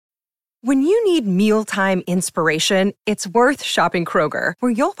When you need mealtime inspiration, it's worth shopping Kroger,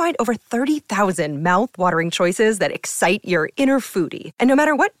 where you'll find over 30,000 mouth-watering choices that excite your inner foodie. And no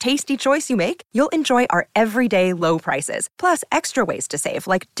matter what tasty choice you make, you'll enjoy our everyday low prices, plus extra ways to save,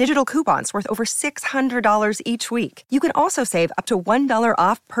 like digital coupons worth over $600 each week. You can also save up to $1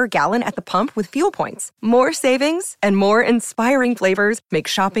 off per gallon at the pump with fuel points. More savings and more inspiring flavors make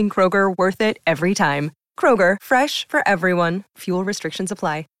shopping Kroger worth it every time. Kroger, fresh for everyone. Fuel restrictions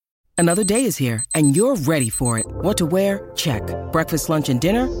apply. Another day is here, and you're ready for it. What to wear? Check. Breakfast, lunch, and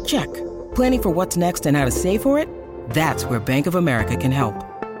dinner? Check. Planning for what's next and how to save for it? That's where Bank of America can help.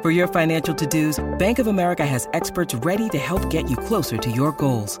 For your financial to-dos, Bank of America has experts ready to help get you closer to your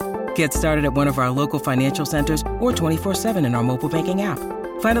goals. Get started at one of our local financial centers or 24/7 in our mobile banking app.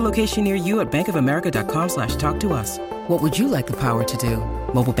 Find a location near you at bankofamerica.com/talktous. What would you like the power to do?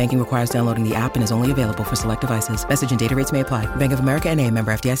 Mobile banking requires downloading the app and is only available for select devices. Message and data rates may apply. Bank of America N.A.,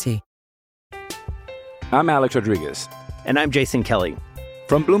 member FDIC. I'm Alex Rodriguez. And I'm Jason Kelly.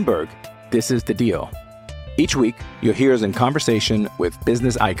 From Bloomberg, this is The Deal. Each week, you'll hear us in conversation with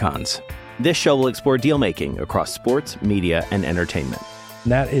business icons. This show will explore deal-making across sports, media, and entertainment.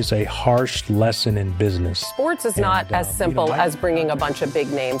 That is a harsh lesson in business. Sports is not as simple as bringing a bunch of big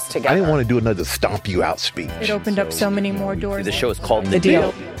names together. I didn't want to do another stomp you out speech. It opened up so many more doors. The show is called The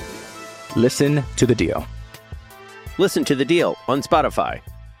Deal. Listen to The Deal. Listen to The Deal on Spotify.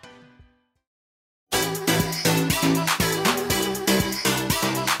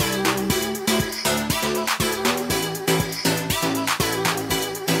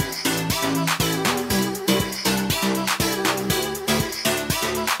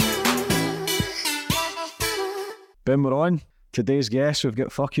 Ben, we're on. Today's guest, we've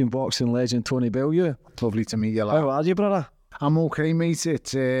got fucking boxing legend Tony Bellew. Lovely to meet you, lad. How are you, brother? I'm okay, mate.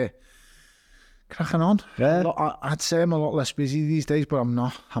 It's cracking on. Yeah. I'd say I'm a lot less busy these days, but I'm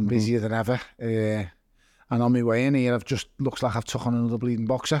not. I'm busier than ever. And on my way in here, looks like I've took on another bleeding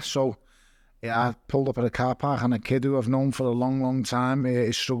boxer. So, yeah, I pulled up at a car park and a kid who I've known for a long, long time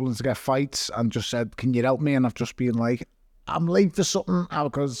is struggling to get fights and just said, can you help me? And I've just been like, I'm late for something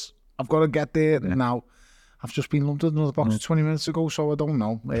because I've got to get there now. I've just been lumped with another boxer 20 minutes ago, so I don't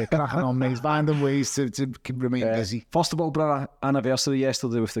know. Cracking on, mate. Finding ways to remain busy. First of all, brother, anniversary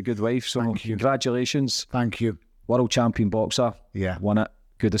yesterday with the good wife, so congratulations. Thank you. World champion boxer. Yeah. Won it.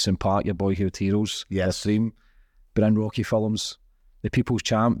 Goodison Park, your boyhood heroes. Yes. The dream. Been in Rocky films. The people's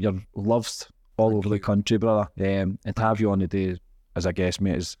champ. You're loved all over the country, brother. And to have you on today as a guest,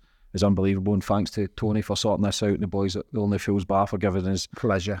 mate, is unbelievable. And thanks to Tony for sorting this out and the boys at the Only Fools Bar for giving us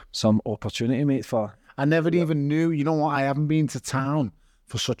pleasure. Some opportunity, mate, for... I never even knew, you know what, I haven't been to town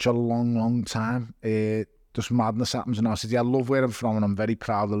for such a long, long time. Just madness happens in our city. I love where I'm from and I'm very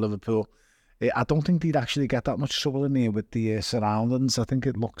proud of Liverpool. I don't think they'd actually get that much trouble in here with the surroundings. I think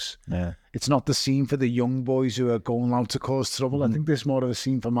it looks... Yeah. It's not the scene for the young boys who are going out to cause trouble. I think there's more of a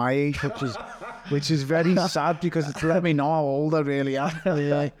scene for my age, which is very sad because it's let me know how old I really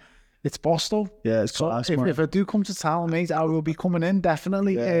am. It's Boston. Yeah, it's class, if I do come to town, mate, I will be coming in,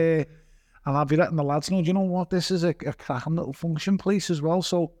 definitely. Yeah. And I'll be letting the lads know, do you know what, this is a cracking little function place as well.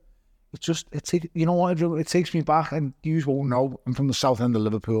 So you know what, it takes me back, and you won't know, I'm from the south end of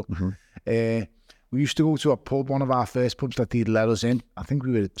Liverpool. Mm-hmm. We used to go to a pub, one of our first pubs that they'd let us in. I think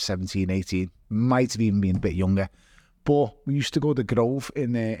we were 17, 18, might have even been a bit younger. But we used to go to the Grove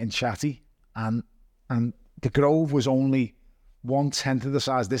in Chatty, and the Grove was only 1/10 of the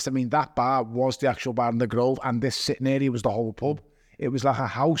size. That bar was the actual bar in the Grove, and this sitting area was the whole pub. It was like a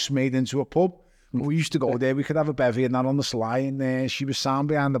house made into a pub. But we used to go there. We could have a bevy and that on the sly, and she was sound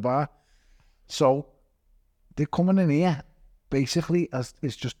behind the bar. So they're coming in here, basically, as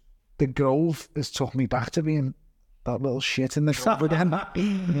it's just the Grove has took me back to being that little shit in the Grove again.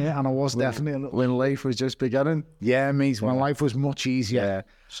 Yeah, and I was definitely a little... When life was just beginning. Yeah, mate, when life was much easier. Yeah.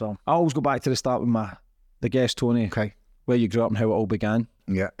 So I always go back to the start with the guest, Tony. Okay. Where you grew up and how it all began.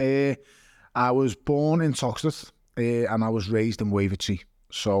 Yeah. I was born in Toxteth. And I was raised in Wavertree.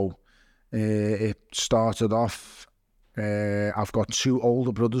 So it started off, I've got two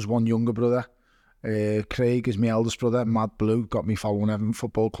older brothers, one younger brother. Craig is my eldest brother. Mad Blue, got me following Everton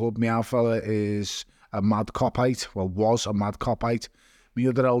Football Club. My other fella is a mad copite, was a mad copite. My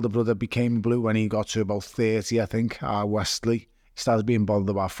other elder brother became Blue when he got to about 30, I think, Wesley. He started being bothered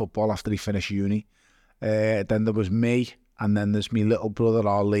about football after he finished uni. Then there was me, and then there's my little brother,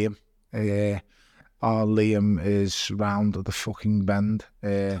 Liam. Liam is round the fucking bend.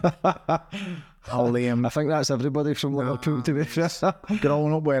 Liam. I think that's everybody from Liverpool, to be fair.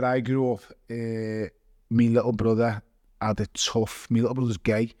 Growing up where I grew up, my little brother had it tough. My little brother's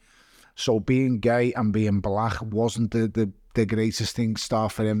gay. So being gay and being black wasn't the the greatest thing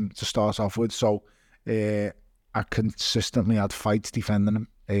start for him to start off with. So I consistently had fights defending him,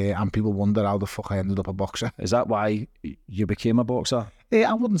 and people wonder how the fuck I ended up a boxer. Is that why you became a boxer?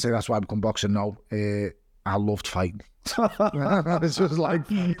 I wouldn't say that's why I became a boxer, no. I loved fighting. It's just like,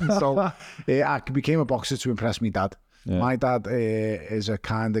 so I became a boxer to impress my dad. Yeah. My dad is a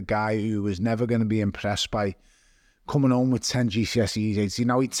kind of guy who was never going to be impressed by coming home with 10 GCSEs. You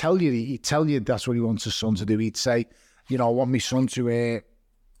know, he'd tell you that's what he wants his son to do. He'd say, you know, I want my son to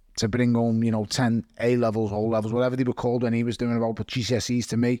bring home, you know, 10 A-levels, O-levels, whatever they were called when he was doing about GCSEs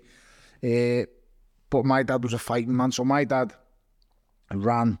to me. But my dad was a fighting man. So my dad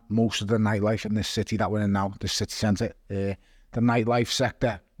ran most of the nightlife in this city that we're in now, the city centre. The nightlife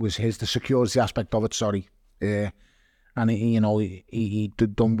sector was his, the security aspect of it, sorry. And he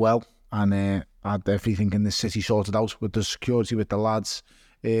did done well, and had everything in the city sorted out with the security, with the lads.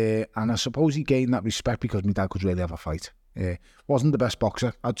 And I suppose he gained that respect because my dad could really have a fight. Wasn't the best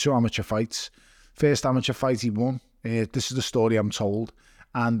boxer. Had 2 amateur fights. First amateur fight he won. This is the story I'm told.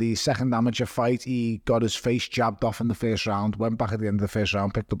 And the second amateur fight, he got his face jabbed off in the first round, went back at the end of the first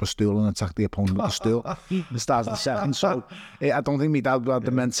round, picked up a stool and attacked the opponent with a stool. The start of the second. So I don't think my dad had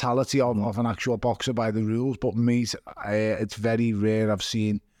the mentality of an actual boxer by the rules, but me, it's very rare I've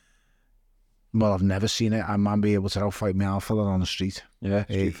seen, well, I've never seen it, a man be able to outfight me alpha on the street. Yeah,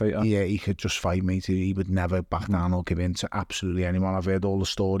 street fighter. Yeah, he could just fight me. He would never back down or give in to absolutely anyone. I've heard all the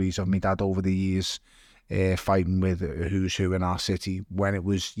stories of my dad over the years, fighting with who's who in our city, when it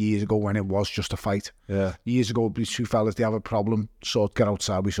was years ago, when it was just a fight. Yeah. Years ago, these 2 fellas, they have a problem, get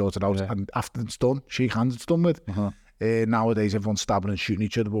outside, we sort it out. Yeah. And after it's done, shake hands, it's done with. Nowadays, everyone's stabbing and shooting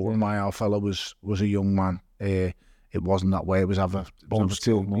each other, but when my our fella was a young man, it wasn't that way. It was bones,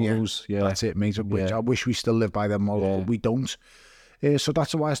 steel morals. Yeah, that's it, mate. Which I wish we still lived by them morals, but we don't. So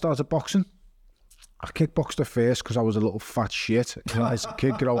that's why I started boxing. I kickboxed at first because I was a little fat shit. As a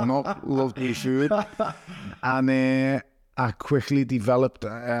kid growing up, loved to eat food. And I quickly developed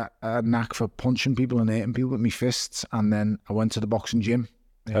a knack for punching people and hitting people with my fists. And then I went to the boxing gym.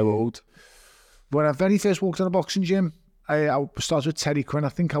 How old? When I very first walked in the boxing gym, I started with Terry Quinn. I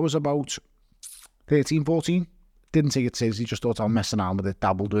think I was about 13, 14. Didn't take it seriously, just thought I was messing around with it,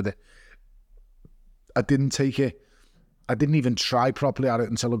 dabbled with it. I didn't take it. I didn't even try properly at it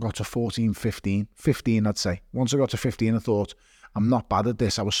until I got to 14, 15. 15, I'd say. Once I got to 15, I thought, I'm not bad at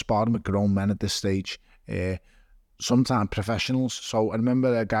this. I was sparring with grown men at this stage, sometimes professionals. So I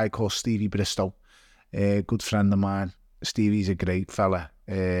remember a guy called Stevie Bristow, a good friend of mine. Stevie's a great fella.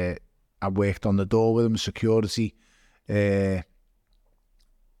 I worked on the door with him, security. Just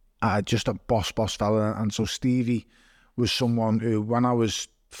a boss fella. And so Stevie was someone who, when I was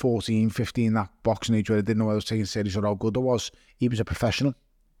 14, 15, that boxing age where I didn't know I was taking serious or how good I was, he was a professional,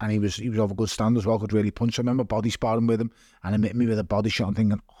 and he was of a good stand as well, could really punch. I remember body sparring with him, and he hit me with a body shot and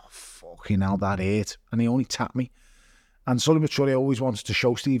thinking, oh, fucking hell, that hurt. And he only tapped me. And slowly but surely, I always wanted to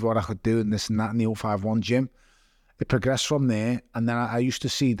show Steve what I could do and this and that in the 051 gym. It progressed from there, and then I used to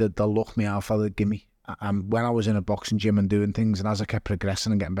see the look me alpha would give me. And when I was in a boxing gym and doing things, and as I kept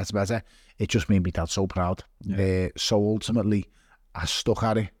progressing and getting better, it just made me dad so proud. Yeah. So ultimately, I stuck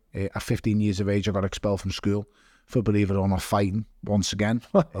at it. At 15 years of age, I got expelled from school for, believe it or not, fighting once again.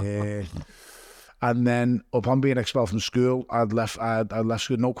 And then, upon being expelled from school, I'd left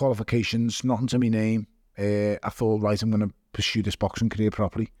school, no qualifications, nothing to my name. I thought, right, I'm going to pursue this boxing career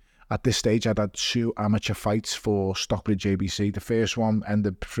properly. At this stage, I'd had 2 amateur fights for Stockbridge ABC. The first one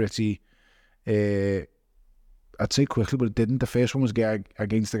ended pretty, I'd say quickly, but it didn't. The first one was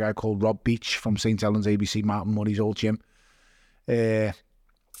against a guy called Rob Beach from St. Helens ABC, Martin Murray's old gym. And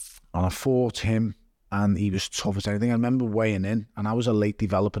I fought him, and he was tough as anything. I remember weighing in, and I was a late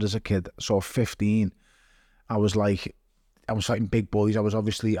developer as a kid. So at 15, I was fighting big boys. I was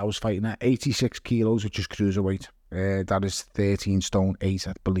fighting at 86 kilos, which is cruiserweight. That is 13 stone 8,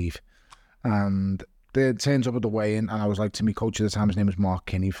 I believe. And it turns up at the weigh-in, and I was like to my coach at the time, his name was Mark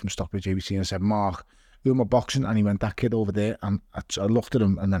Kinney from Stockbridge ABC, and I said, Mark, who am I boxing? And he went, that kid over there. And I looked at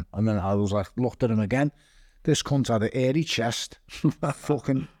him, and then I was like, looked at him again. This cunt had an airy chest,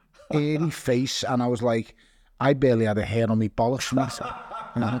 fucking airy face, and I was like, I barely had a hair on me bollocks.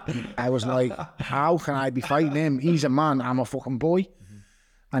 And I was like, how can I be fighting him? He's a man, I'm a fucking boy.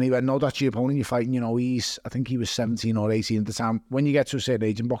 And he went, no, that's your opponent you're fighting. You know, I think he was 17 or 18 at the time. When you get to a certain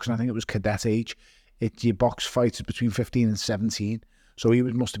age in boxing, I think it was cadet age, your box fights between 15 and 17. So he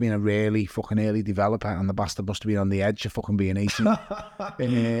must have been a really fucking early developer, and the bastard must have been on the edge of fucking being 18.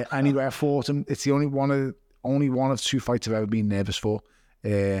 Anyway, I fought him. It's the only one of 2 fights I've ever been nervous for.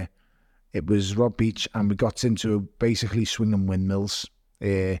 It was Rob Beach, and we got into basically swinging windmills.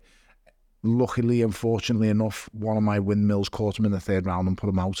 luckily and fortunately enough, one of my windmills caught him in the 3rd round and put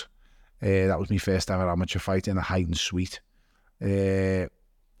him out. That was my first ever amateur fight in the height and suite.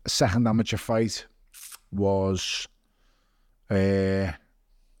 Second amateur fight was Ryan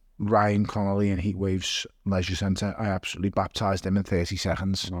Connolly in Heatwaves Leisure Centre. I absolutely baptised him in 30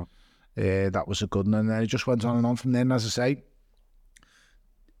 seconds. That was a good one. And then it just went on and on from there. And as I say,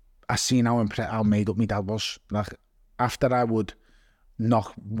 I seen how made up my dad was. Like, after I would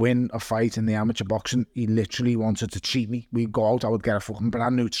win a fight in the amateur boxing, he literally wanted to cheat me. We'd go out, I would get a fucking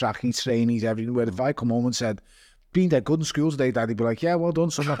brand new tracking, trainees, everywhere. If I come home and said, been there good in school today, Dad, he'd be like, yeah, well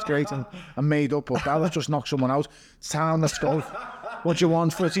done, son, that's great. And I'm made up, but Dad, let's just knock someone out. It's town, let's go. What do you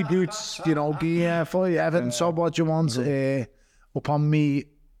want? Footy boots, gear for you, Everton, so what do you want? Upon me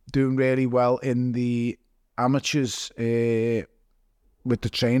doing really well in the amateurs with the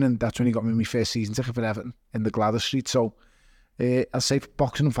training, that's when he got me my first season ticket for Everton in the Gladys Street. So I'd say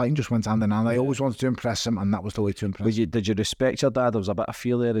boxing and fighting just went hand in hand. I always wanted to impress him, and that was the way to impress him. Did you respect your dad? There was a bit of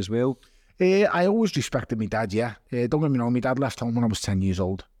fear there as well. I always respected my dad, yeah. Don't get me wrong, my dad left home when I was 10 years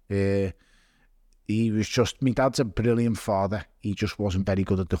old. He was just, my dad's a brilliant father. He just wasn't very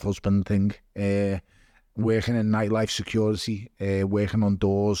good at the husband thing. Working in nightlife security, working on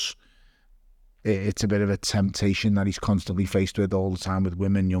doors. It's a bit of a temptation that he's constantly faced with all the time with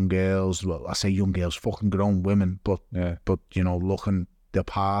women, young girls. Well, I say young girls, fucking grown women, but looking the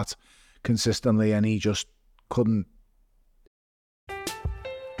part consistently, and he just couldn't.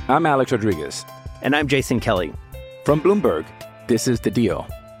 I'm Alex Rodriguez. And I'm Jason Kelly. From Bloomberg, this is The Deal.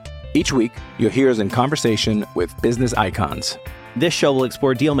 Each week, you'll hear us in conversation with business icons. This show will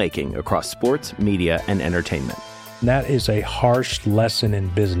explore deal-making across sports, media, and entertainment. That is a harsh lesson in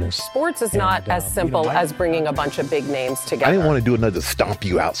business. Sports is not as simple as bringing a bunch of big names together. I didn't want to do another stomp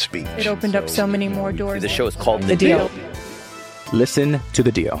you out speech. It opened up so many more doors. The show is called The Deal. Listen to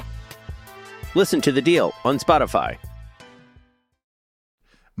The Deal. Listen to The Deal on Spotify.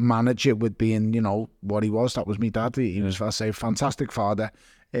 Manage it with being, what he was. That was my dad. He was, I say, a fantastic father.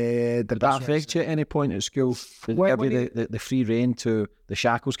 Did that affect you at any point at school? Did it give you the free rein to the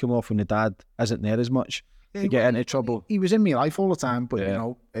shackles come off when the dad isn't there as much? To get into trouble. He was in my life all the time, but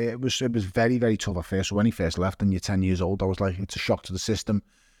it was very, very tough at first. So when he first left and you're 10 years old, I was like, it's a shock to the system.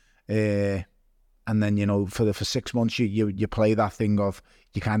 And then, for 6 months, you play that thing of,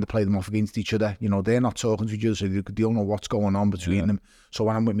 you kind of play them off against each other. They're not talking to each other, so they don't know what's going on between them. So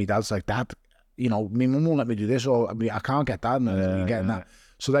when I'm with my dad, it's like, Dad, my mum won't let me do this, or I can't get that, and you're getting that.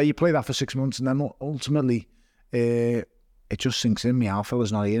 So there you play that for 6 months, and then ultimately, it just sinks in. My alpha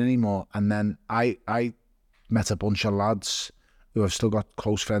is not here anymore. And then I met a bunch of lads who I've still got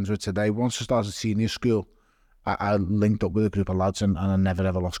close friends with today. Once I started senior school, I linked up with a group of lads and I never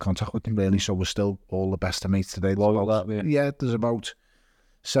ever lost contact with them really. So we're still all the best of mates today. There's about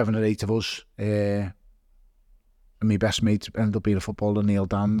 7 or 8 of us. And my best mate ended up being a footballer, Neil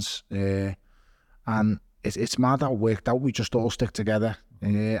Dans. And it's mad how it worked out. We just all stick together.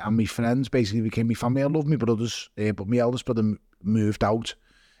 And my friends basically became my family. I love my brothers, but my eldest brother moved out.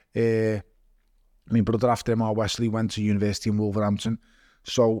 My brother, after him, Wesley, went to university in Wolverhampton.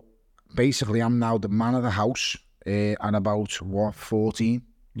 So basically, I'm now the man of the house. And about 14,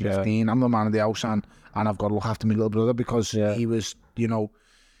 15, I'm the man of the house, and I've got to look after my little brother because he was,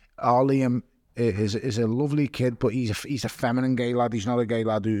 Liam is a lovely kid, but he's a feminine gay lad. He's not a gay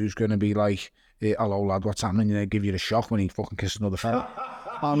lad who's going to be like, hello lad, what's happening? Give you a shock when he fucking kisses another fella.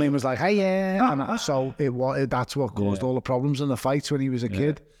 Liam was like, hey, yeah. And so that's what caused all the problems in the fights when he was a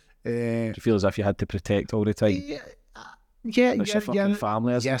kid. Do you feel as if you had to protect all the time? Yeah, it's your fucking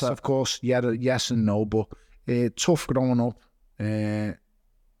family, isn't yes, it? Of course. Yeah, yes and no, but tough growing up.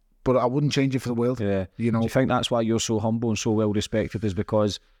 But I wouldn't change it for the world. Yeah. Do you think that's why you're so humble and so well respected, is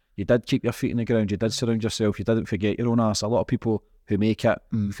because you did keep your feet in the ground, you did surround yourself, you didn't forget your own ass. A lot of people who make it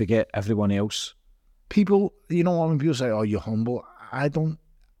forget everyone else. People, when people say, oh, you're humble, I don't.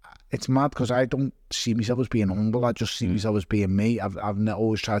 It's mad because I don't see myself as being humble. I just see myself as being me. I've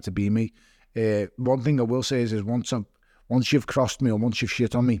always tried to be me. One thing I will say is once you've crossed me or once you've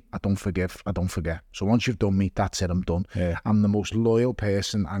shit on me, I don't forgive. I don't forget. So once you've done me, that's it. I'm done. Yeah. I'm the most loyal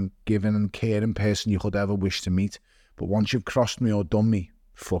person and giving and caring person you could ever wish to meet. But once you've crossed me or done me,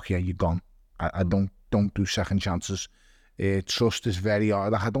 fuck yeah, you're gone. I don't do second chances. Trust is very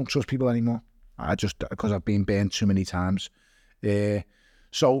hard. I don't trust people anymore. Because I've been burned too many times.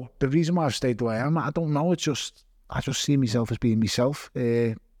 So the reason why I've stayed the way I am, I don't know. I just see myself as being myself.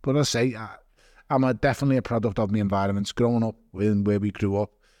 But I say I'm definitely a product of my environments. Growing up in where we grew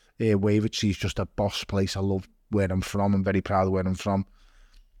up, Wavertree is just a boss place. I love where I'm from. I'm very proud of where I'm from.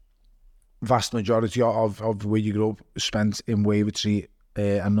 Vast majority of where you grew up spent in Wavertree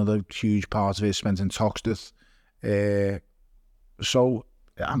Another huge part of it is spent in Toxteth. So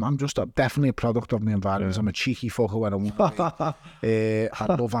I'm just definitely a product of my environment. I'm a cheeky fucker when I want to be.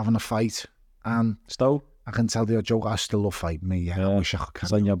 I love having a fight. And still, I can tell you a joke, I still love fighting me. Yeah, I wish I could.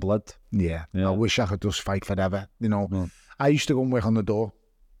 It's in your blood. Yeah, I wish I could just fight forever. You know, I used to go and work on the door.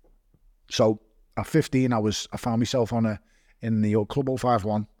 So at 15, I found myself in the Club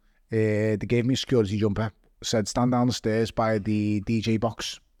 051. They gave me a security jumper. Said stand down the stairs by the DJ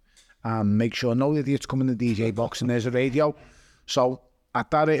box and make sure no idiots come in the DJ box and there's a radio. So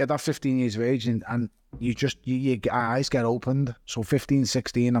at that 15 years of age, and your eyes get opened. So 15,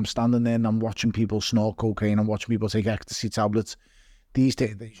 16, I'm standing there and I'm watching people snort cocaine. I'm watching people take ecstasy tablets. These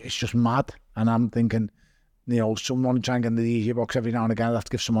days, it's just mad. And I'm thinking, you know, someone trying to get in the DJ box every now and again, I'd have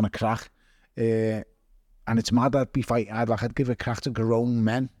to give someone a crack. And it's mad. I'd give a crack to grown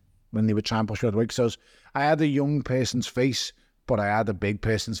men when they were trying to push me out of the way. Because I had a young person's face, but I had a big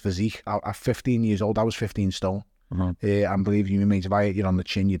person's physique. At 15 years old, I was 15 stone. And believe you me, mate, if I hit you on the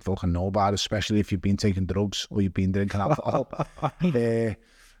chin, you'd fucking know about it, especially if you've been taking drugs or you've been drinking alcohol.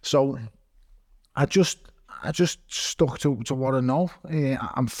 So I just stuck to what I know.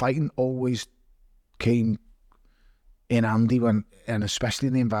 I'm fighting always came in handy and especially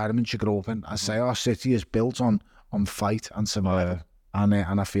in the environment you grow up in. I say our city is built on fight and survival. And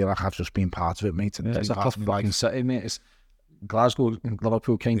I feel like I've just been part of it, mate. It's a tough fucking city, mate. It's Glasgow and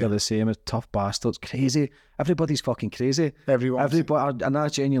Liverpool kind of the same. It's tough bastards, crazy. Everybody's fucking crazy. Everybody, and I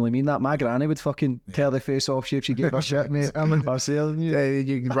genuinely mean that. My granny would fucking tear the face off you if she gave her shit, mate. I'm saying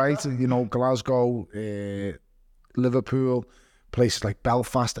you're right. You know, Glasgow, Liverpool, places like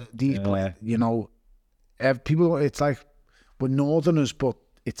Belfast. These, you know, people. It's like we're Northerners, but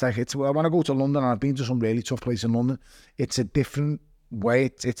it's when I go to London, and I've been to some really tough places in London. It's a different way.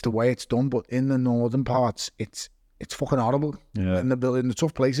 It's the way it's done, but in the northern parts, it's fucking horrible. Yeah. In the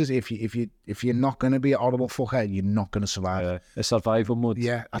tough places, if you're not going to be a horrible fucker, you're not going to survive. It's survival mode.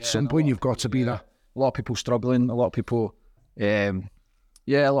 Yeah, at some point you've got to be that. A lot of people struggling. A lot of people, a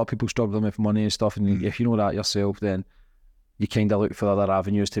lot of people struggling with money and stuff. And if you know that yourself, then you kind of look for other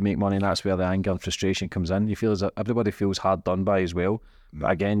avenues to make money, and that's where the anger and frustration comes in. You feel as everybody feels hard done by as well.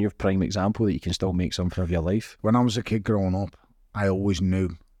 But again, you're a prime example that you can still make something of your life. When I was a kid growing up, I always knew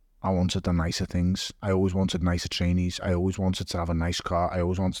I wanted the nicer things. I always wanted nicer trainees. I always wanted to have a nice car. I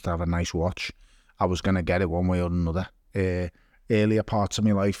always wanted to have a nice watch. I was going to get it one way or another. Earlier parts of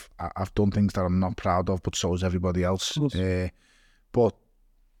my life, I've done things that I'm not proud of, but so has everybody else. But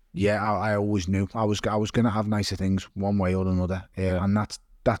yeah, I always knew I was going to have nicer things one way or another. And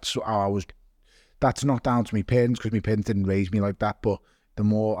that's how I was. That's not down to my parents, because my parents didn't raise me like that. But the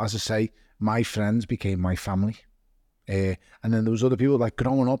more, as I say, my friends became my family. And then there was other people, like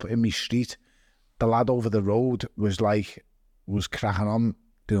growing up in my street, the lad over the road was cracking on,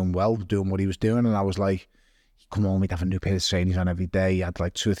 doing well, doing what he was doing. And I was like, he'd come home, he'd have a new pair of trainers on every day. He had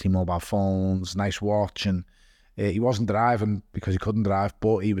like 2 or 3 mobile phones, nice watch. And he wasn't driving because he couldn't drive,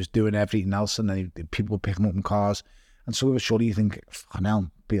 but he was doing everything else. And then people would pick him up in cars. And so surely you think, fucking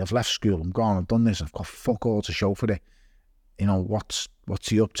hell, I've left school, I'm gone, I've done this, I've got fuck all to show for it. You know, what's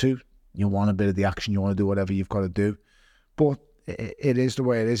he up to? You want a bit of the action, you want to do whatever you've got to do. But it is the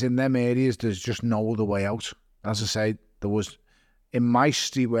way it is. In them areas, there's just no other way out. As I say, there was, in my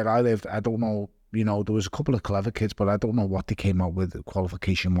street where I lived, I don't know, you know, there was a couple of clever kids, but I don't know what they came out with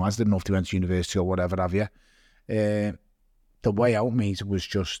qualification-wise. Didn't know if they went to university or whatever have you. The way out, mate, was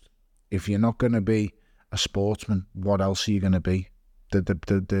just, if you're not going to be a sportsman, what else are you going to be?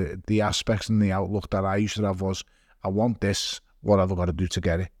 The aspects and the outlook that I used to have was, I want this, what have I got to do to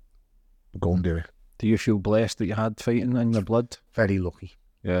get it? Go and do it. Do you feel blessed that you had fighting in your blood? Very lucky.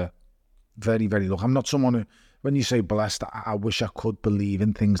 Yeah. Very, very lucky. I'm not someone who, when you say blessed, I wish I could believe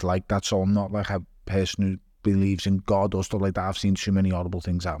in things like that. So I'm not like a person who believes in God or stuff like that. I've seen too many horrible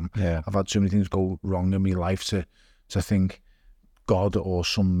things happen. Yeah. I've had too many things go wrong in my life to think God or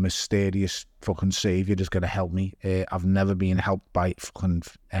some mysterious fucking saviour is going to help me. I've never been helped by fucking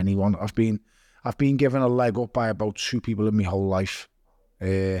anyone. I've been given a leg up by about 2 people in my whole life.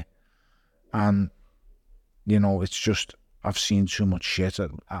 And you know, it's just, I've seen too much shit.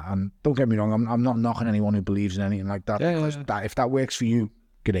 And don't get me wrong, I'm not knocking anyone who believes in anything like that. Because if that works for you,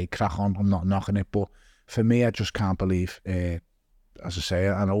 great, crack on. I'm not knocking it. But for me, I just can't believe, as I say,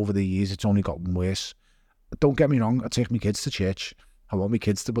 and over the years, it's only gotten worse. Don't get me wrong, I take my kids to church. I want my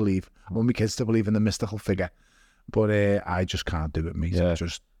kids to believe. I want my kids to believe in the mystical figure. But I just can't do it, mate. Yeah.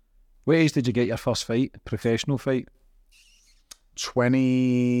 What age did you get your first fight, professional fight?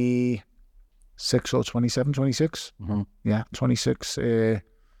 26 or 27, 26. Mm-hmm. Yeah, 26.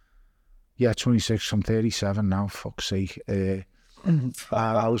 26. I'm 37 now, fuck's sake.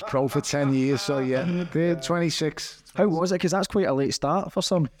 I was pro for 10 years, so yeah, 26. How was it? Because that's quite a late start for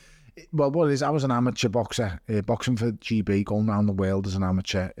some. Well, what it is, I was an amateur boxer, boxing for GB, going around the world as an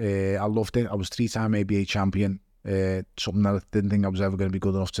amateur. I loved it. I was 3-time ABA champion, something that I didn't think I was ever going to be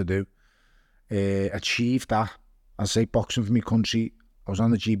good enough to do. Achieved that. I say boxing for my country. I was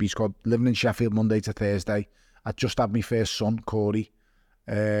on the GB squad, living in Sheffield Monday to Thursday. I just had my first son, Corey.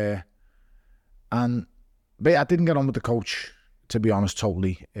 But I didn't get on with the coach, to be honest,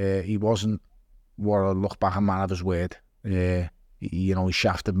 totally. He wasn't what I look back, a man of his word. He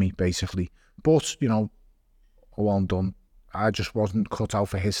shafted me, basically. But, all done. I just wasn't cut out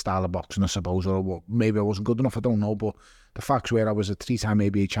for his style of boxing, I suppose, or maybe I wasn't good enough, I don't know. But the facts were I was a 3-time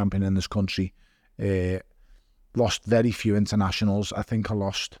ABA champion in this country. Lost very few internationals. I think I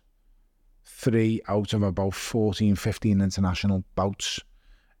lost 3 out of about 14, 15 international bouts.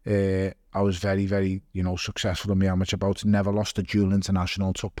 I was very, very, successful in my amateur bouts. Never lost a dual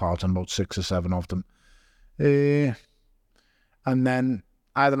international, took part in about 6 or 7 of them. And then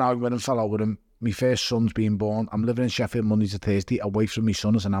I had an argument and fell out with him. My first son's being born. I'm living in Sheffield Monday to Thursday, away from my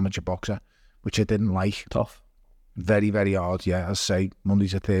son as an amateur boxer, which I didn't like. Tough. Very, very hard, yeah. I say Monday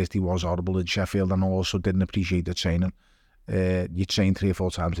to Thursday was horrible in Sheffield, and I also didn't appreciate the training. You train 3 or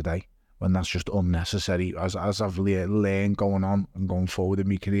 4 times a day, when that's just unnecessary. As I've learned going on and going forward in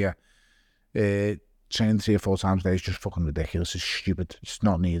my career, training 3 or 4 times a day is just fucking ridiculous. It's stupid. It's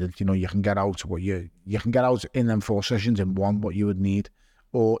not needed. You can get out what you can get out in them 4 sessions in 1 what you would need,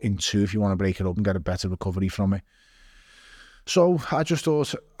 or in 2 if you want to break it up and get a better recovery from it. So I just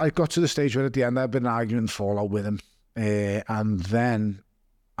thought, I got to the stage where at the end I'd been arguing and fallout with him, and then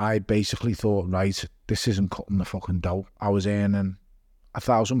I basically thought, right, this isn't cutting the fucking dough. I was earning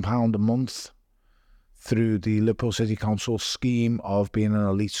 £1,000 a month through the Liverpool City Council scheme of being an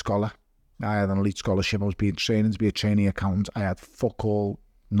elite scholar. I had an elite scholarship. I was being trained to be a trainee accountant. I had fuck all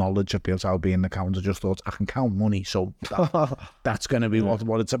knowledge of how to be an accountant. I just thought, I can count money, so that's going to be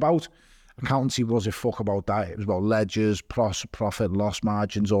what it's about. Accountancy was a fuck about that. It was about ledgers, profit, loss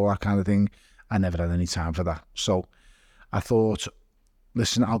margins, all that kind of thing. I never had any time for that. So I thought,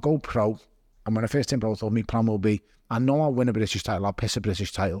 listen, I'll go pro. And when I first turned pro, I thought my plan will be, I know I'll win a British title, I'll piss a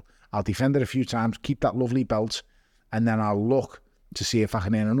British title, I'll defend it a few times, keep that lovely belt, and then I'll look to see if I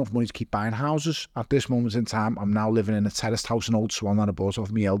can earn enough money to keep buying houses. At this moment in time, I'm now living in a terraced house in Old Swan that I bought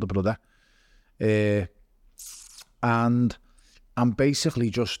off my elder brother. And I'm basically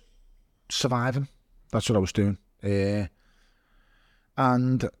just surviving. That's what I was doing.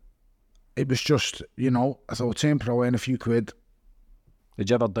 And it was just, I thought, turn pro, earn a few quid. Did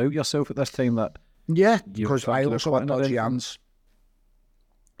you ever doubt yourself at this time that... Yeah, because I also had dodgy hands.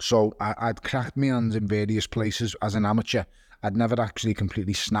 So I'd cracked my hands in various places as an amateur. I'd never actually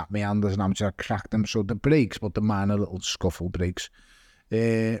completely snapped my hand as an amateur. I cracked them, so the breaks, but the minor little scuffle breaks.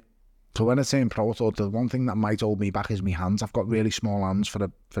 So when I turned pro, I thought the one thing that might hold me back is my hands. I've got really small hands for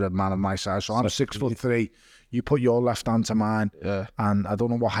a man of my size. So I'm 6'3". You put your left hand to mine, and I don't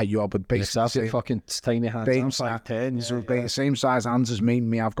know what height you are, but basically fucking tiny hands. I'm 5'10". Same size hands as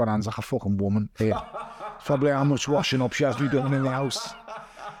me. I've got hands like a fucking woman. Probably how much washing up she has to be doing in the house.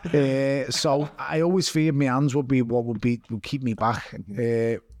 So I always feared my hands would be what would keep me back.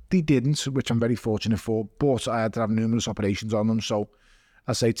 They didn't, which I'm very fortunate for, but I had to have numerous operations on them. So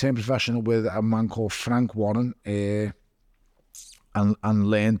I say turned professional with a man called Frank Warren, and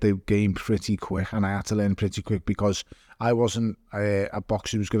learned the game pretty quick. And I had to learn pretty quick because I wasn't a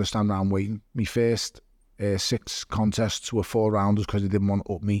boxer who was going to stand around waiting. My first 6 contests were 4 rounders because they didn't want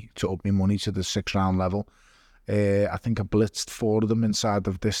to up me money to the 6-round level. I think I blitzed 4 of them inside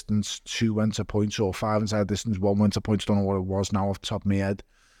of distance. 2 went to points, or 5 inside distance. 1 went to points. Don't know what it was now off the top of my head.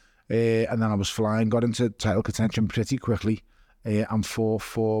 And then I was flying, got into title contention pretty quickly. And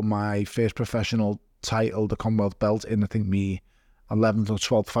for my first professional title, the Commonwealth belt, in I think me 11th or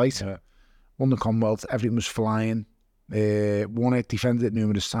 12th fight. Yeah. Won the Commonwealth, everything was flying. Won it, defended it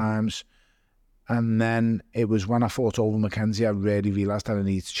numerous times. And then it was when I fought over Mackenzie, I really realised that I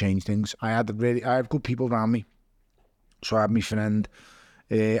needed to change things. I had good people around me. So I had my friend.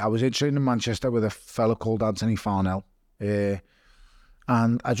 I was in training in Manchester with a fella called Anthony Farnell.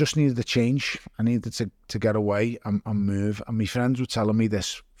 And I just needed a change. I needed to get away and move. And my friends were telling me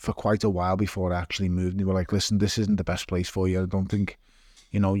this for quite a while before I actually moved. And they were like, listen, this isn't the best place for you. I don't think,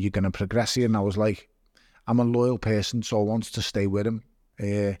 you're going to progress here. And I was like, I'm a loyal person, so I wanted to stay with him.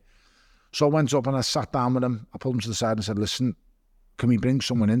 So I went up and I sat down with him. I pulled him to the side and said, listen, can we bring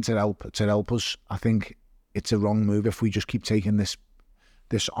someone in to help us? I think it's a wrong move if we just keep taking this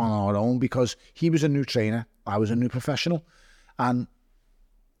on our own, because he was a new trainer. I was a new professional. And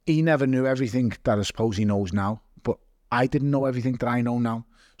he never knew everything that I suppose he knows now, but I didn't know everything that I know now.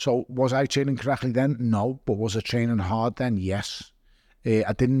 So was I training correctly then? No. But was I training hard then? Yes.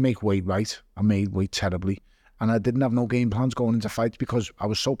 I didn't make weight right. I made weight terribly. And I didn't have no game plans going into fights because I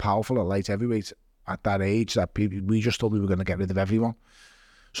was so powerful at light heavyweight at that age that we just thought we were going to get rid of everyone.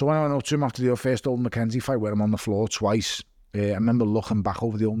 So when I went up to him after the first Old Mackenzie fight where I'm on the floor twice, I remember looking back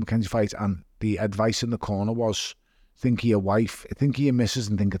over the Old Mackenzie fight and the advice in the corner was, think of your wife, think of your missus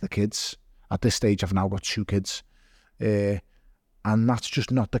and think of the kids. At this stage, I've now got 2 kids. And that's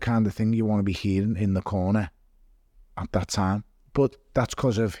just not the kind of thing you want to be hearing in the corner at that time. But that's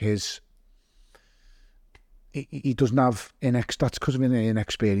because of his... He doesn't have... That's because of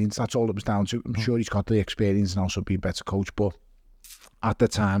inexperience. That's all it was down to. I'm sure he's got the experience and also be a better coach. But at the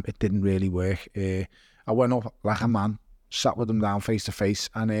time, it didn't really work. I went up like a man, sat with him down face to face.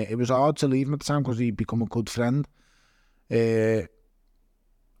 And it was hard to leave him at the time because he'd become a good friend. And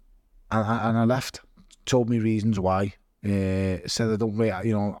I left. Told me reasons why. Said I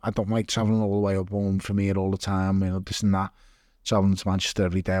don't like travelling all the way up home from here all the time, this and that. Travelling to Manchester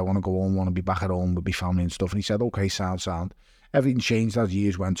every day. I want to go home, want to be back at home with my family and stuff. And he said, okay, sound. Everything changed as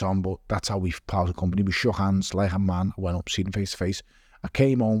years went on, but that's how we parted company. We shook hands like a man. I went up, seen him face to face. I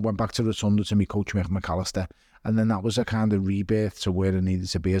came home, went back to Rotunda to my coach, Mick McAllister. And then that was a kind of rebirth to where I needed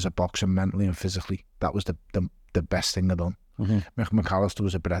to be as a boxer, mentally and physically. That was the best thing I'd done. Mick McAllister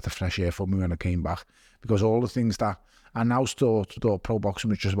was a breath of fresh air for me when I came back, because all the things that I now thought pro boxing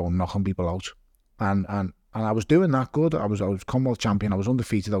was just about knocking people out, and I was doing that good. I was Commonwealth champion. I was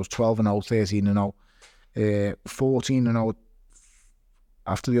undefeated. I was 12-0, 13-0, 14-0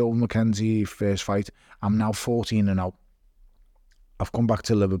 after the Old Mackenzie first fight. I'm now 14-0. I've come back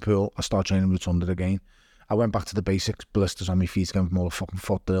to Liverpool. I start training Rotunda again. I went back to the basics, blisters on my feet again from all the fucking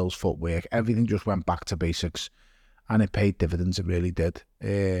foot drills, footwork. Everything just went back to basics. And it paid dividends, it really did.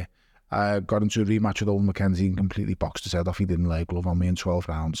 I got into a rematch with Old Mackenzie and completely boxed his head off. He didn't lay a glove on me in 12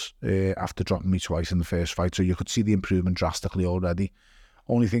 rounds after dropping me twice in the first fight. So you could see the improvement drastically already.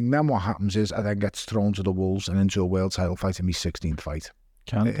 Only thing then what happens is I then get thrown to the wolves and into a world title fight in my 16th fight.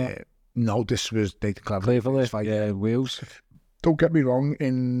 No, this was Nathan Cleverley's fight. Yeah, Wales. Don't get me wrong,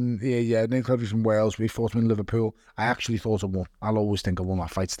 Nathan Cleverley's from Wales. We fought him in Liverpool. I actually thought I won. I'll always think I won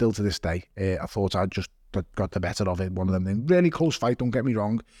that fight, still to this day. I thought I'd just got the better of it, one of them things. Really close fight, don't get me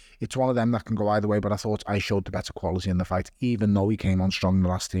wrong. It's one of them that can go either way, but I thought I showed the better quality in the fight, even though he came on strong in the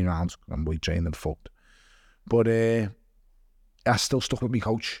last 3 rounds and we trained and fucked. But I still stuck with my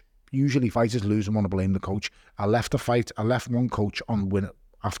coach. Usually fighters lose and want to blame the coach. I left one coach on win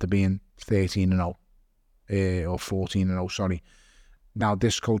after being 13-0 or 14-0, sorry. Now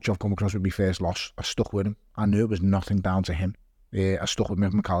this coach I've come across with my first loss, I stuck with him. I knew it was nothing down to him. I stuck with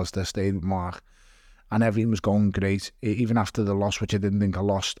Mick McAllister, stayed with Mark, and everything was going great. Even after the loss, which I didn't think I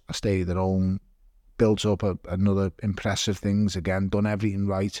lost, I stayed at home, built up another impressive things again, done everything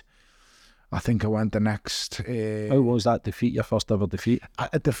right. I think I went the next... How was that defeat, your first ever defeat?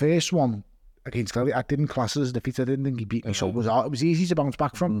 At the first one against Kelly, I didn't class it as a defeat. I didn't think he beat me, so it was easy to bounce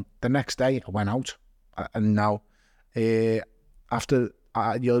back from. The next day, I went out. And now, after...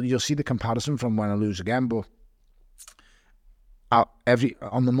 you'll see the comparison from when I lose again, but...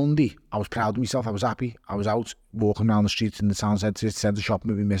 on the Monday, I was proud of myself. I was happy. I was out walking down the streets in the town centre shop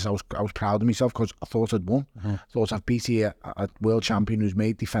with my miss. I was proud of myself because I thought I'd won. Thought I've beat a world champion who's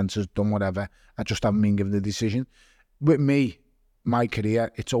made defences, done whatever. I just haven't been given the decision. With me, my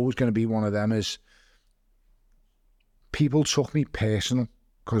career, it's always going to be one of them is people took me personal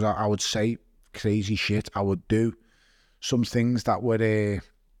because I would say crazy shit. I would do some things that were,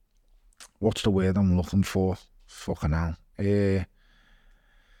 what's the word I'm looking for? Fucking hell.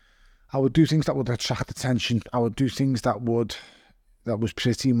 I would do things that would attract attention. I would do things that was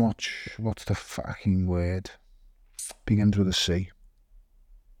pretty much, what's the fucking word? Begins with a C.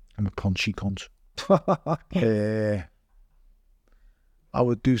 I'm a punchy cunt. I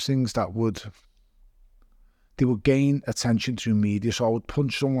would do things that would gain attention through media. So I would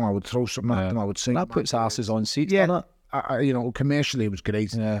punch someone, I would throw something at them, I would sing. That puts asses on seats, doesn't it? Commercially it was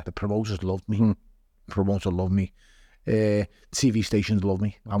great. Yeah. The promoters loved me. Promoter loved me. TV stations love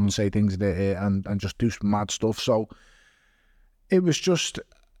me. I would say things and just do some mad stuff. So it was just,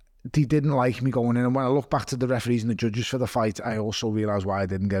 they didn't like me going in. And when I look back to the referees and the judges for the fight, I also realised why I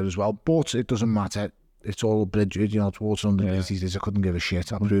didn't get it as well. But it doesn't matter. It's all bridge, towards under these days. I couldn't give a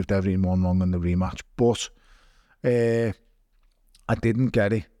shit. I proved everything wrong in the rematch. But I didn't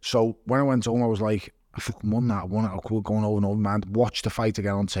get it. So when I went home, I was like, I fucking won that. I won it. I could going over and over, man. Watch the fight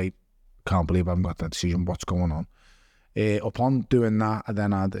again on tape. Can't believe I haven't got that decision. What's going on? Upon doing that, I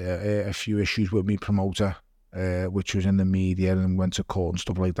then had a few issues with me promoter. which was in the media and went to court and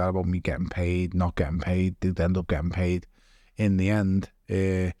stuff like that about me getting paid, not getting paid. Did end up getting paid in the end.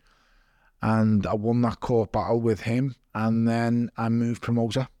 And I won that court battle with him, and then I moved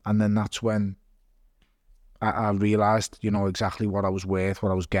promoter, and then that's when I realised, you know, exactly what I was worth,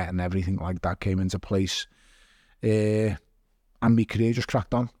 what I was getting, everything like that came into place. And my career just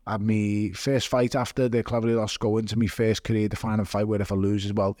cracked on. I had my first fight after the Cleverly loss go into my first career-defining fight, where if I lose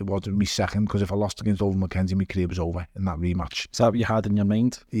as well, it wasn't my second, because if I lost against Over McKenzie, my career was over in that rematch. Is that what you had in your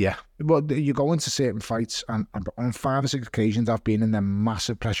mind? Yeah. Well, you go into certain fights, and on 5 or 6 occasions, I've been in them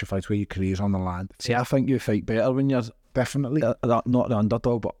massive pressure fights where your career's on the line. See, I think you fight better when you're definitely not the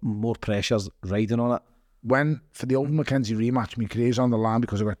underdog, but more pressure's riding on it. When, for the Over McKenzie rematch, my career's on the line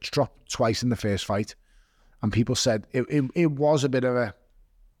because I got dropped twice in the first fight. And people said it was a bit of a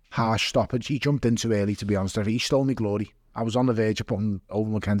harsh stoppage. He jumped in too early, to be honest. He stole me glory. I was on the verge of putting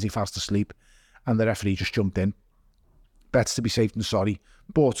Over McKenzie fast asleep, and the referee just jumped in. Better to be safe than sorry.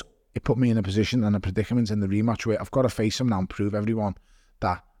 But it put me in a position and a predicament in the rematch where I've got to face him now and prove everyone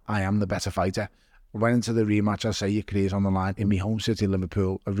that I am the better fighter. I went into the rematch, I say your career's on the line, in my home city,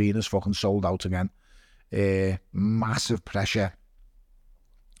 Liverpool. Arena's fucking sold out again. Massive pressure,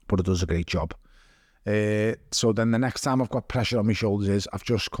 but it does a great job. So then the next time I've got pressure on my shoulders is I've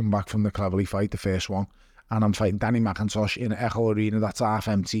just come back from the Cleverly fight, the first one, and I'm fighting Danny McIntosh in Echo Arena that's half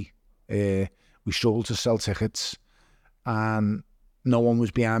empty. We struggled to sell tickets, and no one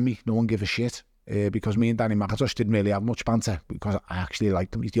was behind me. No one gave a shit, because me and Danny McIntosh didn't really have much banter, because I actually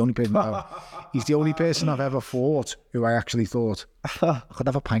liked him. He's the only person I've ever fought who I actually thought I could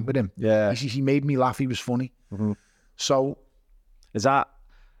have a pint with him. Yeah, he made me laugh. He was funny. Mm-hmm. So is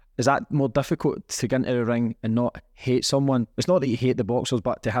that more difficult to get into the ring and not hate someone? It's not that you hate the boxers,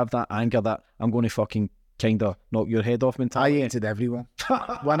 but to have that anger that I'm going to fucking kind of knock your head off mentality. I hated everyone.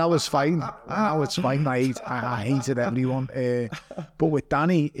 When I was fine, I hated everyone. But with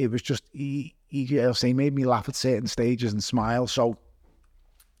Danny, it was just, he made me laugh at certain stages and smile. So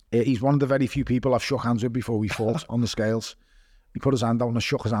he's one of the very few people I've shook hands with before we fought on the scales. He put his hand out and I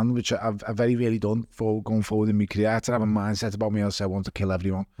shook his hand, which I've very rarely done for going forward in my career. I had to have a mindset about me. I said I want to kill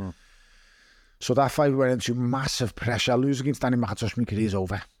everyone. So that fight went into massive pressure. I lose against Danny McIntosh, my career's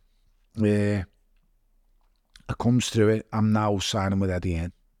over. I comes through it. I'm now signing with Eddie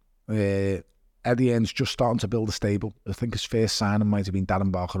Hearn. Eddie Hearn's just starting to build a stable. I think his first signing might have been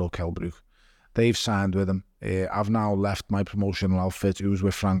Darren Barker or Kelbrook. They've signed with him. I've now left my promotional outfit, who was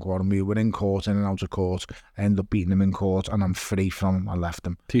with Frank Warren. We were in court, in and out of court. I ended up beating him in court, and I'm free from him. I left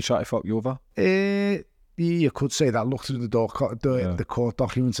him. Did he try to fuck you over? You could say that. Look through the court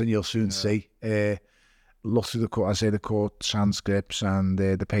documents, and you'll soon see. Look through the court transcripts and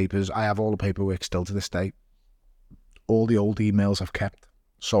the papers. I have all the paperwork still to this day. All the old emails I've kept.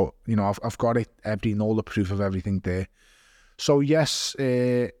 So, you know, I've got it, all the proof of everything there. So, yes,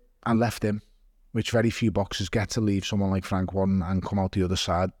 I left him, which very few boxers get to leave someone like Frank Warren and come out the other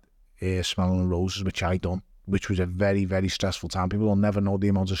side smelling roses, which I done, which was a very, very stressful time. People will never know the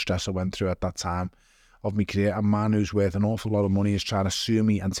amount of stress I went through at that time of my career. A man who's worth an awful lot of money is trying to sue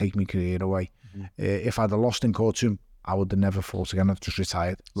me and take my career away. If I'd have lost in court to him, I would have never fought again. I've just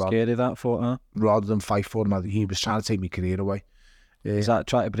retired. Scary that thought, huh? Rather than fight for him, he was trying to take my career away. Is that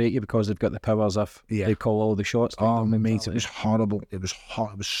trying to break you because they've got the powers if they call all the shots? Oh, mate, it was horrible. It was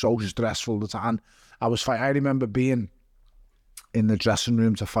hot. It was so stressful. And I was fighting. I remember being in the dressing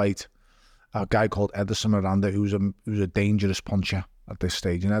room to fight a guy called Edison Miranda, who's a dangerous puncher at this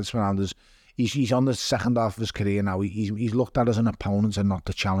stage. And Edison Miranda's, he's on the second half of his career now. He's looked at as an opponent and not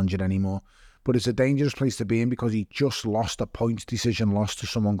the challenger anymore. But it's a dangerous place to be in because he just lost a points decision loss to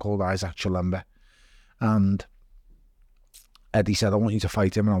someone called Isaac Chalemba. And Eddie said, I want you to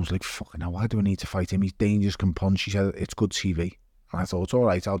fight him. And I was like, fucking hell, why do I need to fight him? He's dangerous, can punch. He said, it's good TV. And I thought, all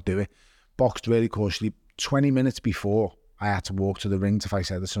right, I'll do it. Boxed really cautiously. 20 minutes before I had to walk to the ring to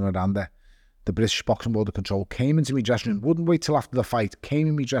fight Edison Miranda, the British Boxing Board of Control came into my dressing room, wouldn't wait till after the fight, came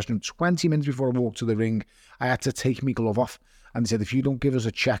in my dressing room 20 minutes before I walked to the ring. I had to take my glove off. And they said, if you don't give us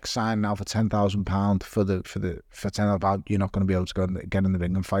a cheque sign now for £10,000 for £10,000, you're not going to be able to go and get in the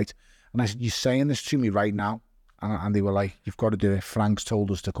ring and fight. And I said, you're saying this to me right now? And they were like, you've got to do it. Frank's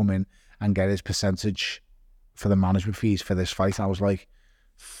told us to come in and get his percentage for the management fees for this fight. I was like,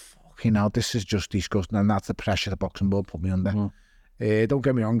 fucking hell, this is just disgusting. And that's the pressure the boxing board put me under. Don't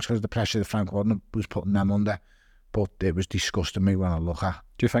get me wrong, it's because of the pressure that Frank Warren was putting them under. But it was disgusting me when I look at.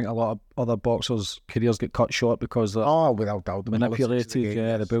 Do you think a lot of other boxers' careers get cut short because of without doubt, the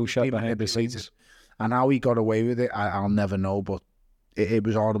manipulated, the bullshit behind the scenes? And how he got away with it, I'll never know. But it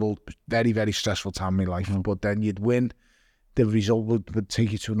was horrible, very, very stressful time in my life. But then you'd win, the result would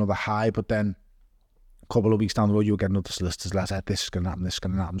take you to another high. But then couple of weeks down the road, you'll get another solicitor's letter. This is going to happen, this is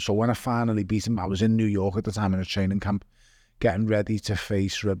going to happen. So when I finally beat him, I was in New York at the time in a training camp, getting ready to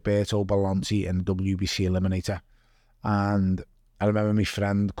face Roberto Bellonti in the WBC Eliminator. And I remember my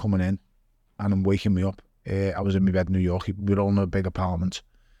friend coming in and him waking me up. I was in my bed in New York. We were all in a big apartment.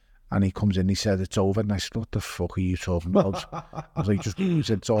 And he comes in, he said, it's over. And I said, what the fuck are you talking about? I was like, he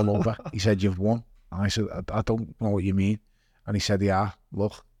said, it's all over. He said, you've won. And I said, I don't know what you mean. And he said, yeah,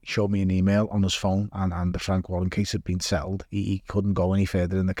 look, he showed me an email on his phone and the Frank Warren case had been settled. He couldn't go any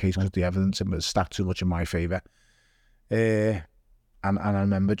further in the case because the evidence was stacked too much in my favour. And I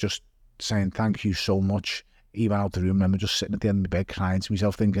remember just saying, thank you so much. He went out the room. I remember just sitting at the end of my bed crying to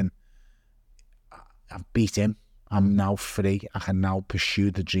myself thinking, I've beat him. I'm now free. I can now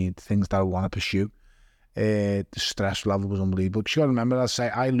pursue the dream, the things that I want to pursue. The stress level was unbelievable. Because you got to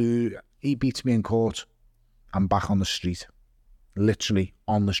remember, he beats me in court. I'm back on the street. Literally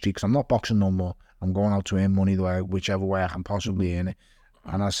on the street. Because I'm not boxing no more. I'm going out to earn money whichever way I can possibly earn it.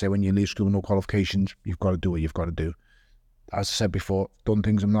 And I say, when you leave school with no qualifications, you've got to do what you've got to do. As I said before, done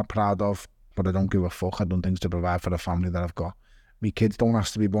things I'm not proud of, but I don't give a fuck. I've done things to provide for the family that I've got. My kids don't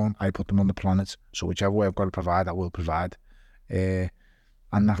ask to be born. I put them on the planet. So whichever way I've got to provide, I will provide. And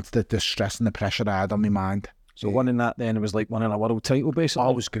that's the stress and the pressure I had on my mind. So winning that then, it was like winning a world title, basically?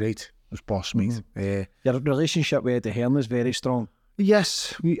 Oh, it was great. It was boss, mate. Your relationship with Eddie Hearn is very strong.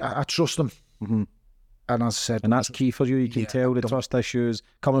 Yes, I trust him. And as I said... And that's key for you. You can tell the trust issues,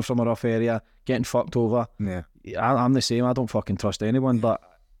 coming from a rough area, getting fucked over. Yeah. I'm the same. I don't fucking trust anyone, but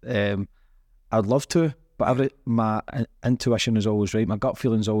I'd love to. But my intuition is always right. My gut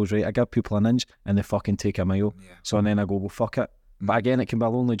feeling's always right. I give people an inch and they fucking take a mile. Yeah. So and then I go, well, fuck it. But again, it can be a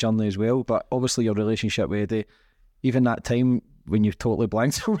lonely journey as well. But obviously your relationship with Eddie, even that time when you totally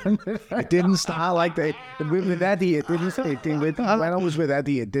blanked it didn't start like that. With Eddie, it didn't. When I was with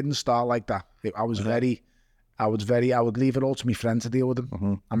Eddie, it didn't start like that. I would leave it all to my friend to deal with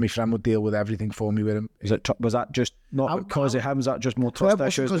him, and my friend would deal with everything for me with him. Was that just not because of him? Was that just more trust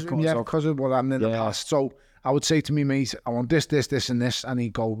issues? Because of what happened in the past. So I would say to me, mate, I want this, this, this, and this, and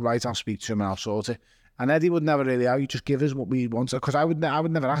he'd go, right, I'll speak to him and I'll sort it. And Eddie would never really, you just give us what we want, because I would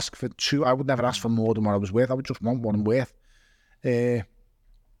never ask for two. I would never ask for more than what I was worth. I would just want what I'm worth.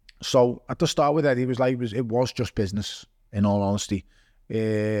 So at the start with Eddie, it was just business, in all honesty.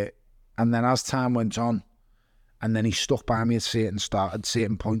 And then as time went on, and then he stuck by me at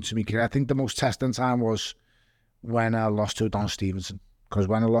certain points in my career. I think the most testing time was when I lost to Don Stevenson. Because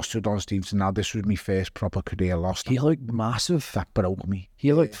when I lost to Don Stevenson, now this was my first proper career loss. He looked massive. That broke me.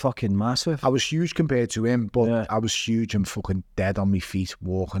 He looked fucking massive. I was huge compared to him, but I was huge and fucking dead on my feet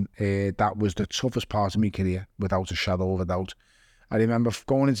walking. That was the toughest part of my career, without a shadow of a doubt. I remember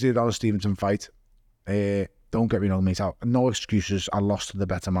going into the Don Stevenson fight. Don't get me wrong, mate. No excuses. I lost to the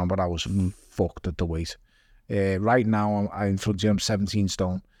better man, but I was fucked at the weight. Right now, I'm in front of you, I'm 17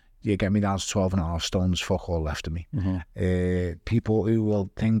 stone. You get me down to 12 and a half stone, there's fuck all left of me. People who will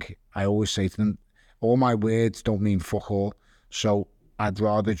think, I always say to them, all my words don't mean fuck all. So I'd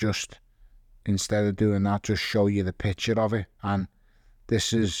rather just, instead of doing that, just show you the picture of it. And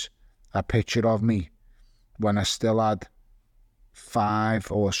this is a picture of me when I still had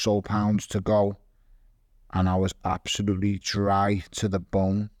 5 or so pounds to go. And I was absolutely dry to the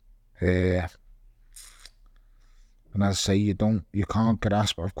bone. And as I say, you can't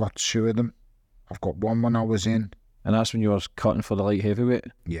grasp. I've got 2 of them. I've got one when I was in. And that's when you were cutting for the light heavyweight?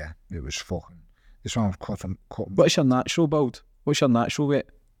 Yeah, it was fucking... This one I was cutting. What's your natural build? What's your natural weight?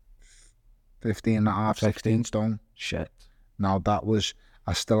 15 and a half, 16 stone. Shit. Now that was...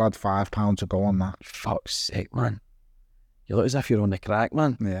 I still had 5 pounds to go on that. Fuck's sake, man. You look as if you're on the crack,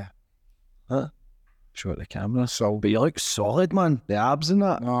 man. Yeah. Huh? Show at the camera. But you look solid, man. The abs and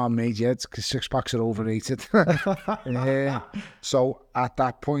that. Oh, mate, yeah, it's because 6-packs are overrated. So at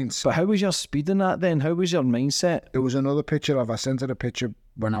that point... But how was your speed in that then? How was your mindset? There was another picture I sent her a picture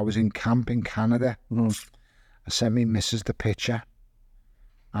when I was in camp in Canada. I sent me missus the picture.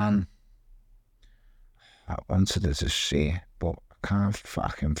 And I wanted her to see it, but I can't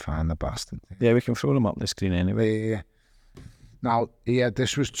fucking find the bastard. Yeah, we can throw them up the screen anyway. Yeah. Now,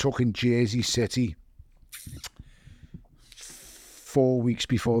 this was took in Jersey City 4 weeks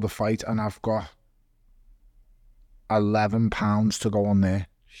before the fight, and I've got 11 pounds to go on there.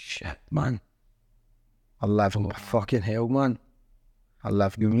 Shit, man. 11. Oh, fucking hell, man.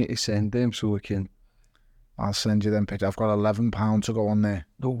 11. You need to send them so we can... I'll send you them pictures. I've got 11 pounds to go on there.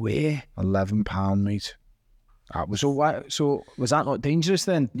 No way. 11 pound, mate. So was that not dangerous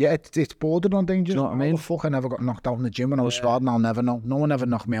then? Yeah, it's bordered on dangerous. Do you know what I mean? Fuck, I never got knocked out in the gym when I was starting. I'll never know. No one ever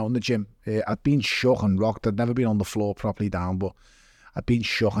knocked me out in the gym. I'd been shook and rocked. I'd never been on the floor properly down, but I'd been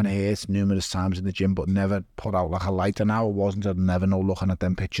shook and hurt numerous times in the gym, but never put out like a light. And how it wasn't, I'd never know looking at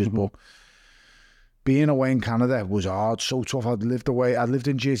them pictures. But being away in Canada was hard, so tough. I'd lived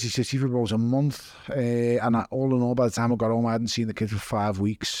in Jersey City for about a month, and all in all, by the time I got home, I hadn't seen the kids for 5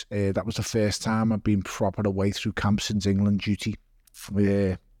 weeks. That was the first time I'd been proper away through camp since England duty.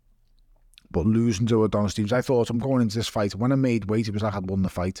 But losing to Adonis Stevens, I thought I'm going into this fight. When I made weight, it was like I'd won the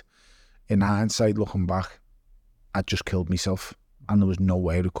fight. In hindsight, looking back, I'd just killed myself, and there was no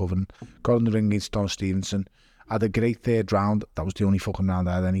way recovering. Got in the ring against Adonis Stevenson. I had a great third round. That was the only fucking round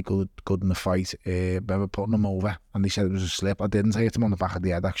I had any good in the fight. I remember putting him over, and they said it was a slip. I didn't. I hit him on the back of the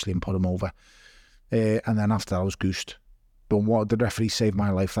head actually and put him over. And then after that, I was goosed. But what the referee saved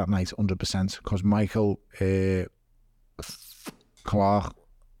my life that night, 100%, because Michael Clark.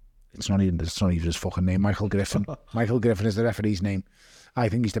 It's not even his fucking name. Michael Griffin. Michael Griffin is the referee's name. I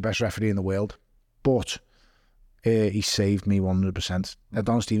think he's the best referee in the world. But he saved me 100%.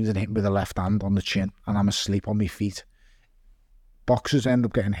 Adonis Stevenson hit me with a left hand on the chin, and I'm asleep on my feet. Boxers end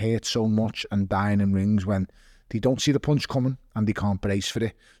up getting hurt so much and dying in rings when they don't see the punch coming and they can't brace for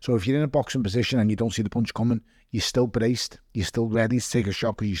it. So if you're in a boxing position and you don't see the punch coming, you're still braced. You're still ready to take a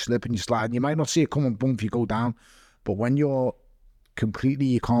shot because you slip and you slide. And you might not see it coming, boom, if you go down. But when you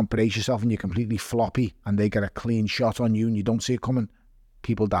can't brace yourself and you're completely floppy and they get a clean shot on you and you don't see it coming,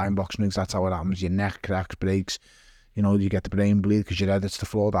 people die in boxing rings. That's how it happens. Your neck cracks, breaks, you get the brain bleed because your head hits the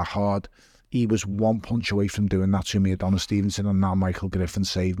floor that hard. He was one punch away from doing that to me, Adonis Stevenson, and now Michael Griffin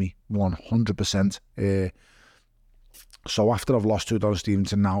saved me 100%. So after I've lost to Adonis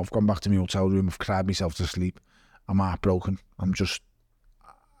Stevenson, now I've gone back to my hotel room, I've cried myself to sleep, I'm heartbroken. I'm just,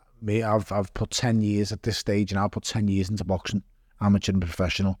 I've put 10 years at this stage, and I'll put 10 years into boxing, amateur and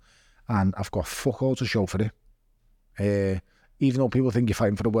professional, and I've got fuck all to show for it. Even though people think you're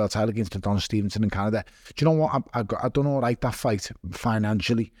fighting for the world title against Adonis Stevenson in Canada, do you know what? I done all right that fight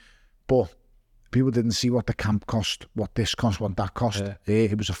financially, but people didn't see what the camp cost, what this cost, what that cost. Yeah.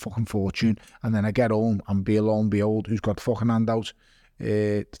 It was a fucking fortune. And then I get home and behold, who's got the fucking handout?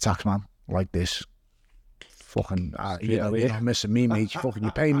 The tax man, like this. Fucking, you're not missing me, mate.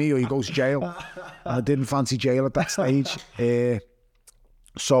 You pay me or you go to jail. And I didn't fancy jail at that stage.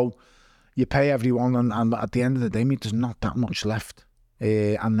 So you pay everyone, and at the end of the day, mate, there's not that much left.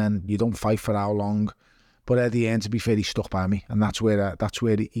 And then you don't fight for how long. But at the end, to be fair, he stuck by me, and that's where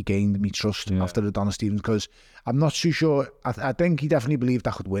he gained me trust after Adonis Stevens, because I'm not too sure. I think he definitely believed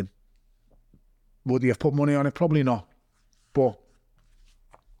I could win. Would he have put money on it? Probably not. But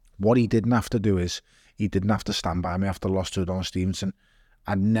what he didn't have to do is, he didn't have to stand by me after I lost to Adonis Stevenson.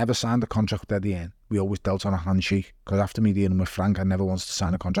 I never signed a contract with Eddie Hearn. We always dealt on a handshake, because after me dealing with Frank, I never wanted to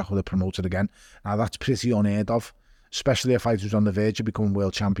sign a contract with a promoter again. Now, that's pretty unheard of. Especially a fighter who's on the verge of becoming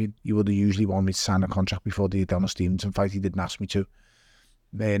world champion. He would have usually wanted me to sign a contract before the Adonis Stevenson fight. He didn't ask me to.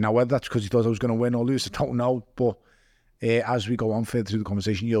 Now, whether that's because he thought I was going to win or lose, I don't know. But as we go on further through the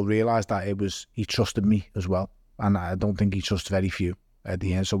conversation, you'll realise that he trusted me as well. And I don't think he trusts very few at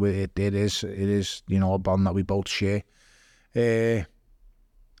the end. So it is a bond that we both share.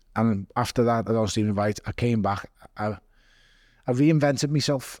 And after that Adonis Stevenson fight, I came back. I reinvented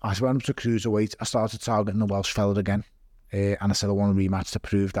myself. I went up to cruiserweight. I started targeting the Welsh fella again. And I said I want a rematch to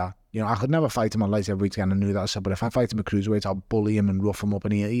prove that. I could never fight him on light heavyweight again. I knew that. I said, but if I fight him at cruiserweight, I'll bully him and rough him up,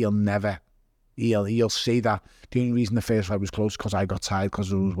 and he'll see that. The only reason the first fight was close because I got tired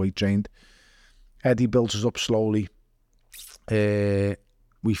because I was weight trained. Eddie built us up slowly.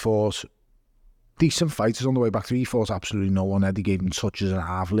 We fought decent fighters on the way back through. He fought absolutely no one. Eddie gave him touches and a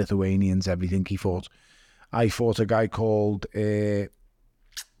half, Lithuanians, everything he fought. I fought a guy called,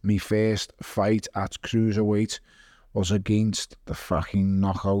 my first fight at cruiserweight was against the fucking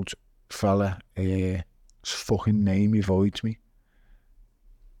knockout fella. His fucking name avoids me.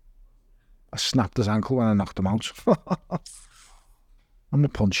 I snapped his ankle when I knocked him out. I'm the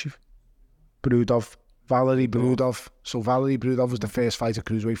punch you. Valery Brudov. So Valery Brudov was the first fight at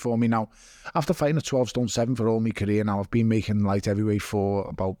cruiserweight for me. Now, after fighting at 12 stone 7 for all my career now, I've been making light heavyweight for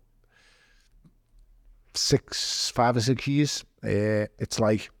about 5 or 6 years. It's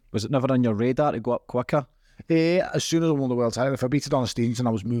like, was it never on your radar to go up quicker? As soon as I won the world title, if I beat Adonis Stevenson,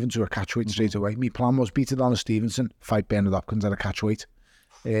 I was moving to a catchweight straight away. My plan was beat Adonis Stevenson, fight Bernard Hopkins at a catchweight,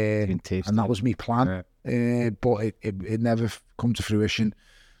 and that was my plan. But it never come to fruition.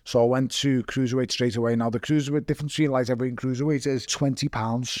 So I went to cruiserweight straight away. Now the cruiserweight difference between light heavyweight and cruiserweight is 20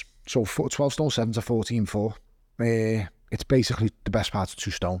 pounds. So 12 stone 7 to 14.4. It's basically the best part of 2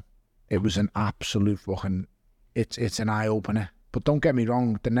 stone. It was an absolute fucking, it's an eye-opener. But don't get me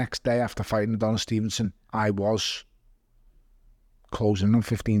wrong, the next day after fighting Adonis Stevenson, I was closing on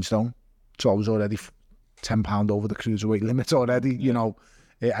 15 stone. So I was already £10 over the cruiserweight limit already. You know,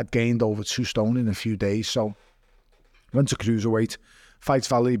 I'd gained over 2 stone in a few days. So went to cruiserweight, fights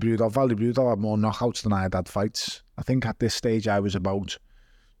Valery Brudov. Valery Brudov had more knockouts than I had fights. I think at this stage I was about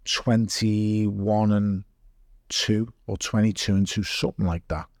 21-2 or 22-2, something like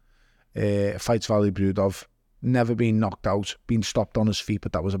that. Fights Valery Brudov, never been knocked out, been stopped on his feet,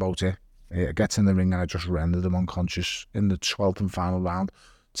 but that was about it. Gets in the ring and I just rendered him unconscious in the 12th and final round.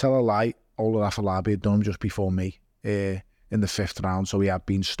 Tell a lie, Ola Afolabi had done him just before me in the 5th round, so he had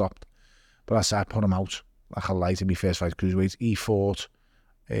been stopped. But I said I put him out like a light in my first fight cruiserweight. He fought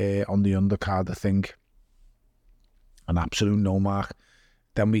on the undercard, I think, an absolute no mark.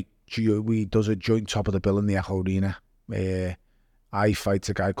 Then we does a joint top of the bill in the Echo Arena. I fight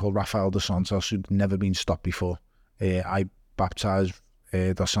a guy called Rafael dos Santos who'd never been stopped before. I baptised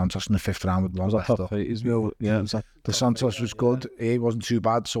dos Santos in the 5th round with one left hook. Yeah, Dos Santos was good. He wasn't too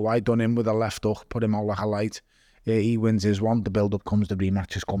bad, so I done him with a left hook, put him out like a light. He wins his one. The build-up comes, the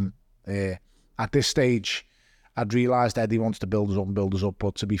rematch is coming. At this stage, I'd realised Eddie wants to build us up,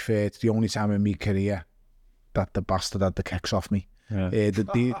 but to be fair, it's the only time in my career that the bastard had the kicks off me. Yeah.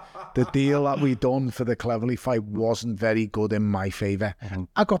 The deal that we done for the Cleverly fight wasn't very good in my favour.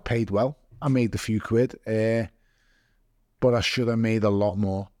 I got paid well. I made the few quid, but I should have made a lot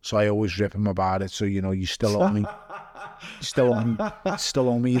more. So I always rip him about it. So you know, you still owe me, still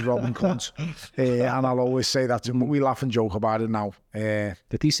owe me, Robin cunt. And I'll always say that to him. We laugh and joke about it now.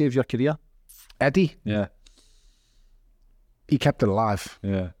 Did he save your career, Eddie? Yeah, he kept it alive.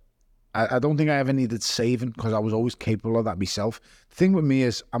 Yeah. I don't think I ever needed saving because I was always capable of that myself. The thing with me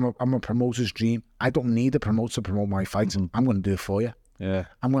is I'm a promoter's dream. I don't need a promoter to promote my fights. I'm going to do it for you. Yeah.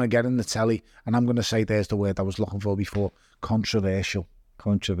 I'm going to get in the telly and I'm going to say, there's the word I was looking for before, controversial.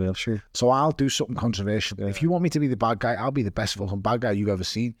 So I'll do something controversial. Yeah. If you want me to be the bad guy, I'll be the best fucking bad guy you've ever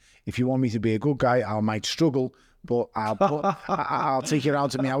seen. If you want me to be a good guy, I might struggle, but I'll take you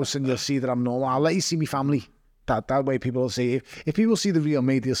around to my house and you'll see that I'm normal. I'll let you see my family. That way people will see. If people see the real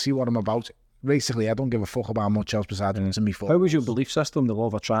me, they'll see what I'm about. Basically, I don't give a fuck about much else besides what's in me for. How was your belief system, the law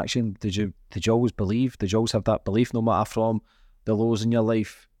of attraction? Did you always believe? Did you always have that belief, no matter from the lows in your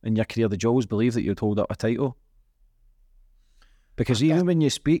life, in your career? Did you always believe that you'd hold up a title? Because even when you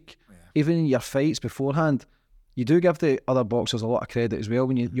speak, even in your fights beforehand, you do give the other boxers a lot of credit as well.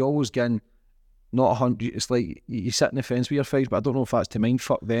 When you always get not 100, it's like you sit in the fence with your fights, but I don't know if that's to mind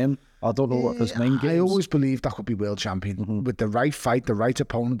fuck them. I don't know what there's mind games. I always believed I could be world champion. With the right fight, the right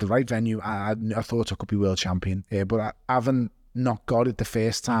opponent, the right venue, I thought I could be world champion. But I haven't not got it the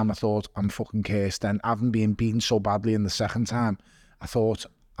first time. I thought I'm fucking cursed. Then having been beaten so badly in the second time, I thought,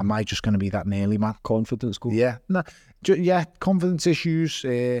 am I just going to be that nearly man? Confidence go. Yeah. Confidence issues,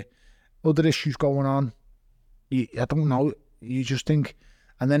 other issues going on. I don't know. You just think...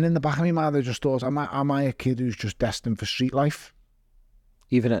 And then in the back of my mind, I just thought, am I a kid who's just destined for street life?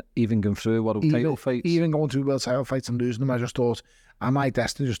 Even going through world title fights? Even going through world title fights and losing them, I just thought, am I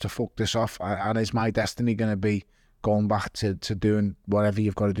destined just to fuck this off? And is my destiny going to be going back to doing whatever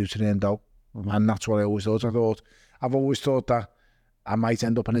you've got to do to earn dough? And that's what I always thought. I've always thought that I might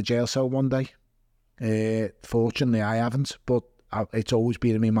end up in a jail cell one day. Fortunately, I haven't, but it's always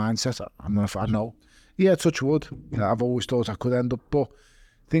been in my mindset. I know. Yeah, touch wood. I've always thought I could end up, but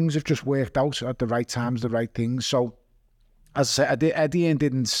things have just worked out at the right times, the right things. So, as I said, Eddie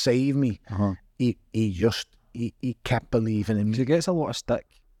didn't save me. He kept believing in me. He gets a lot of stick.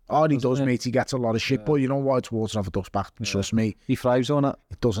 Oh, he does, mate. He gets a lot of shit. But you know what? It's water off a duck's back. Trust me. He thrives on it.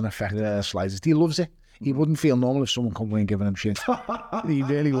 It doesn't affect him in the slightest. He loves it. He wouldn't feel normal if someone come away and giving him shit. He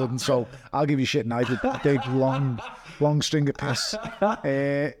really wouldn't. So I'll give you shit and I did a big, long string of piss.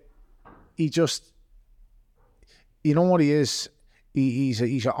 He just... You know what he is? He's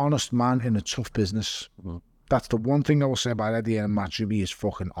an honest man in a tough business. That's the one thing I will say about Eddie and Matsubi. He is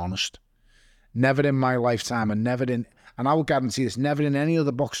fucking honest. Never in my lifetime, and I will guarantee this, never in any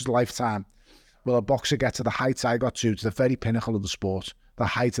other boxer's lifetime will a boxer get to the heights I got to the very pinnacle of the sport, the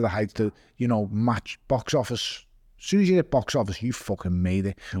height of the heights, match box office. As soon as you hit box office, you fucking made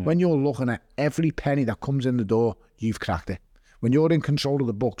it. When you're looking at every penny that comes in the door, you've cracked it. When you're in control of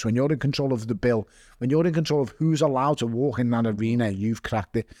the books, when you're in control of the bill, when you're in control of who's allowed to walk in that arena, you've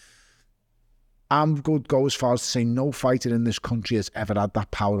cracked it. I'm going to go as far as to say no fighter in this country has ever had that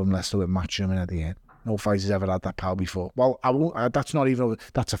power unless they were Matchroom at the end. No fighter's ever had that power before. Well,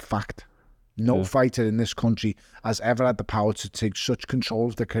 that's a fact. No fighter in this country has ever had the power to take such control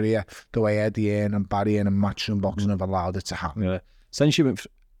of their career the way Eddie Hearn and Barry Hearn and Matchroom boxing have allowed it to happen. Yeah. Since you went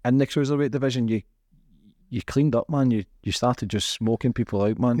in the cruiserweight division, you cleaned up, man. You started just smoking people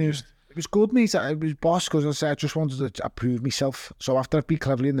out, man. It was good, mate. It was boss because I just wanted to prove myself. So after I beat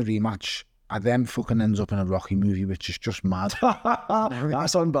Cleverly in the rematch, I then fucking ends up in a Rocky movie, which is just mad.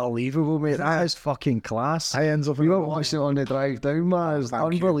 That's unbelievable, mate. That is fucking class. I ends up We were watching it on the drive down, man. It's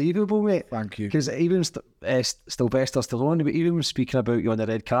unbelievable, mate. Thank you. Because even Sylvester Stallone, but even speaking about you on the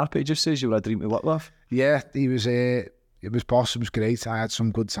red carpet, he just says you were a dream to work with. Yeah, he was. It was boss. It was great. I had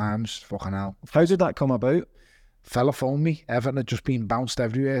some good times. Fucking hell. How did that come about? Fella phoned me. Everton had just been bounced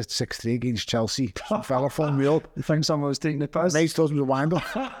everywhere. 6-3 against Chelsea. Some fella phoned me up. You think someone was taking the piss? Mate told me to wind up.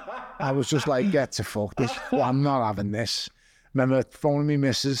 I was just like, get to fuck this. Well, I'm not having this. Remember phoning me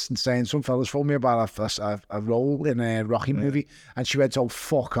missus and saying some fellas phoned me about a role in a Rocky movie, and she went, "Oh,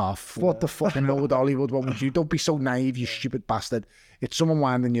 fuck off. What the fucking old Hollywood one would you? Don't be so naive, you stupid bastard. It's someone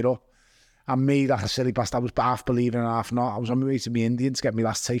winding you up." And me, like a silly bastard, I was half believing and half not. I was on my way to be Indian to get my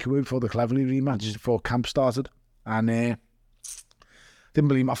last takeaway before the Cleverly rematch, before camp started. And didn't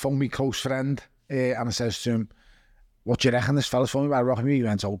believe me. I phoned my close friend and I says to him, "What do you reckon this fella's phoned me about Rocky movie?" He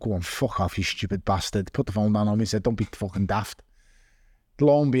went, "Oh, go on, fuck off, you stupid bastard." Put the phone down on me and said, "Don't be fucking daft."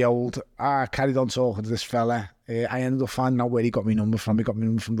 Lo and behold, I carried on talking to this fella. I ended up finding out where he got my number from. He got my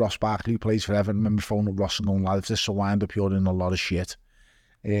number from Ross Barkley, who plays for Everton. I remember phoning up Ross and going, "Lad, if this will wind up, you're in a lot of shit."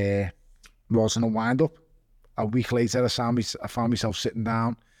 Wasn't a wind up. A week later, I found myself sitting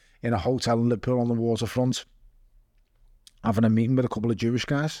down in a hotel in Liverpool on the waterfront, having a meeting with a couple of Jewish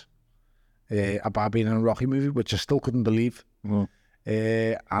guys about being in a Rocky movie, which I still couldn't believe.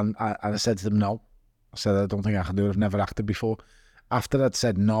 And I said to them, no. I said, "I don't think I can do it. I've never acted before." After I'd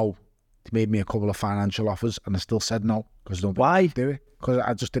said no, they made me a couple of financial offers, and I still said no because I don't think I could do it, because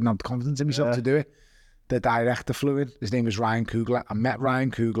I just didn't have the confidence in myself to do it. The director flew in. His name was Ryan Coogler. I met Ryan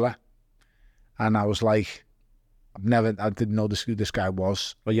Coogler, and I was like, I didn't know who this guy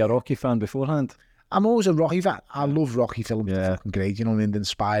was. Were you a Rocky fan beforehand? I'm always a Rocky fan. I love Rocky films. They're fucking great, you know, and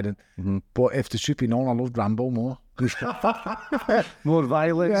inspiring. But if the truth be known, I loved Rambo more. More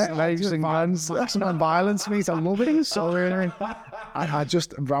violence, Some violence, mate. I love it. So I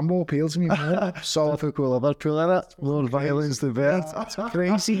just, Rambo appeals to me more. So typical Liverpool, innit? More violence, the better. It's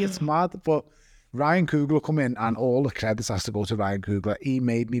crazy. It's mad. But Ryan Coogler come in, and all the credits has to go to Ryan Coogler. He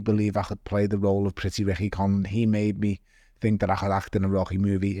made me believe I could play the role of Pretty Ricky Conlan. He made me think that I could act in a Rocky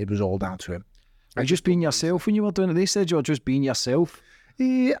movie. It was all down to him. And just being yourself when you were doing it. They said you were just being yourself.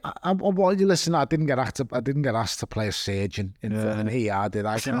 Yeah, well, you listen. I didn't get asked to play a surgeon in an ER, did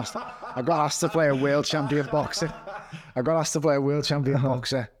I? I got asked to play a world champion boxer.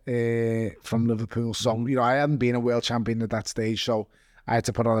 From Liverpool. So you know, I hadn't been a world champion at that stage, so I had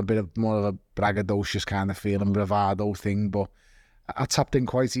to put on a bit of more of a braggadocious kind of feeling, bravado thing. But I tapped in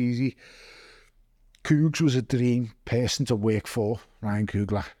quite easy. Cougs was a dream person to work for, Ryan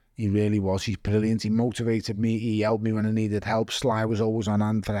Coogler. He really was. He's brilliant. He motivated me. He helped me when I needed help. Sly was always on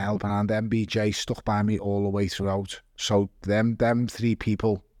hand for a helping hand. MBJ stuck by me all the way throughout. So them three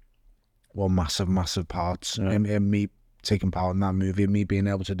people were massive, massive parts in me taking part in that movie and me being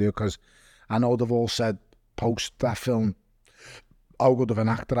able to do it. Because I know they've all said post that film how good of an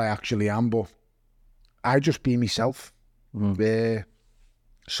actor I actually am, but I just be myself.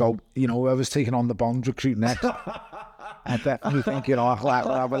 So, you know, whoever's taking on the Bond recruit next, I definitely think, you know,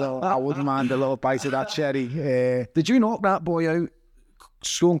 I wouldn't mind a little bite of that cherry. Did you knock that boy out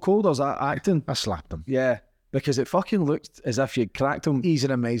stone cold, or was that acting? I slapped him. Yeah, because it fucking looked as if you'd cracked him. He's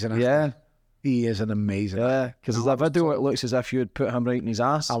an amazing actor. Yeah. He is an amazing actor. Yeah, because there's a video, it looks as if you had put him right in his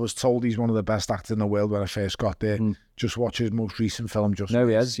ass. I was told he's one of the best actors in the world when I first got there. Just watch his most recent film, Just Now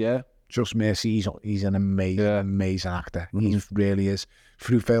Mercy. he is, yeah. Just Mercy. He's an amazing actor. He really is.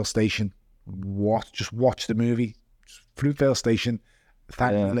 Fruitvale Station. Just watch the movie. Fruitvale Station.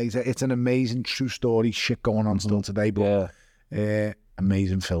 Thank me later. It's an amazing true story. Shit going on still today, but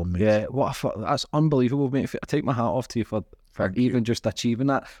amazing film. Mate. Yeah, that's unbelievable, mate. I take my hat off to you for even just achieving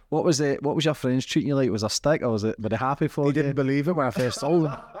that. What was your friends treating you like? Was it a stick, or were they happy for you? They didn't believe it when I first told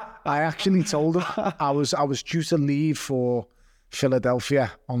them. I actually told them I was due to leave for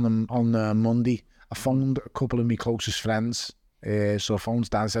Philadelphia on Monday. I phoned a couple of my closest friends. So I phoned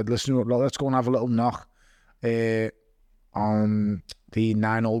down and said, "Listen, let's go and have a little knock on the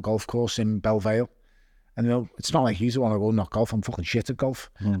 9-hole golf course in Bellew." And you know, it's not like you want to go knock golf. I'm fucking shit at golf.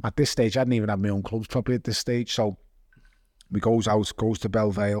 At this stage, I hadn't even had my own clubs properly at this stage. So we goes to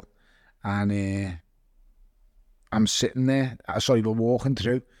Bellew, and I'm sitting there. Sorry, we're walking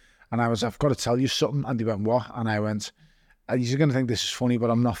through, and I was, "I've got to tell you something." And they went, "What?" And I went, "You're going to think this is funny, but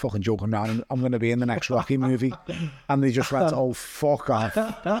I'm not fucking joking around. I'm going to be in the next Rocky movie." And they just went, "Oh, fuck off.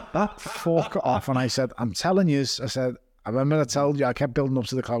 Fuck off." And I said, "I'm telling you," I said, "I remember I told you, I kept building up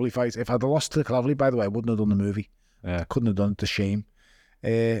to the Cleverly fight. If I'd lost to the Cleverly, by the way, I wouldn't have done the movie. I couldn't have done it, the shame."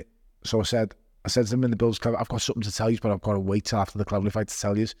 So I said to them in the Bills Club, "I've got something to tell you, but I've got to wait till after the Cleverly fight to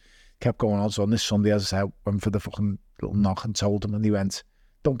tell you." kept going on. So on this Sunday, as I said, went for the fucking little knock and told them, and they went,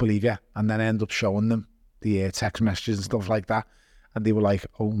 don't believe you. And then I ended up showing them the text messages and stuff like that. And they were like,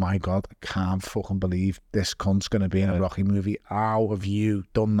 oh my God, I can't fucking believe this cunt's going to be in a Rocky movie. How have you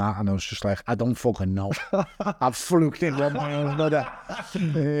done that? And I was just like, I don't fucking know. I've fluked it one way or another.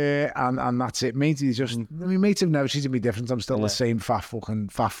 And that's it, mate. Mates have never seen me different. I'm still the same fat fucking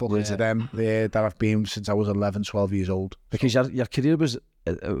to them that I've been since I was 11, 12 years old. Because your career was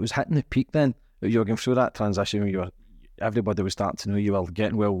hitting the peak then. You were going through that transition where everybody was starting to know you were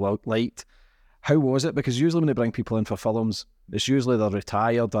getting well liked. How was it? Because usually when they bring people in for films, it's usually they're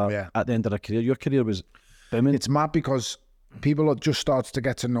retired or at the end of their career. Your career was booming. It's mad because people had just started to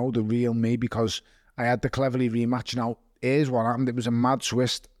get to know the real me because I had the Cleverly rematch. Now, here's what happened. It was a mad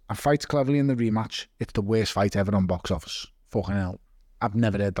twist. I fight Cleverly in the rematch. It's the worst fight ever on box office. Fucking hell. I've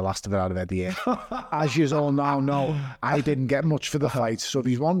never heard the last of it out of Eddie here. As you all now know, I didn't get much for the fight. So if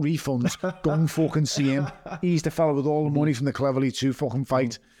he's won refunds, go and fucking see him. He's the fella with all the money from the Cleverly 2 fucking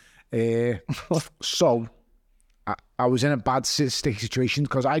fight. So I was in a bad sticky situation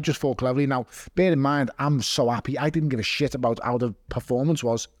because I just fought Cleverly. Now, bear in mind, I'm so happy. I didn't give a shit about how the performance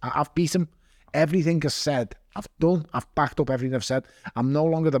was. I've beat him. Everything I've said, I've done. I've backed up everything I've said. I'm no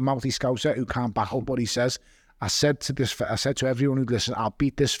longer the mouthy scouser who can't back up what he says. I said to everyone who'd listen, I'll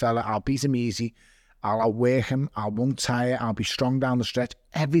beat this fella. I'll beat him easy. I'll work him. I won't tire. I'll be strong down the stretch.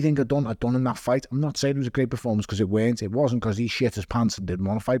 Everything I'd done in that fight. I'm not saying it was a great performance because it weren't. It wasn't because he shit his pants and didn't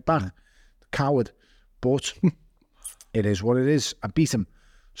want to fight back. Coward. But it is what it is. I beat him.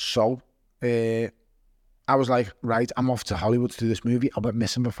 So I was like, right, I'm off to Hollywood to do this movie. I went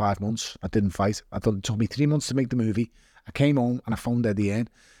missing for 5 months. I didn't fight. It took me 3 months to make the movie. I came home and I phoned Eddie in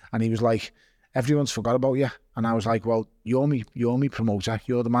and he was like, everyone's forgot about you. And I was like, well, you're me promoter.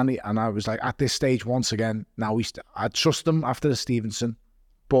 You're the man. And I was like, at this stage, once again, now I trust them after the Stevenson,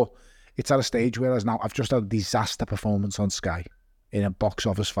 but it's at a stage where now I've just had a disaster performance on Sky in a box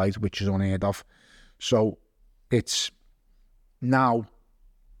office fight, which is unheard of. So it's now,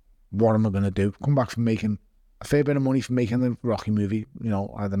 what am I going to do? Come back from making a fair bit of money from making the Rocky movie. You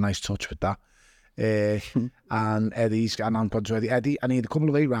know, I had a nice touch with that. And I'm going to Eddie. I need a couple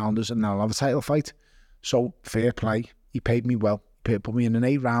of 8-rounders and now I'll have a title fight. So fair play. He paid me well. He put me in an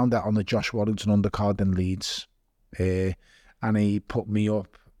 8-rounder on the Josh Warrington undercard in Leeds. And he put me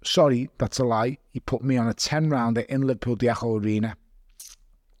up. Sorry, that's a lie. He put me on a 10-rounder in Liverpool Diaco Arena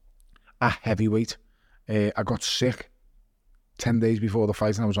at heavyweight. I got sick 10 days before the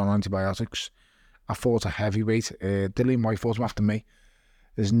fight and I was on antibiotics. I fought a heavyweight. Dillian White fought him after me.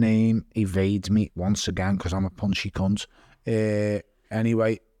 His name evades me once again because I'm a punchy cunt.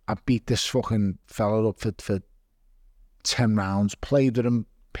 Anyway, I beat this fucking fella up for 10 rounds, played with him,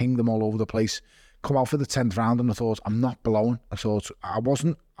 pinged him all over the place. Come out for the 10th round and I thought, I'm not blowing. I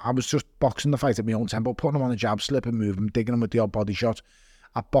was just boxing the fight at my own tempo, putting him on a jab, slipping, moving, digging him with the odd body shot.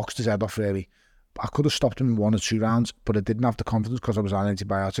 I boxed his head off really. I could have stopped him in 1 or 2 rounds, but I didn't have the confidence because I was on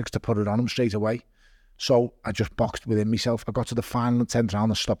antibiotics to put it on him straight away. So I just boxed within myself. I got to the final 10th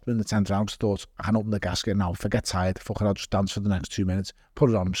round. I stopped him in the 10th round. I thought, I can open the gasket now. If I get tired, fuck it, I'll just dance for the next 2 minutes.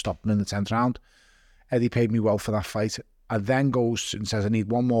 Put it on him, stopped him in the 10th round. Eddie paid me well for that fight. I then goes and says, I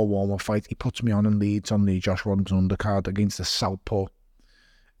need one more warm-up fight. He puts me on in Leeds on the Josh Warrington undercard against the Southpaw.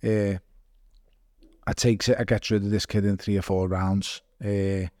 I takes it. I get rid of this kid in 3 or 4 rounds.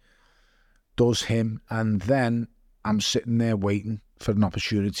 Does him. And then I'm sitting there waiting for an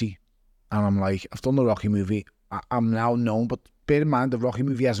opportunity. And I'm like, I've done the Rocky movie. I'm now known, but bear in mind, the Rocky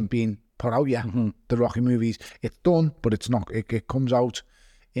movie hasn't been put out yet. Mm-hmm. The Rocky movies, it's done, but it's not. It comes out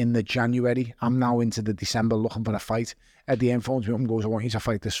in the January. I'm now into the December looking for a fight. Eddie phones me up and goes, I want you to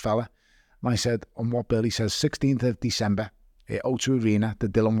fight this fella. And I said, on what bill? He says, 16th of December, O2 Arena, the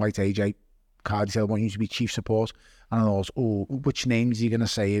Dillian White AJ card. He said, I want you to be chief support. And I thought, oh, which name is he going to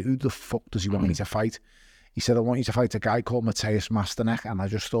say? Who the fuck does he want me to fight? He said, I want you to fight a guy called Matthias Masterneck. And I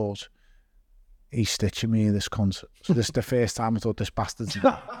just thought, he's stitching me, this cunt. So this is the first time I thought this bastard's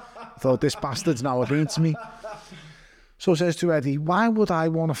now against me. So I says to Eddie, why would I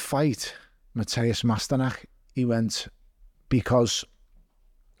want to fight Matthias Masterneck? He went, because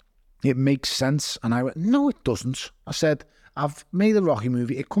it makes sense. And I went, no, it doesn't. I said, I've made a Rocky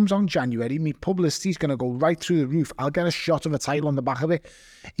movie. It comes out in January. My publicity's going to go right through the roof. I'll get a shot of a title on the back of it.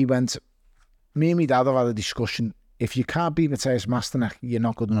 He went, me and my dad have had a discussion. If you can't beat Matthias Masterneck, you're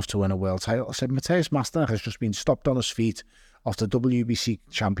not good enough to win a world title. I said, Matthias Masterneck has just been stopped on his feet off the WBC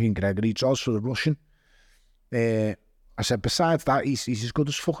champion Gregory. Draws for the Russian. I said, besides that, he's as good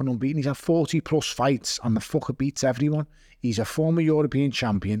as fucking unbeaten. He's had 40 plus fights and the fucker beats everyone. He's a former European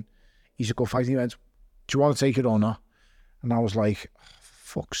champion. He's a good fighter. He went, do you want to take it or not? And I was like,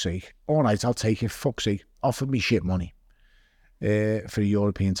 fuck's sake. All right, I'll take it, fuck's sake. Offered me shit money for a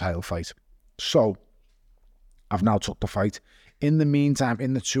European title fight. So, I've now took the fight. In the meantime,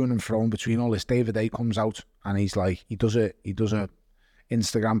 in the to and fro between all this, David A comes out and he's like, he does a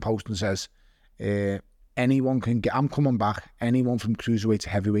Instagram post and says, anyone can get, I'm coming back, anyone from cruiserweight to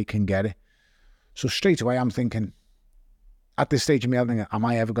heavyweight can get it. So straight away I'm thinking, at this stage of me, I'm thinking, am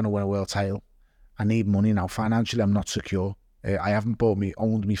I ever going to win a world title? I need money now. Financially, I'm not secure. I haven't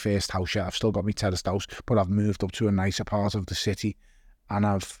owned my first house yet. I've still got my terraced house, but I've moved up to a nicer part of the city, and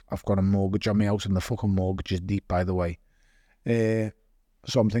I've got a mortgage on my house, and the fucking mortgage is deep, by the way.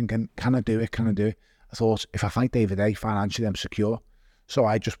 So I'm thinking, can I do it? Can I do it? I thought, if I fight David A, financially I'm secure. So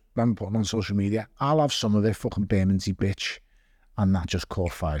I just remember putting on social media, I'll have some of it, fucking Bermondsey bitch, and that just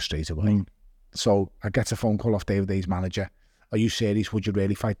caught fire straight away. So I get a phone call off David A's manager. Are you serious? Would you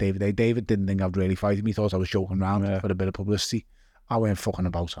really fight David A? David didn't think I'd really fight him. He thought I was joking around for a bit of publicity. I weren't fucking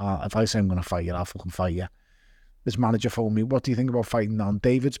about. If I say I'm going to fight you, I'll fucking fight you. This manager phoned me, what do you think about fighting on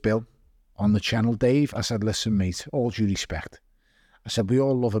David's bill on the channel, Dave? I said, listen, mate, all due respect. I said, we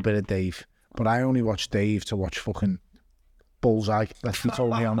all love a bit of Dave, but I only watch Dave to watch fucking Bullseye. Let's be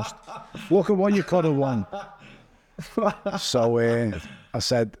totally honest. Look at what you could have won. So I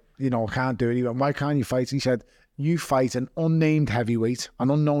said, I can't do it. He went, why can't you fight? He said, you fight an unnamed heavyweight, an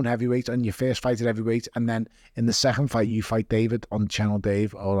unknown heavyweight, and your first fight at heavyweight, and then in the second fight you fight David on Channel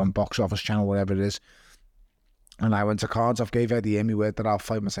Dave or on Box Office Channel, whatever it is. And I went to cards. I've gave Eddie my word that I'll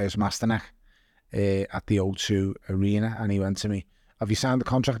fight Mateusz Masternak at the O2 Arena, and he went to me, have you signed the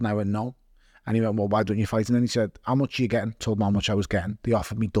contract? And I went, no. And he went, well, why don't you fight? And then he said, how much are you getting? Told me how much I was getting. They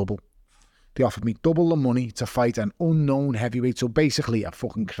offered me double. They offered me double the money to fight an unknown heavyweight, so basically a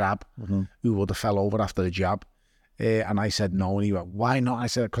fucking crab who would have fell over after the jab. And I said no, and he went, why not? I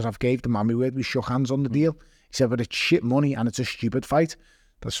said, because I've gave the man my word, we shook hands on the deal. He said, but it's shit money and it's a stupid fight.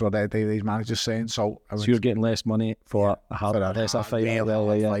 That's what David's manager's saying. So you're getting less money for a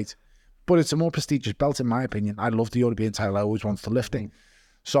fight. But it's a more prestigious belt in my opinion. I love the European title, I always wanted to lift it.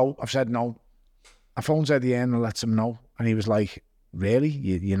 So I've said no. I phoned Eddie in and let him know, and he was like, really?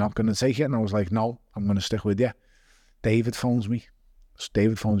 You're not going to take it? And I was like, no, I'm going to stick with you. David phones me.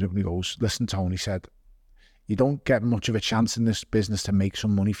 David phones me up and he goes, listen, Tony said, you don't get much of a chance in this business to make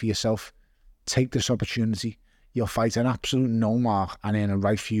some money for yourself. Take this opportunity. You'll fight an absolute no mark and earn a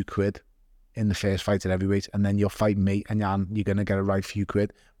right few quid in the first fight at heavyweight, and then you'll fight me and you're going to get a right few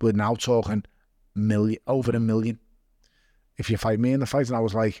quid. We're now talking over $1 million if you fight me in the fight. And I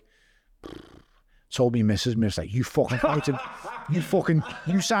was like, told me missus me, was like, you fucking fight him.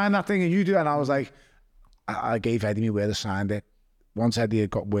 You sign that thing and you do it. And I was like, I gave Eddie me word, I signed it. Once Eddie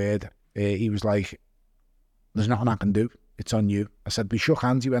had got word, he was like, there's nothing I can do. It's on you. I said, we shook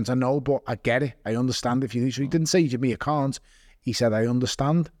hands. He went, I know, but I get it. I understand if you do. So he didn't say to me, you can't. He said, I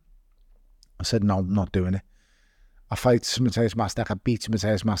understand. I said, no, I'm not doing it. I fight Mateusz Masternak. I beat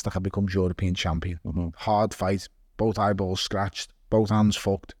Mateusz Masternak. I become European champion. Hard fight. Both eyeballs scratched. Both hands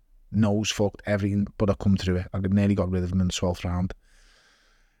fucked. Nose fucked. Everything. But I come through it. I nearly got rid of him in the 12th round.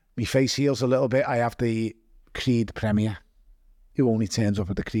 My face heals a little bit. I have the Creed premiere. Who only turns up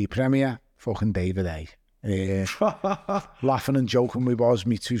at the Creed premiere? Fucking David A. Laughing and joking we was,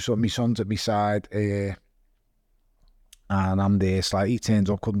 my sons at my side, and I'm there, it's like, he turns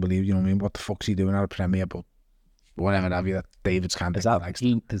up, couldn't believe, you know what I mean, what the fuck's he doing at a premiere, but whatever have you, David's kind of...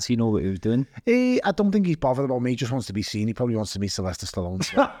 Does he know what he was doing? I don't think he's bothered about me, he just wants to be seen, he probably wants to meet Sylvester Stallone.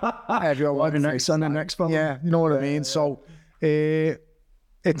 So. Next film. Yeah, you know what I mean, so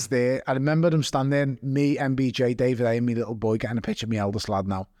it's there. I remember him standing there, me, MBJ, David A, and me little boy getting a picture of my eldest lad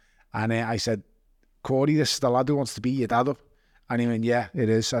now, and I said, Corey, this is the lad who wants to beat your dad up. And he went, yeah, it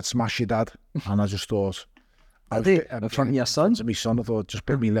is. I'd smash your dad. And I just thought... in front of your son? My son, I thought, just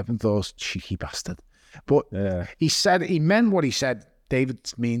bit me lip and thought, cheeky bastard. But he meant what he said.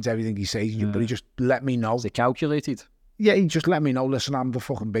 David means everything he says, but he just let me know. Is it calculated? Yeah, he just let me know, listen, I'm the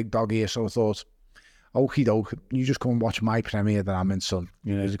fucking big dog here. So I thought, okie doke, you just come and watch my premiere that I'm in, son.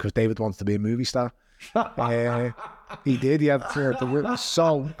 Because David wants to be a movie star. He did, he had the whip.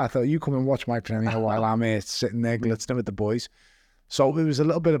 So I thought, you come and watch my premiere while I'm here sitting there glistening with the boys. So it was a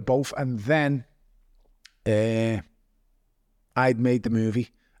little bit of both. And then I'd made the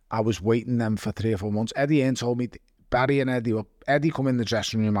movie. I was waiting them for 3 or 4 months. Eddie Earn told me, Barry and Eddie come in the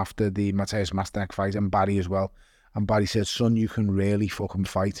dressing room after the Mateusz Masternak fight, and Barry as well. And Barry said, son, you can really fucking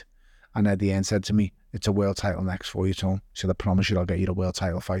fight. And Eddie Earn said to me, it's a world title next for you, Tone. He said, I promise you I'll get you a world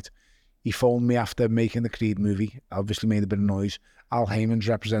title fight. He phoned me after making the Creed movie, obviously made a bit of noise. Al Heyman's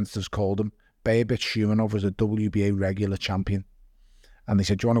representatives called him. Berbert Shumanov was a WBA regular champion. And they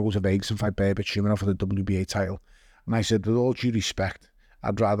said, do you want to go to Vegas and fight Berbert Shumanov for the WBA title? And I said, with all due respect,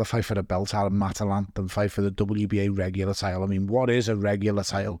 I'd rather fight for the belt out of Matalan than fight for the WBA regular title. I mean, what is a regular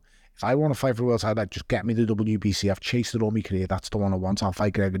title? If I want to fight for a world title, just get me the WBC. I've chased it all my career. That's the one I want. I'll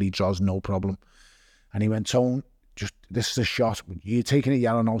fight Gregory Droz, no problem. And he went, Tone, this is a shot. You're taking it,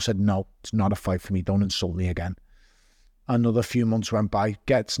 yeah or no? I said, no, it's not a fight for me. Don't insult me again. Another few months went by.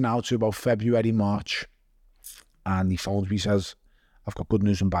 Gets now to about February, March. And he phones me, says, I've got good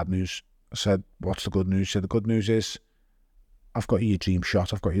news and bad news. I said, what's the good news? He said, the good news is, I've got you your dream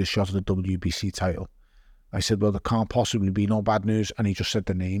shot. I've got you the shot of the WBC title. I said, well, there can't possibly be no bad news. And he just said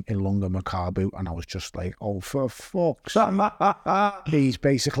the name, Ilunga Makabu. And I was just like, oh, for fuck's sake. He's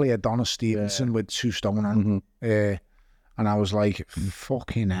basically Adonis Stevenson with 2 stone on. And I was like,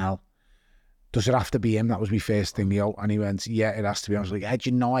 fucking hell. Does it have to be him? That was my first thing, And he went, yeah, it has to be. I was like, hey, do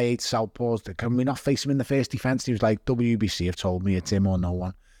you know I hate southpaws? Can we not face him in the first defence? He was like, WBC have told me it's him or no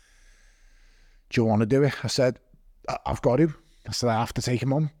one. Do you want to do it? I said, I've got to. I said, I have to take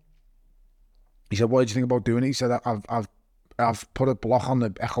him on. He said, what do you think about doing it? He said, I've put a block on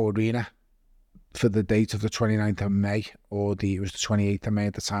the Echo Arena for the date of the 29th of May, or it was the 28th of May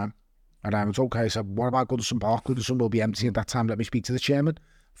at the time. And I was okay. I said, what about Goodison Park? Goodison will be empty at that time. Let me speak to the chairman.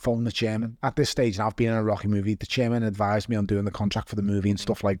 Phone the chairman. At this stage, and I've been in a Rocky movie, the chairman advised me on doing the contract for the movie and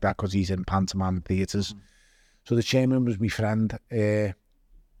stuff like that because he's in pantomime theatres. So the chairman was my friend. I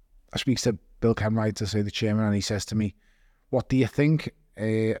speak to Bill Kenwright, to say the chairman, and he says to me, what do you think?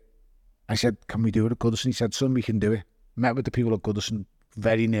 I said, can we do it at Goodison? He said, son, we can do it. Met with the people at Goodison,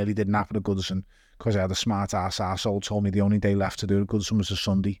 very nearly didn't happen at Goodison because I had a smart ass arsehole told me the only day left to do it at Goodison was a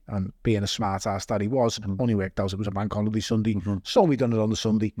Sunday, and being a smart ass that he was, only worked out it was a bank holiday Sunday, so we done it on the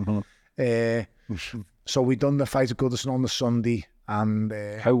Sunday. So we done the fight at Goodison on the Sunday. And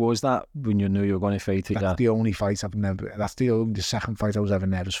how was that when you knew you were going to fight it? That's the only fight I've never. That's the second fight I was ever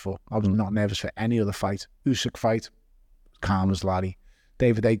nervous for. I was not nervous for any other fight. Usyk fight, calm as Larry.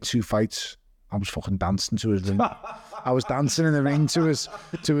 David Haye 2 fights. I was fucking dancing to his ring. I was dancing in the ring to his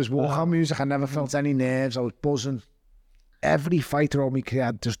walkout music. I never felt any nerves. I was buzzing. Every fight throughout my career,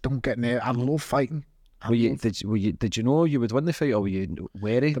 I just don't get nervous. I love fighting. Did you know you would win the fight, or were you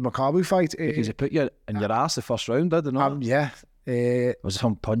wary? The Makabu fight. Because it put you in your ass the first round, did it not? Yeah. Was it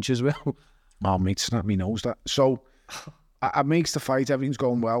some punch as well? Oh, mate, snap me nose that. So, I makes the fight, everything's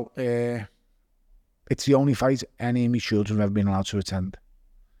going well. It's the only fight any of my children have ever been allowed to attend.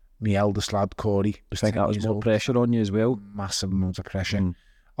 My eldest lad, Corey, was 10 that was more pressure on you as well? Massive amount of pressure.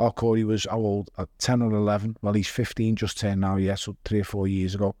 Our Corey was how old? 10 or 11. Well, he's 15, just turned now, yeah, so 3 or 4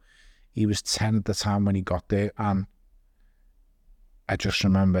 years ago. He was 10 at the time when he got there, and I just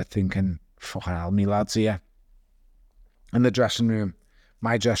remember thinking, fucking hell, me lad's here. In the dressing room,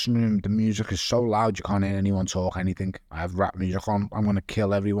 my dressing room, the music is so loud you can't hear anyone talk anything. I have rap music on. I'm going to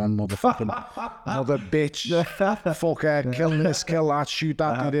kill everyone, motherfucking mother bitch, fucker, kill this, kill that, shoot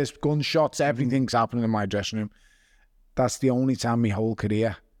that, do this, gunshots, everything's happening in my dressing room. That's the only time my whole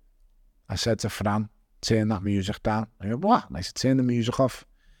career I said to Fran, turn that music down. I go, what? And I said, turn the music off.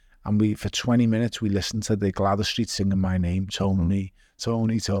 And for 20 minutes, we listened to the Gladys Street singing my name, Tony,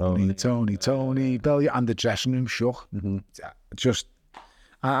 Bellew, and the dressing room shook. Just...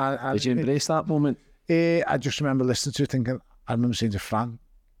 Did you embrace that moment? I just remember listening to it thinking, I remember saying to Fran,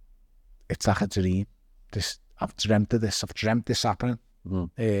 it's like a dream. I've dreamt of this. I've dreamt this happening.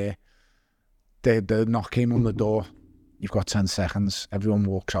 The knock came on the door. You've got 10 seconds. Everyone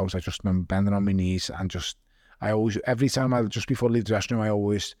walks out. I just remember bending on my knees and every time just before I leave the dressing room, I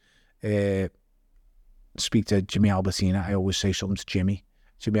always speak to Jimmy Albertina. I always say something to Jimmy.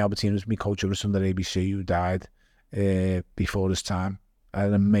 Jimmy Albertina was my coach of under ABC, who died before his time.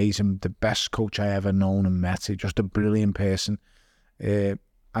 An amazing, the best coach I ever known and met. Just a brilliant person. And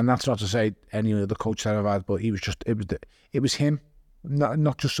that's not to say any other coach that I've had, but he was just, it was him.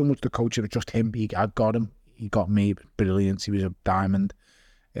 Not just so much the coach, it was just him. I got him. He got me. Brilliant. He was a diamond.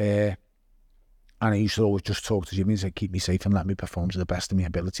 And I used to always just talk to Jimmy and say, keep me safe and let me perform to the best of my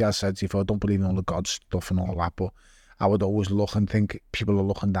ability. I said to you, I don't believe in all the God stuff and all that, but I would always look and think people are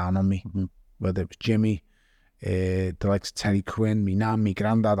looking down on me. Whether it was Jimmy, the likes of Terry Quinn, me nan, me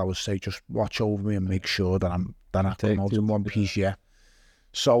granddad, I would say, just watch over me and make sure that I come out in one piece, yeah.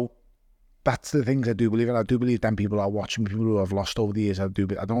 So that's the things I do believe in. I do believe them people are watching, people who I've lost over the years. I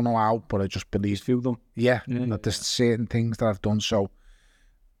don't know how, but I just believe. Feel them. Yeah, that there's certain things that I've done, so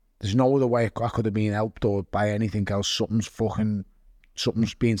there's no other way I could have been helped or by anything else. Something's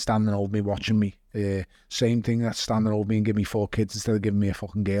been standing over me, watching me. Same thing that's standing over me and giving me 4 kids instead of giving me a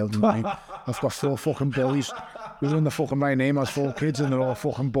fucking girl. You know what I mean? I've got 4 fucking boys. Within the fucking my name, I has 4 kids and they're all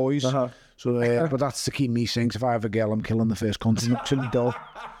fucking boys. So, but that's to keep me sings. If I have a girl, I'm killing the first continent to the door.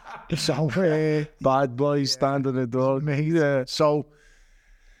 So, bad boys standing at the door, mate. So,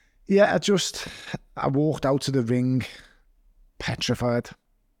 Yeah, I walked out to the ring petrified.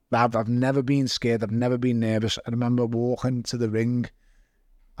 I've never been scared. I've never been nervous. I remember walking to the ring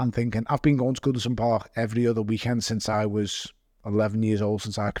and thinking, I've been going to Goodison Park every other weekend since I was 11 years old,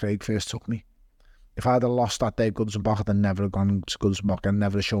 since Craig first took me. If I had lost that day at Goodison Park, I'd never have gone to Goodison Park. I'd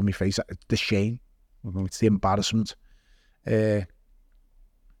never have shown my face. It's the shame. It's the embarrassment. So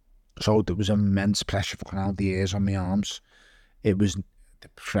there was immense pressure fucking out the ears on my arms. The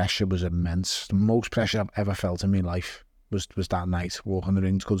pressure was immense. The most pressure I've ever felt in my life was that night, walking the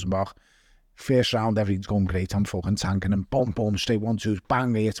ring to Goodison Park. First round, everything's going great. I'm fucking tanking him. Boom, boom, straight 1-2.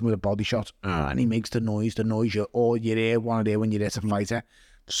 Bang, I hit him with a body shot. And he makes the noise you want to hear when you hit a fighter.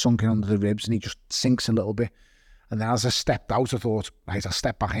 Sunk in under the ribs, and he just sinks a little bit. And then as I stepped out, I thought, right, I'll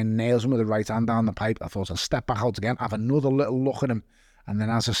step back in, nails him with the right hand down the pipe. I thought, I'll step back out again, have another little look at him. And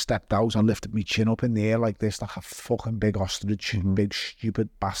then as I stepped out, I lifted my chin up in the air like this, like a fucking big ostrich, big stupid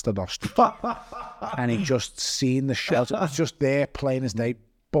bastard ostrich. And he just seen the shot. It was just there, plain as day.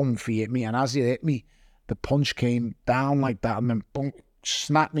 Boom, he hit me. And as he hit me, the punch came down like that, and then boom,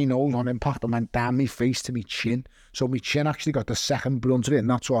 snapped me nose on impact and went down my face to my chin. So my chin actually got the second brunt of it, and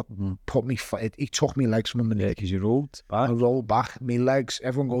that's what put me. He took me legs from underneath. Yeah, because you rolled back. I rolled back. My legs,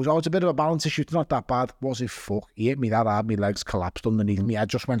 everyone goes, oh, it's a bit of a balance issue. It's not that bad. Was it? Fuck. He hit me that hard. My legs collapsed underneath me. I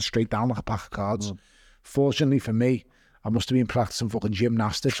just went straight down like a pack of cards. Fortunately for me, I must have been practicing fucking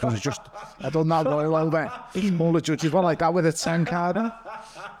gymnastics, because I done that roll over. All the judges were like that with a 10 card.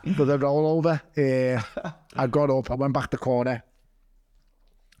 But the roll over. I got up. I went back the corner.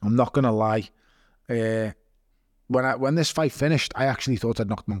 I'm not going to lie. When this fight finished, I actually thought I'd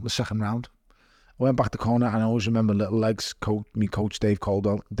knocked him out the second round. I went back the corner, and I always remember Little Legs, my coach Dave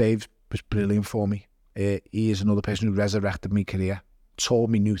Caldwell. Dave was brilliant for me. He is another person who resurrected my career, taught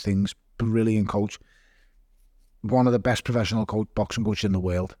me new things. Brilliant coach. One of the best professional boxing coaches in the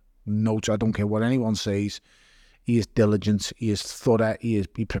world. No, I don't care what anyone says. He is diligent. He is thorough. He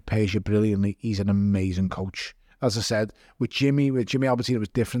prepares you brilliantly. He's an amazing coach. As I said, with Jimmy Albertine, it was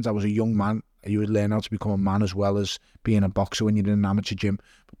different. I was a young man. You would learn how to become a man as well as being a boxer when you're in an amateur gym.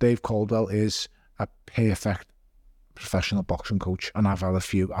 But Dave Caldwell is a perfect professional boxing coach, and I've had a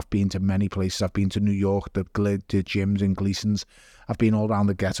few. I've been to many places. I've been to New York, the gyms in Gleason's. I've been all around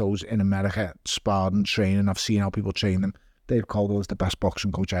the ghettos in America, sparred and training. I've seen how people train them. Dave Caldwell is the best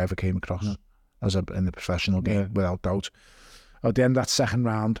boxing coach I ever came across in the professional game, without doubt. At the end of that second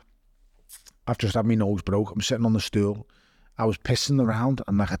round, I've just had my nose broke. I'm sitting on the stool. I was pissing around,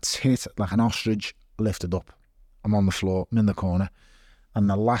 and like a tit, like an ostrich, lifted up. I'm on the floor. I'm in the corner. And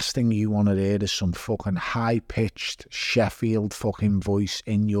the last thing you want to hear is some fucking high-pitched Sheffield fucking voice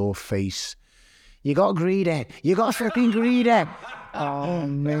in your face. You got greedy. You got fucking greedy. Oh,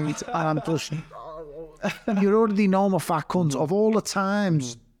 mate. And I'm just... You already know I'm a fat cunt. Of all the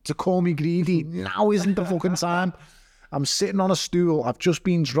times to call me greedy, now isn't the fucking time. I'm sitting on a stool. I've just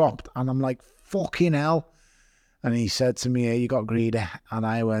been dropped. And I'm like, fucking hell. And he said to me, hey, you got greedy. And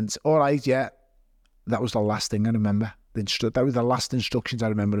I went, all right, yeah. That was the last thing I remember. That was the last instructions I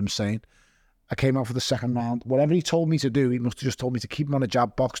remember him saying. I came out for the second round. Whatever he told me to do, he must have just told me to keep him on a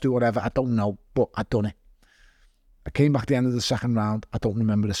jab box, do whatever. I don't know, but I'd done it. I came back at the end of the second round. I don't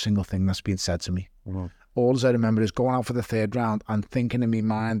remember a single thing that's been said to me. All I remember is going out for the third round and thinking in my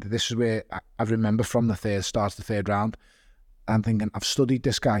mind, this is where I remember from the start of the third round. I'm thinking, I've studied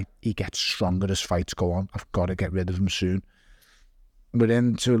this guy. He gets stronger as fights go on. I've got to get rid of him soon. But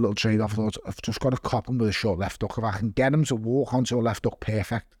into a little trade-off, I thought, I've just got to cop him with a short left hook. If I can get him to walk onto a left hook,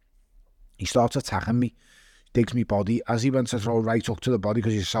 perfect. He starts attacking me, digs me body. As he went to throw a right hook to the body,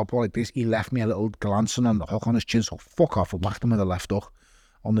 because he's southpaw like this, he left me a little glancing on the hook on his chin. So fuck off, I whacked him with a left hook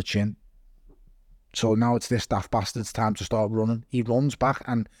on the chin. So now it's this daft bastard's time to start running. He runs back,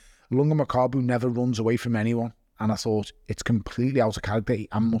 and Lunga Makabu never runs away from anyone. And I thought, it's completely out of character.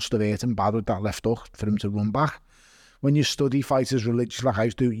 I must have hit him bad with that left hook for him to run back. When you study fighters religiously like I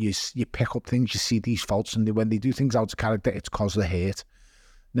do, you pick up things, you see these faults, and when they do things out of character, it's because of the hate.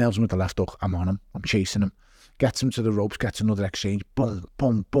 Nails him with the left hook, I'm on him, I'm chasing him. Gets him to the ropes, gets another exchange, boom,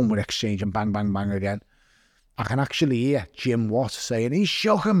 boom, boom with exchange, and bang, bang, bang again. I can actually hear Jim Watt saying, he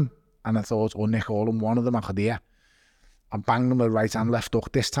shook him. And I thought, or Nick Orland, one of them I could hear. I banged him with right hand, left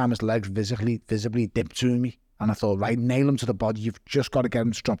hook. This time his legs visibly dipped to me. And I thought, right, nail him to the body. You've just got to get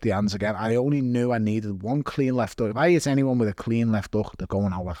him to drop the hands again. I only knew I needed one clean left hook. If I hit anyone with a clean left hook, they're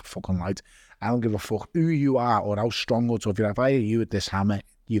going out like a fucking light. I don't give a fuck who you are or how strong or tough you are. If I hit you with this hammer,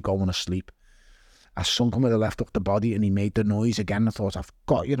 you're going to sleep. I sunk him with the left hook the body, and he made the noise again. I thought, I've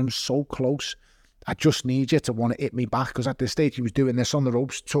got you. I'm so close. I just need you to want to hit me back, because at this stage he was doing this on the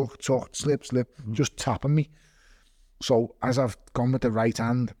ropes, tuck, slip, just tapping me. So as I've gone with the right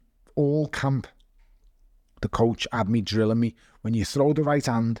hand, all camp, the coach had me drilling me. When you throw the right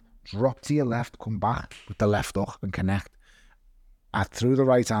hand, drop to your left, come back with the left hook and connect. I threw the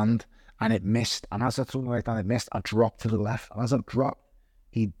right hand and it missed. And as I threw the right hand, it missed. I dropped to the left. And as I dropped,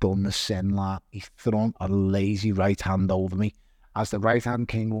 he'd done the sin, like he'd thrown a lazy right hand over me. As the right hand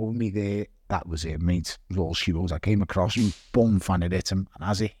came over me there, that was it, mate. It was all she wrote. I came across him, boom, and it hit him. And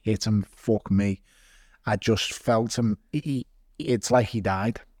as it hit him, fuck me, I just felt him. It's like he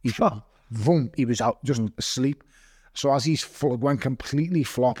died. Boom, he was out, just asleep. So as he's went completely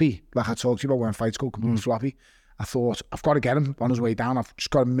floppy, like I talked to you about when fights go completely floppy, I thought, I've got to get him on his way down. I've just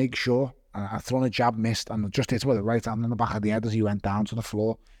got to make sure. I've thrown a jab, missed, and I just hit him with the right hand in the back of the head as he went down to the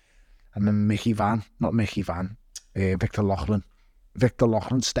floor. And then Victor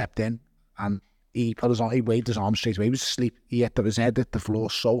Loughlin stepped in, and he waved his arm straight away. He was asleep. His head hit the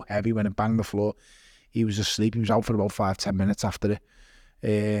floor so heavy when it banged the floor. He was asleep. He was out for about 5-10 minutes after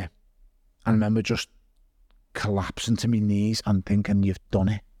it. I remember just collapsing to my knees and thinking, you've done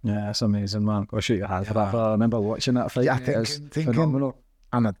it. Yeah, that's amazing, man. Go shoot your hand for that. I remember watching that fight. Yeah, thinking, phenomenal.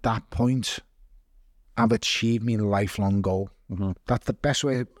 And at that point, I've achieved my lifelong goal. That's the best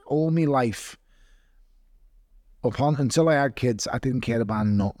way. All my life, until I had kids, I didn't care about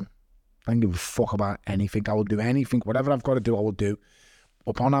nothing. I didn't give a fuck about anything. I will do anything. Whatever I've got to do, I will do.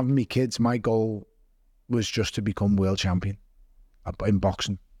 Upon having me kids, my goal was just to become world champion in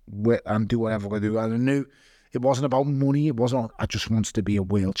boxing and do whatever I do. And I knew it wasn't about money. It wasn't. I just wanted to be a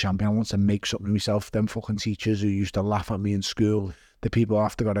world champion. I wanted to make something of myself. Them fucking teachers who used to laugh at me in school, the people who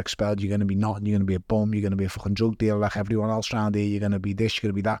after got expelled, you're going to be nothing. You're going to be a bum. You're going to be a fucking drug dealer like everyone else around here. You're going to be this. You're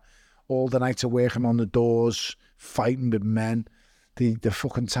going to be that. All the nights of working on the doors, fighting with men, the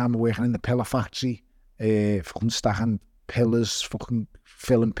fucking time of working in the pillow factory, fucking stacking pillars, fucking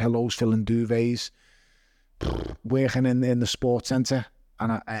filling pillows, filling duvets, working in the sports centre.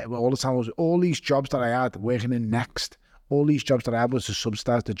 And all the time, all these jobs that I had, working in Next, all these jobs that I had was to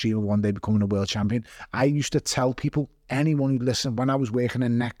subsidize the dream of one day becoming a world champion. I used to tell people, anyone who listened, when I was working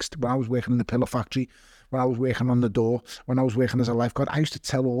in Next, when I was working in the pillow factory, when I was working on the door, when I was working as a lifeguard, I used to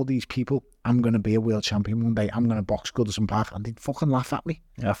tell all these people, I'm going to be a world champion one day. I'm going to box Goodison Park. And they'd fucking laugh at me.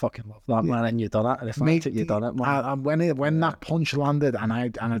 Yeah, I fucking love that, man. And you done it. And the fact that you done it, man. And when that punch landed and I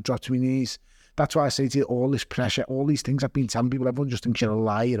dropped to my knees, that's why I say to you, all this pressure, all these things I've been telling people, everyone just thinks you're a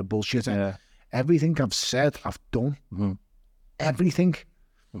liar, you're a bullshitter. Yeah. Everything I've said, I've done. Everything.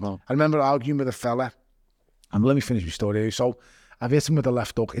 I remember arguing with a fella, and let me finish my story. So I've hit him with the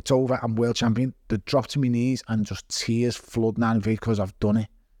left hook. It's over. I'm world champion. They dropped to my knees and just tears flooding out of me because I've done it.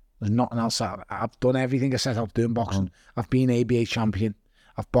 There's nothing else. I've done everything I set out to do in boxing. I've been ABA champion.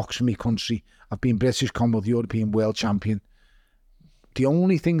 I've boxed for my country. I've been British Commonwealth European world champion. The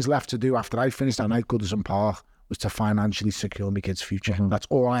only things left to do after I finished that night at Goodison Park was to financially secure my kids' future. That's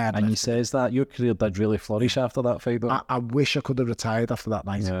all I had. And he says that your career did really flourish after that fight. I wish I could have retired after that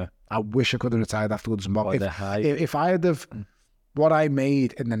night. Yeah. I wish I could have retired after Goodison Park. If I had have what I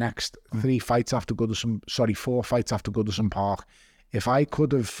made in the next 4 fights after Goodison Park, if I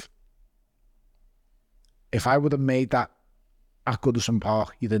would have made that at Goodison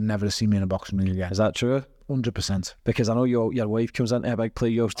Park, you'd have never seen me in a boxing ring again. Is that true? 100%. Because I know your wife comes into a big play.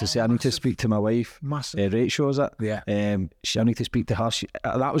 You used to say, I need to speak to my wife. Massive. Rachel, is it? Yeah. I need to speak to her.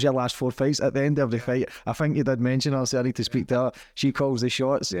 That was your last 4 fights at the end of the fight. I think you did mention her, say I need to speak to her. She calls the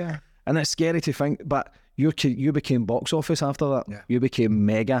shots. Yeah. And it's scary to think, but you became box office after that. Yeah. You became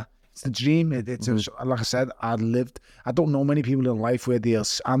mega. It's the dream. It's like I said, I don't know many people in life where they'll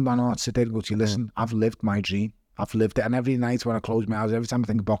stand on art, sit there and go to you, listen, I've lived my dream. I've lived it, and every night when I close my eyes, every time I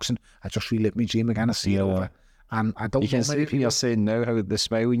think of boxing, I just relive my dream again. I see it over, and I don't. You can see you're saying now how the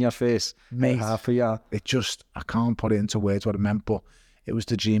smile in your face, mate. Half of you. It just, I can't put it into words what it meant, but it was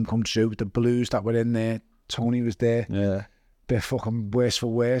the dream come true. The blues that were in there, Tony was there. Yeah, bit fucking worse for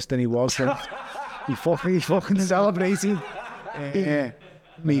worse than he was. he fucking celebrated.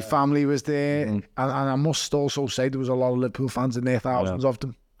 My family was there, and I must also say there was a lot of Liverpool fans in there, thousands of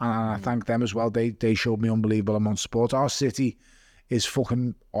them. And I thank them as well. They showed me unbelievable amount of support. Our city is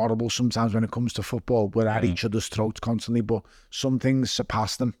fucking horrible sometimes when it comes to football. We're at each other's throats constantly, but some things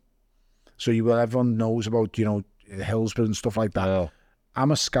surpass them. So everyone knows about, Hillsborough and stuff like that. Yeah.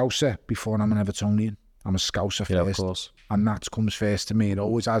 I'm a Scouser before I'm an Evertonian. I'm a Scouser first. Of course. And that comes first to me. It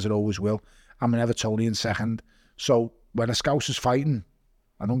always has, it always will. I'm an Evertonian second. So when a Scouser's fighting,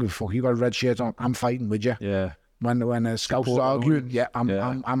 I don't give a fuck. You got a red shirt on, I'm fighting with you. Yeah. When a Scout's arguing,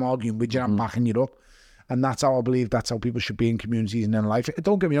 I'm arguing with you, I'm backing you up. And that's how I believe that's how people should be in communities and in life.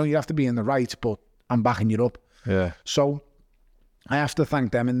 Don't get me wrong, you have to be in the right, but I'm backing you up. Yeah. So I have to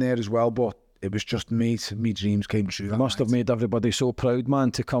thank them in there as well, but it was just me dreams came true. It must have made everybody so proud,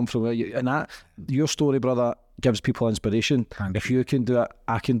 man, to come from it. And that, your story, brother, gives people inspiration. If you can do it,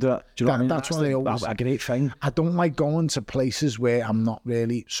 I can do it. Do you know what I mean? That's what I always... a great thing. I don't like going to places where I'm not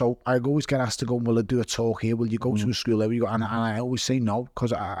really... So I always get asked to go, will I do a talk here? Will you go to a school? There you go. And I always say no,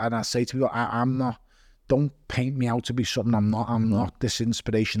 because I say to people, I'm not... Don't paint me out to be something I'm not. I'm not this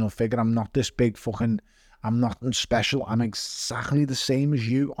inspirational figure. I'm not this big fucking... I'm nothing special. I'm exactly the same as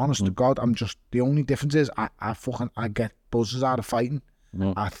you. Honest to God, I'm just... The only difference is I get buzzes out of fighting.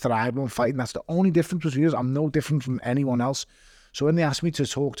 I thrive on fighting. That's the only difference between us. I'm no different from anyone else. So when they ask me to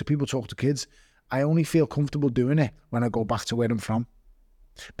talk to people, talk to kids, I only feel comfortable doing it when I go back to where I'm from.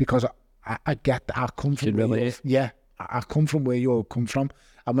 Because I get that I come from... I come from where you come from.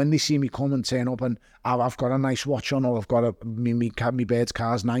 And when they see me come and turn up and I've got a nice watch on, or I've got me bird's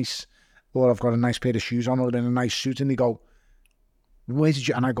car's nice, or I've got a nice pair of shoes on, or in a nice suit, and they go, where did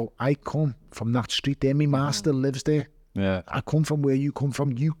you... And I go, I come from that street there. My ma still lives there. Yeah, I come from where you come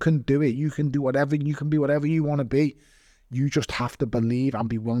from. You can do it. You can do whatever. You can be whatever you want to be. You just have to believe and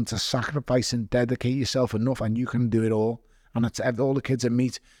be willing to sacrifice and dedicate yourself enough, and you can do it all. And it's all the kids I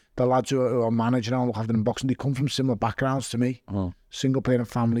meet, the lads who are managing and look after them boxing, they come from similar backgrounds to me. Single parent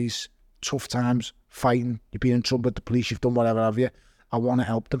families, tough times, fighting. You've been in trouble with the police. You've done whatever have you. I want to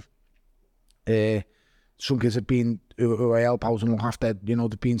help them. Some kids have been who I help out and look after,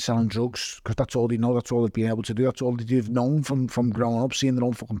 they've been selling drugs because that's all they know, that's all they've been able to do, that's all they've known from growing up, seeing their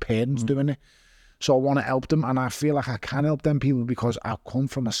own fucking parents doing it. So I want to help them, and I feel like I can help them people because I come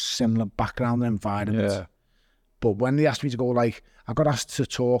from a similar background and environment. Yeah. But when they asked me to go, I got asked to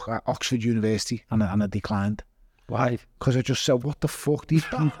talk at Oxford University and I declined. Why? Because I just said, what the fuck?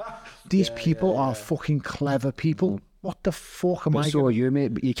 These people are fucking clever people. What the fuck am I? So are you,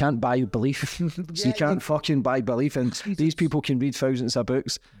 mate. But you can't buy belief. You can't fucking buy belief. And these people can read thousands of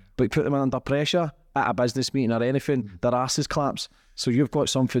books, but put them under pressure at a business meeting or anything, their asses collapse. So you've got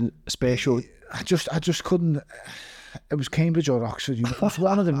something special. I just couldn't. It was Cambridge or Oxford.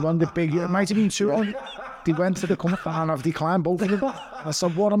 One of them, one of the big. It might have been two. They went to the company and I've declined both of them. I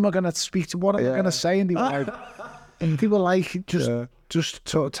said, what am I going to speak to? What am I going to say? And they were like, just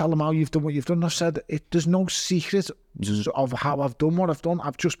to tell them how you've done what you've done. I said, there's no secret of how I've done what I've done.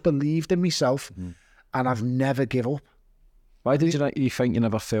 I've just believed in myself and I've never give up. Why did you think you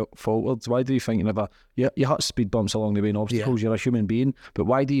never faltered? Why do you think you never... You hit speed bumps along the way and obstacles, you're a human being, but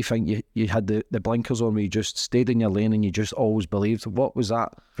why do you think you had the blinkers on where you just stayed in your lane and you just always believed? What was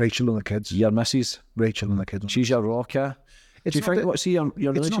that? Rachel and the kids. Your missus? Rachel and the kids. She's your rock, yeah? Do you think,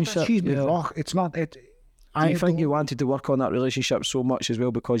 your relationship... Not she's my rock. It's not... Do you think you wanted to work on that relationship so much as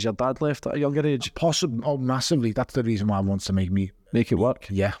well because your dad left at a younger age? Possibly. Oh, massively. That's the reason why I want to make it work?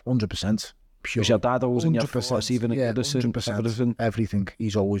 Yeah, 100%. Was your dad always in your thoughts, even at Goodison, 100%. Everything.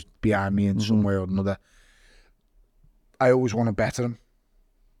 He's always behind me in some way or another. I always want to better him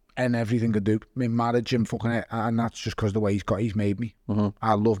in everything I do. My marriage and fucking, and that's just because the way he's made me.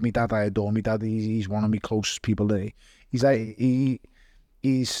 I love me dad. I adore me dad. He's one of my closest people. He's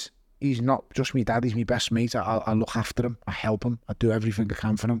not just me dad. He's my best mate. I look after him. I help him. I do everything I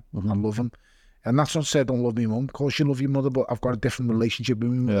can for him. I love him. And that's not to say I don't love my mum. Of course you love your mother, but I've got a different relationship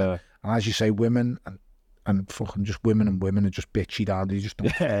with my mum. Yeah. And as you say, women and fucking just women are just bitchy, dad. They just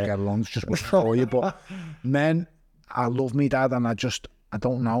don't get along. It's just what's for you. But men, I love me dad, and I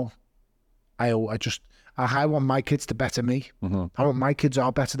don't know. I want my kids to better me. I want my kids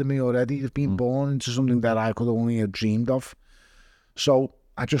are better than me already. They've been born into something that I could only have dreamed of. So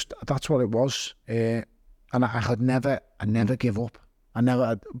that's what it was. And I never give up.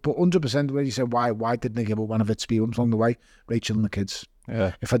 But 100% when you say why didn't I give up when I've hit speed bumps along the way? Rachel and the kids.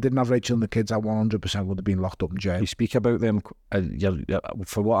 Yeah. If I didn't have Rachel and the kids, I 100% would have been locked up in jail. You speak about them,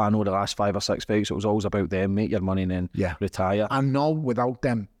 for what I know, the last 5 or 6 fights, it was always about them, make your money and then retire. I know without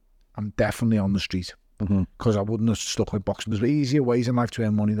them, I'm definitely on the street. Because I wouldn't have stuck with boxing. There's easier ways in life to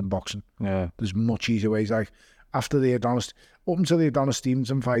earn money than boxing. Yeah. There's much easier ways. Like up until the Adonis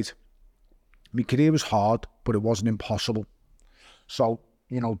Stevenson fight, my career was hard, but it wasn't impossible. So,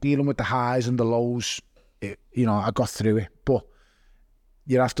 dealing with the highs and the lows, I got through it. But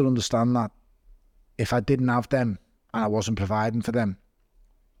you have to understand that if I didn't have them and I wasn't providing for them,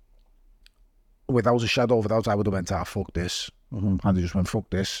 without a shadow of a doubt, I would have went, fuck this. And I just went, fuck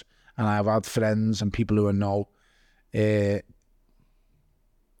this. And I've had friends and people who I know where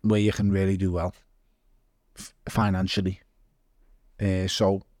you can really do well financially.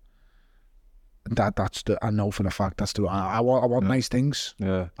 So... I know for a fact that's the... I want nice things.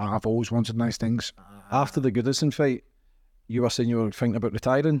 Yeah. I've always wanted nice things. After the Goodison fight, you were saying you were thinking about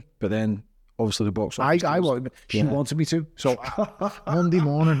retiring, but then obviously the box office... She wanted me to. So Monday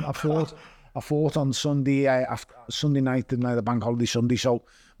morning, I thought, I fought on Sunday, after Sunday night, the bank holiday Sunday. So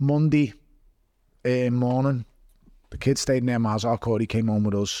Monday morning, the kids stayed near Mazar. Corey came home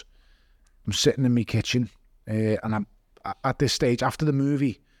with us. I'm sitting in my kitchen, and I'm at this stage after the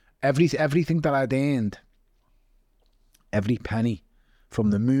movie. Everything that I'd earned, every penny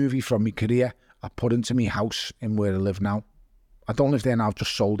from the movie, from my career, I put into my house in where I live now. I don't live there now, I've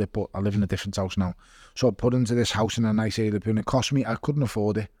just sold it, but I live in a different house now. So I put into this house in a nice area, and it cost me, I couldn't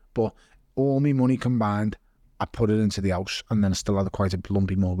afford it, but all my money combined, I put it into the house, and then I still had quite a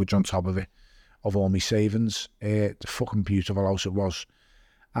lumpy mortgage on top of it, of all my savings. It's a fucking beautiful house it was.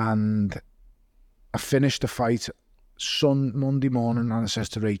 And I finished the fight Monday morning, and I says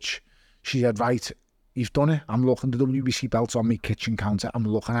to Rach, she said, right, you've done it. I'm looking, the WBC belt's on my kitchen counter, I'm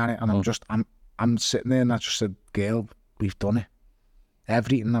looking at it, and I'm sitting there, and I just said, girl, we've done it.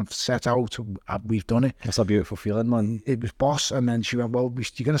 Everything I've set out, we've done it. That's a beautiful feeling, man. It was boss. And then she went, well,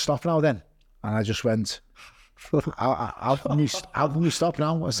 you're going to stop now then? And I just went, how can we stop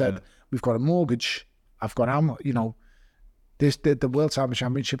now? I said, we've got a mortgage. I've got, the World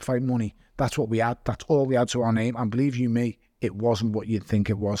Championship fight money. That's what we had. That's all we had to our name. And believe you me, it wasn't what you'd think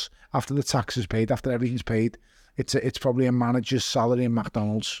it was. After the taxes paid, after everything's paid, it's probably a manager's salary in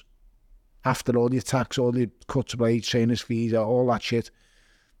McDonald's. After all your tax, all your cuts away, trainers' fees, all that shit.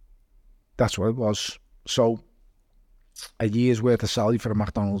 That's what it was. So, a year's worth of salary for a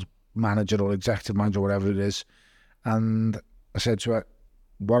McDonald's manager or executive manager, or whatever it is. And I said to her,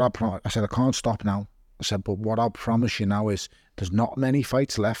 I said, I can't stop now. I said, but what I'll promise you now is there's not many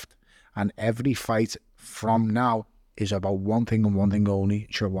fights left, and every fight from now is about one thing and one thing only.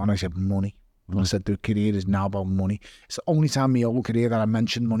 Sure, one, I said, money. I said, the career is now about money. It's the only time in my whole career that I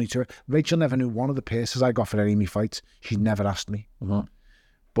mentioned money to her. Rachel never knew one of the purses I got for any of my fights. She never asked me.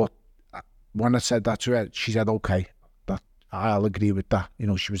 But when I said that to her, she said, okay, I'll agree with that.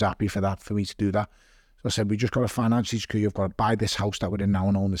 She was happy for me to do that. So I said, we just got to financially secure. You've got to buy this house that we're in now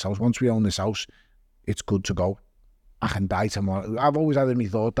and own this house. Once we own this house, it's good to go. I can die tomorrow. I've always had in my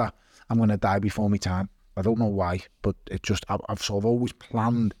thought that I'm going to die before my time. I don't know why, but I've sort of always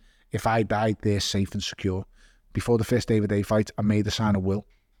planned, if I died, they're safe and secure. Before the first David A fight, I made her sign a will,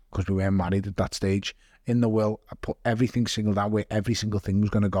 because we weren't married at that stage. In the will, I put everything singled out where every single thing was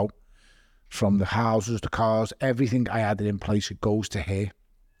going to go. From the houses, the cars, everything I had it in place, it goes to her.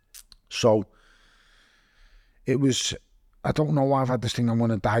 So, it was, I don't know why I've had this thing, I'm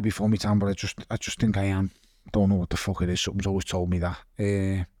going to die before my time, but I just think I am. I don't know what the fuck it is, something's always told me that.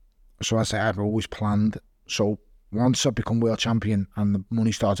 So I say I've always planned. So, once I become world champion and the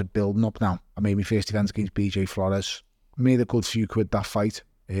money started building up now, I made my first event against BJ Flores. Made a good few quid that fight.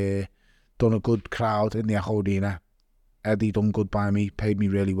 Done a good crowd in the Echo Arena. Eddie done good by me, paid me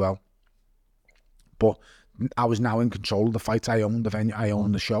really well. But I was now in control of the fight. I owned the venue, I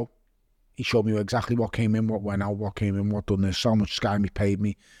owned the show. He showed me exactly what came in, what went out, what came in, what done this, how much Sky me paid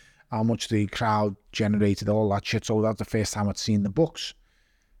me, how much the crowd generated, all that shit. So that's the first time I'd seen the books.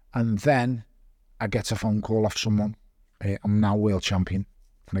 And then I get a phone call off someone. I'm now world champion.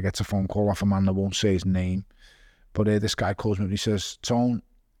 And I get a phone call off a man that won't say his name. But this guy calls me and he says, Tone,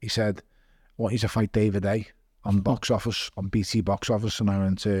 he said, I want you to fight David A on box office, on BT box office. And I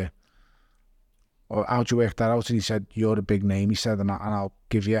went, how'd you work that out? And he said, you're a big name. He said, and I'll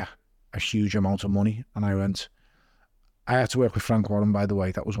give you a huge amount of money. And I went, I had to work with Frank Warren, by the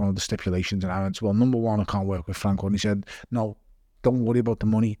way. That was one of the stipulations. And I went, well, number one, I can't work with Frank Warren. He said, no, don't worry about the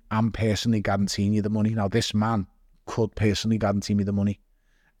money. I'm personally guaranteeing you the money. Now, this man could personally guarantee me the money.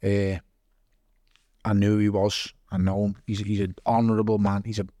 I knew he was. I know him. He's an honourable man.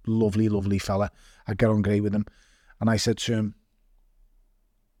 He's a lovely, lovely fella. I get on great with him. And I said to him,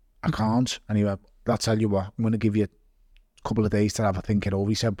 I can't. And he went, I'll tell you what, I'm going to give you a couple of days to have a think it over.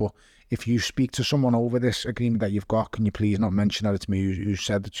 He said, but if you speak to someone over this agreement that you've got, can you please not mention that it's me who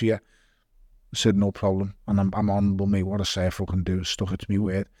said it to you? I said, no problem. And I'm honourable, mate. What I say I fucking do, stuck it to me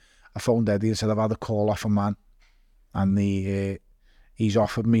weird. I phoned Eddie and said, I've had a call off a man, and he's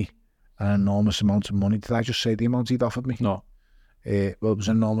offered me an enormous amount of money. Did I just say the amount he'd offered me? No. Well, it was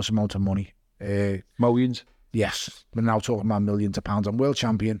an enormous amount of money. Millions? Yes. We're now talking about millions of pounds. I'm world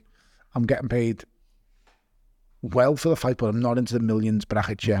champion. I'm getting paid well for the fight, but I'm not into the millions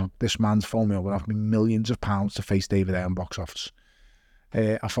bracket yet. This man's phoned me up and offered me millions of pounds to face David A on box office.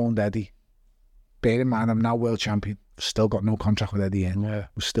 I phoned Eddie. Bear in mind, I'm now world champion. Still got no contract with Eddie in. Yeah.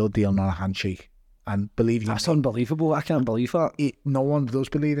 We're still dealing on a handshake. And believe you, that's unbelievable. I can't believe that. No one does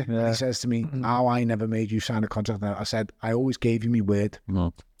believe it. Yeah. He says to me, how I never made you sign a contract. I said, I always gave you my word.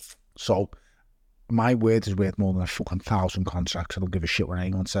 No. So my word is worth more than a fucking 1,000 contracts. I don't give a shit what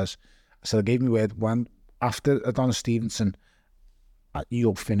anyone says. I said, I gave me word when, after Adonis Stevenson,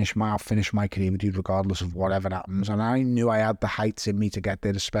 I'll finish my career with you regardless of whatever happens. And I knew I had the heights in me to get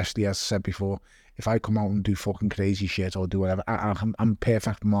there, especially, as I said before, if I come out and do fucking crazy shit or do whatever, I'm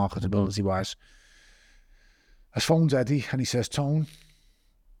perfect marketability-wise. I phoned Eddie and he says, Tone,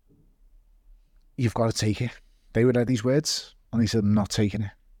 you've got to take it. They were Eddie's words. And he said, I'm not taking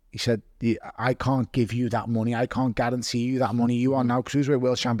it. He said, I can't give you that money. I can't guarantee you that money. You are now Cruiserweight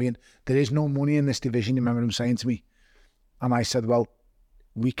World Champion. There is no money in this division. You remember him saying to me? And I said, well,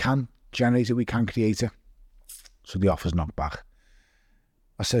 we can generate it. We can create it. So the offer's knocked back.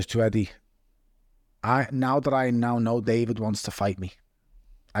 I says to Eddie, now that I know David wants to fight me,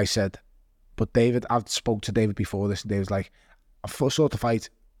 I said, but David, I've spoke to David before this, and David's like, I sort of fight,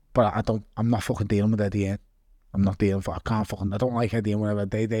 but I'm not fucking dealing with Eddie Hearn. I'm not dealing for, I don't like Eddie and whatever.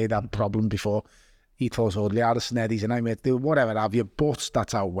 They had a problem before. He thought Audley Addison, Eddie's, and I made do whatever have you, but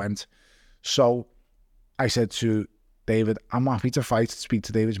that's how it went. So I said to David, I'm happy to fight, speak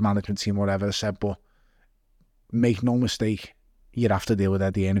to David's management team, whatever. I said, but make no mistake, you'd have to deal with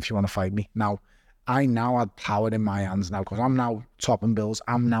Eddie Hearn if you want to fight me. Now, I now had power in my hands now, because I'm now topping bills.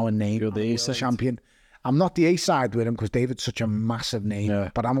 I'm now a name. You're the Ace champion. I'm not the A side with him because David's such a massive name,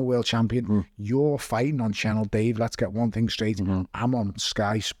 but I'm a world champion. You're fighting on Channel Dave. Let's get one thing straight. I'm on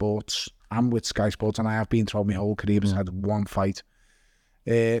Sky Sports. I'm with Sky Sports, and I have been throughout my whole career, but I had one fight.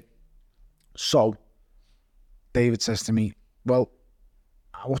 So David says to me, well,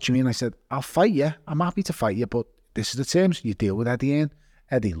 what do you mean? I said, I'll fight you. I'm happy to fight you, but this is the terms. You deal with Eddie Hearn.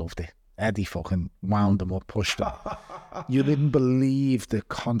 Eddie loved it. Eddie fucking wound him up, pushed him. You didn't believe the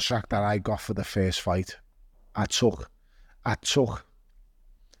contract that I got for the first fight. I took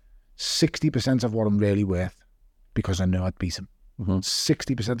 60% of what I'm really worth because I knew I'd beat him.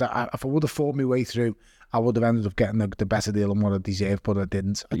 60%. If I would have fought my way through, I would have ended up getting the better deal than what I deserved, but I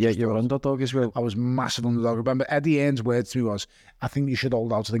didn't. Yeah, you were underdog as well. I was massive underdog. Remember, Eddie Hearn's word to me was, I think you should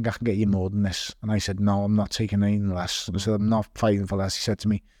hold out. I think I can get you more than this. And I said, no, I'm not taking anything less. I said, I'm not fighting for less. He said to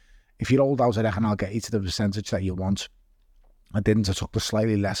me, if you hold out, I reckon I'll get you to the percentage that you want. I didn't. I took the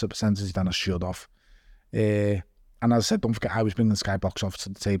slightly lesser percentage than I should have. And as I said, don't forget, I was bringing Sky Box Office to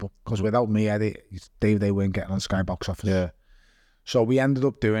the table, because without me, Eddie, Dave, they weren't getting on Sky Box Office. Yeah. So we ended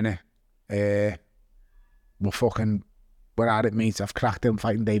up doing it. We're at it, mate. I've cracked him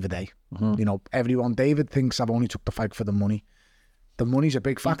fighting David A. You know, everyone, David thinks I've only took the fight for the money. The money's a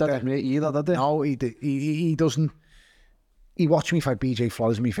big factor. He didn't rate either, did he? No, he doesn't. He watched me fight BJ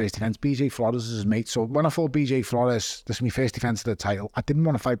Flores in my first defence. BJ Flores is his mate. So when I fought BJ Flores, this is my first defence of the title. I didn't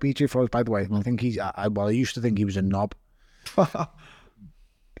want to fight BJ Flores, by the way. I think I used to think he was a knob.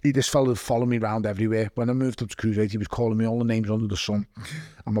 This fella would follow me around everywhere. When I moved up to Cruiserweight, he was calling me all the names under the sun.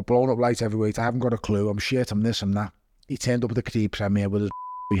 I'm a blown up light heavyweight. I haven't got a clue. I'm shit. I'm this, I'm that. He turned up at the career premiere with his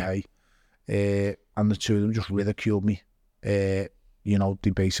hay. And the two of them just ridiculed me. You know,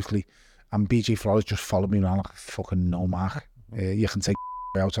 they basically... And BJ Flores just followed me around like a fucking no-mark. You can take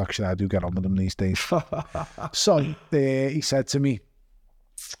out, actually. I do get on with them these days. So, he said to me,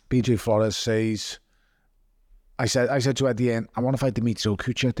 BJ Flores says... I said to Eddie Hearn, I want to fight Demetrio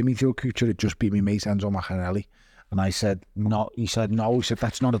Kucha. Demetrio Kucha had just beat me mate Enzo Machinelli. And I said, no. He said, no. He said,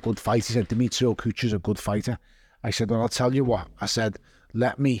 that's not a good fight. He said, Demetrio Kucha's a good fighter. I said, well, I'll tell you what. I said,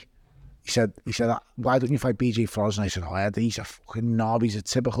 let me... He said, why don't you fight BJ Flores? And I said, Eddie, he's a fucking knob. He's a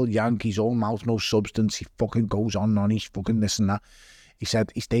typical Yankees, all mouth, no substance. He fucking goes on. He's fucking this and that. He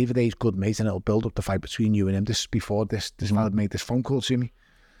said, he's David A's good mate, and it'll build up the fight between you and him. This is before this man had made this phone call to me.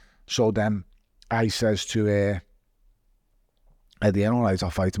 So then I says to Eddie, all right,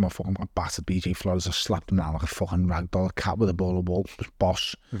 I'll fight him. I battered BJ Flores. I slapped him down like a fucking ragdoll, a cat with a ball of wool. It was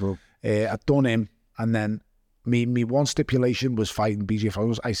boss. I'd done him, and then me one stipulation was fighting BJ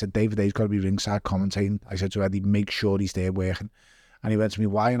Flores. I said, David A's got to be ringside commentating. I said to Eddie, make sure he's there working. And he went to me,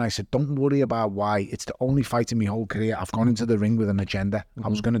 why? And I said, don't worry about why. It's the only fight in my whole career. I've gone into the ring with an agenda. I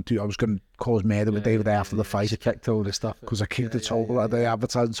was going to cause murder with David A after the fight. You kicked all this stuff. Because I kicked the table. The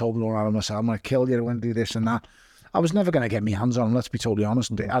advertising table all around myself. I'm going to kill you. I'm going to do this and that. I was never going to get my hands on him, let's be totally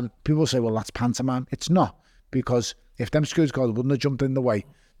honest. And people say, well, that's pantomime. It's not. Because if them screws guards wouldn't have jumped in the way,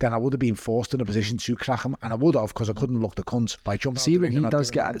 then I would have been forced in a position to crack him, and I would have, because I couldn't look the cunt by jumping. See, when he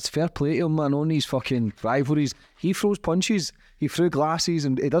does get, it's fair play to him, man, on these fucking rivalries. He throws punches, he threw glasses,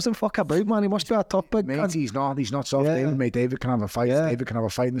 and he doesn't fuck about, man. He must be a tough big mate. He's not soft. Yeah. David can have a fight. Yeah. David can have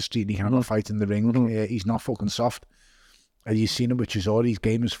a fight in the street, and he can have a fight in the ring. He's not fucking soft. Have you seen him with Chisora? His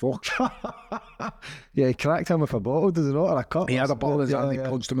game is fucked. Yeah, he cracked him with a bottle, did he not? Or a cup? He had a bottle in his hand, he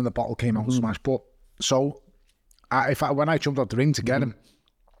punched him, and the bottle came out and smashed. But so, when I jumped out the ring to get him,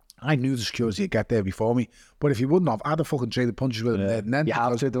 I knew the security would get there before me, but if he wouldn't have, I'd have fucking traded punches with him there and then. You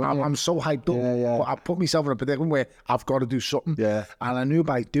have to, don't you? I'm so hyped up, but I put myself in a predicament where I've got to do something. Yeah. And I knew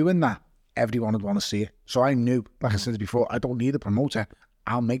by doing that, everyone would want to see it. So I knew, like I said before, I don't need a promoter.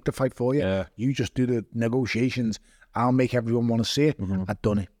 I'll make the fight for you. Yeah. You just do the negotiations. I'll make everyone want to see it. I've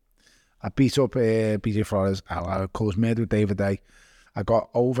done it. I beat up BJ Flores. I caused murder with David Day. I got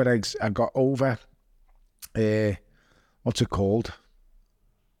over, what's it called?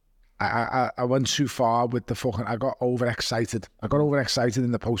 I went too far with the fucking. I got overexcited.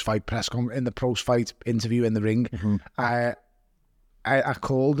 In the post-fight in the post-fight interview in the ring. I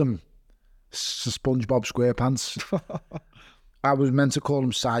called him SpongeBob SquarePants. I was meant to call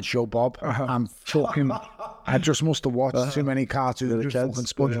him Sideshow Bob. I'm fucking. I just must have watched too many cartoons with fucking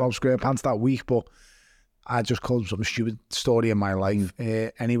SpongeBob SquarePants that week, but I just called him something stupid. Story in my life.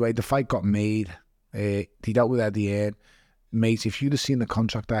 Anyway, the fight got made. He dealt with Eddie Hearn. Mate, if you'd have seen the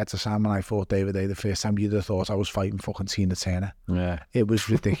contract I had to sign when I fought David Day the first time, you'd have thought I was fighting fucking Tina Turner. Yeah. It was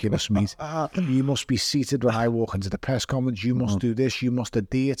ridiculous, mate. You must be seated when I walk into the press conference. You must do this. You must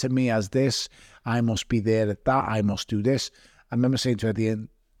adhere to me as this. I must be there at that. I must do this. I remember saying to Eddie,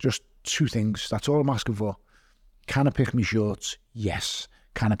 just two things. That's all I'm asking for. Can I pick me shorts? Yes.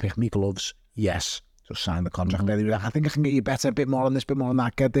 Can I pick me gloves? Yes. Just sign the contract. Eddie was like, I think I can get you better, a bit more on this, bit more on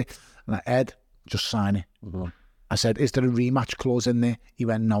that. Get it. And I, Ed, just sign it. I said, is there a rematch clause in there? He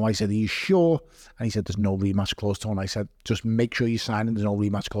went, no. I said, are you sure? And he said, there's no rematch clause, Tony. I said, just make sure you sign it. There's no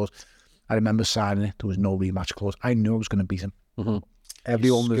rematch clause. I remember signing it. There was no rematch clause. I knew I was going to beat him.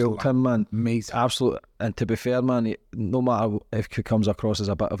 Everyone was him, man. Mate. Absolute. And to be fair, man, no matter if he comes across as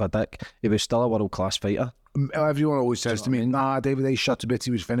a bit of a dick, he was still a world-class fighter. Everyone always says to me, nah, David A shot to bits,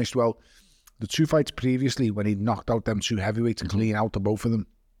 he was finished. Well, the two fights previously, when he knocked out them two heavyweights and clean out the both of them,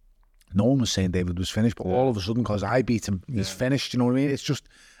 no one was saying David was finished, but all of a sudden, because I beat him, he's finished. You know what I mean? It's just,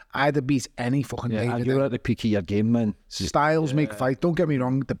 I'd have beat any fucking David. You're at the peak of your game, man. Styles make fight. Don't get me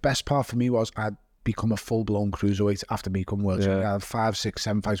wrong. The best part for me was I'd become a full-blown cruiserweight after becoming world champion. I had 5, 6,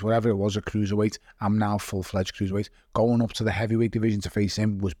 7 fights, whatever it was, a cruiserweight. I'm now full-fledged cruiserweight. Going up to the heavyweight division to face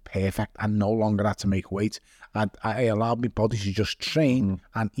him was perfect. I no longer had to make weight. I allowed my body to just train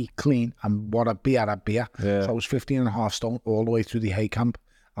and eat clean, and what I'd be at, I'd be at. So I was 15.5 stone all the way through the hay camp.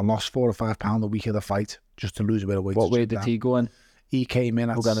 I lost 4 or 5 pounds a week of the fight just to lose a bit of weight. What weight did he go in? He came in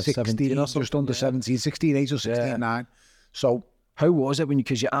at 16, just under 17, 16, 8 or 16, 9. So how was it when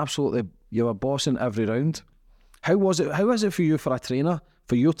because you were bossing every round? How was it for you for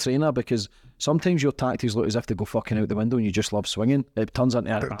your trainer? Because sometimes your tactics look as if they go fucking out the window and you just love swinging. It turns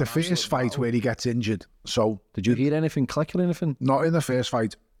into the first fight where he gets injured. So did you hear anything click or anything? Not in the first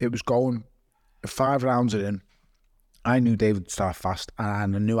fight. It was going 5 rounds in. I knew David would start fast,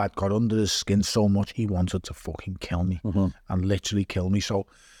 and I knew I'd got under his skin so much he wanted to fucking kill me and literally kill me. So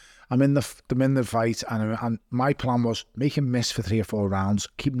I'm in the fight, and my plan was make him miss for 3 or 4 rounds,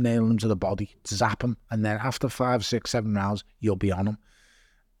 keep nailing him to the body, zap him, and then after 5, 6, 7 rounds, you'll be on him.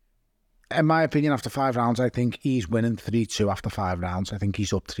 In my opinion, after 5 rounds, I think he's winning 3-2 after 5 rounds. I think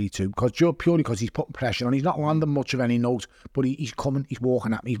he's up 3-2 purely because he's putting pressure on. He's not landing much of any note, but he's coming, he's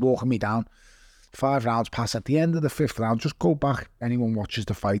walking at me, he's walking me down. 5 rounds pass. At the end of the 5th round, just go back, anyone watches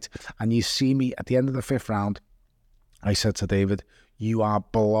the fight, and you see me at the end of the 5th round, I said to David, you are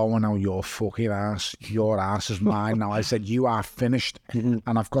blowing out your fucking ass. Your ass is mine now. I said, you are finished. And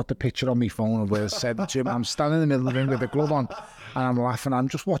I've got the picture on my phone of where I said to him, I'm standing in the middle of the ring with a glove on, and I'm laughing. I'm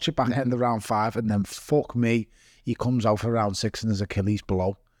just watching back end of round 5, and then fuck me, he comes out for round 6 and his Achilles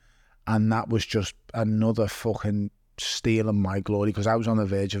below. And that was just another fucking stealing my glory, because I was on the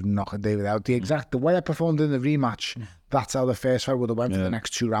verge of knocking David out. The way I performed in the rematch, that's how the first fight would have went for the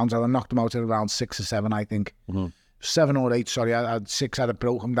next 2 rounds. I'd have knocked him out at around 6 or 7, I think. 7 or 8, sorry. I had 6, I'd have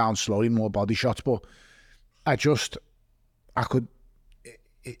broke him down slowly, more body shots, but I could,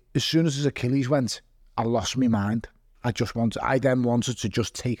 as soon as his Achilles went, I lost my mind. I then wanted to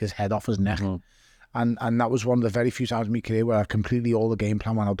just take his head off his neck. And that was one of the very few times in my career where I completely, all the game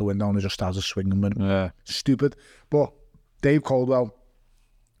plan went out the window and I just started swinging with him. Stupid. But Dave Caldwell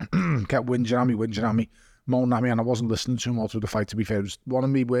kept whinging at me, moaning at me, and I wasn't listening to him all through the fight, to be fair. It was one of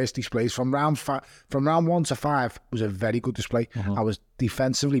my worst displays. From round 1 to 5 was a very good display. I was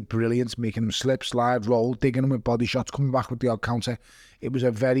defensively brilliant, making him slip, slide, roll, digging him with body shots, coming back with the odd counter. It was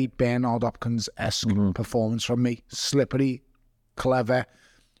a very Bernard Hopkins-esque performance from me. Slippery, clever,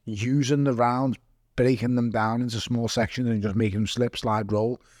 using the rounds, breaking them down into small sections and just making them slip, slide,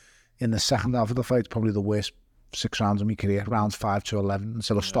 roll. In the second half of the fight, probably the worst 6 rounds of my career, rounds 5 to 11,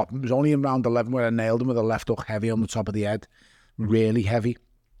 instead of stopping. It was only in round 11 where I nailed him with a left hook heavy on the top of the head, really heavy.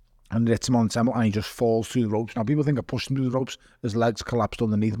 and hits him on the temple, and he just falls through the ropes. Now, people think I pushed him through the ropes. His legs collapsed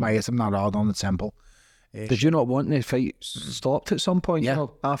underneath me. I hit him that hard on the temple. Did you not want the fight stopped at some point? Yeah. You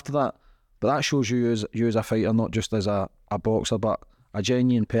know, after that? But that shows you as a fighter, not just as a boxer, but a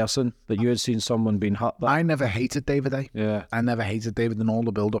genuine person, that you had seen someone being hurt. I never hated David, Yeah. I never hated David in all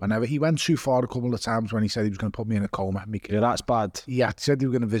the build-up. He went too far a couple of times when he said he was going to put me in a coma. Yeah, that's bad. Yeah, he said he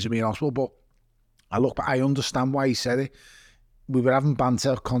was going to visit me in hospital, but I understand why he said it. We were having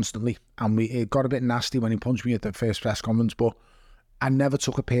banter constantly, and it got a bit nasty when he punched me at the first press conference, but I never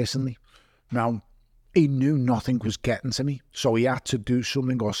took it personally. Now, he knew nothing was getting to me, so he had to do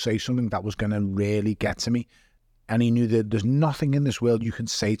something or say something that was going to really get to me. And he knew that there's nothing in this world you can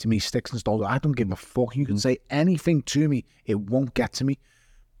say to me, sticks and stones. I don't give a fuck. You can say anything to me, it won't get to me.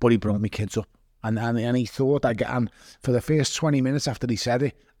 But he brought me kids up, and he thought I'd get. And for the first 20 minutes after he said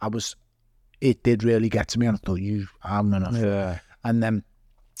it, it did really get to me, and I thought, you haven't enough. Yeah. And then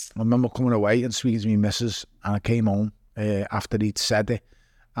I remember coming away and speaking to me missus, and I came home after he'd said it,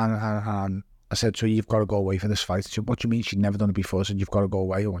 and I said, so you've got to go away for this fight. She said, what do you mean? She'd never done it before. I said, you've got to go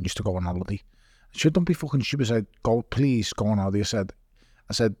away. I want you to go on holiday. She said, don't be fucking stupid. I said, go, please, go on holiday.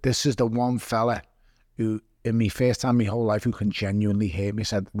 I said, this is the one fella who, in me first time in my whole life, who can genuinely hate me. I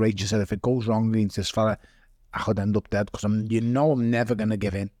said, Rachel said, if it goes wrong against this fella, I could end up dead, because I'm never going to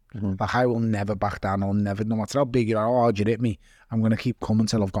give in. Like, I will never back down. I'll never, no matter how big you are, how hard you hit me, I'm going to keep coming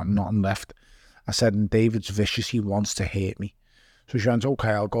till I've got nothing left. I said, and David's vicious. He wants to hate me. So she went,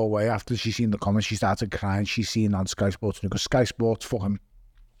 okay, I'll go away. After she seen the comments, she started crying. She's seen on Sky Sports News, because Sky Sports fucking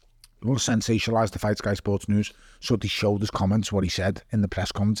want to sensationalise the fight, Sky Sports News. So they showed his comments, what he said in the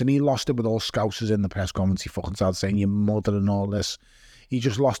press conference, and he lost it with all scousers in the press conference. He fucking started saying your mother and all this. He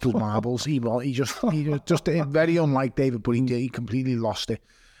just lost his marbles. He just very unlike David, but he completely lost it.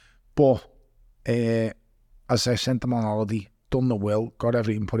 But as I sent him on holiday, done the will, got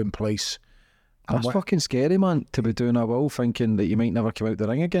everything put in place. That's fucking scary, man, to be doing a will thinking that you might never come out the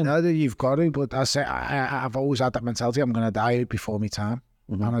ring again. No, you've got to, but I've always had that mentality. I'm going to die before my time.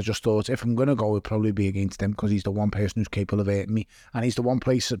 And I just thought, if I'm going to go, it'd probably be against him, because he's the one person who's capable of hurting me, and he's the one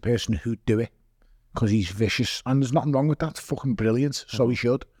person who'd do it, because he's vicious. And there's nothing wrong with that. It's fucking brilliant. So he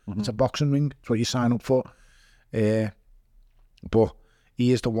should. It's a boxing ring. It's what you sign up for. But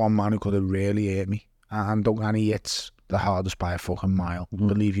he is the one man who could have really hurt me. And he hits the hardest by a fucking mile.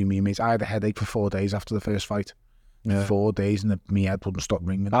 Believe you me, mate. I had a headache for 4 days after the first fight. 4 days, and my head wouldn't stop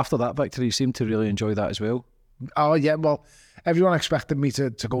ringing. After that victory, you seemed to really enjoy that as well. Oh, yeah, well, everyone expected me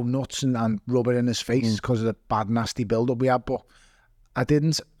to go nuts and rub it in his face because of the bad, nasty build-up we had, but I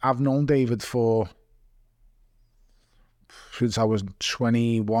didn't. I've known David since I was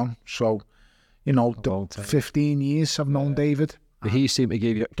 21, so, 15 years I've known David. But he seemed to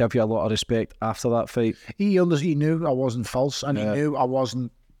give you a lot of respect after that fight. He knew I wasn't false, and he knew I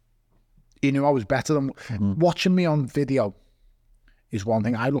wasn't. He knew I was better than watching me on video. Is one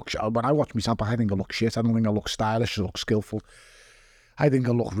thing. When I watch myself, I think I look shit. I don't think I look stylish. I look skillful. I think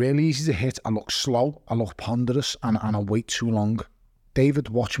I look really easy to hit. I look slow. I look ponderous, and I wait too long. David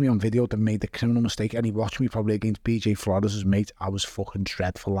watched me on video that made the criminal mistake, and he watched me probably against BJ Flores' mate. I was fucking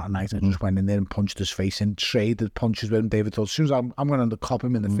dreadful that night. I just went in there and punched his face in, traded punches with him. David thought, as soon as I'm going to cop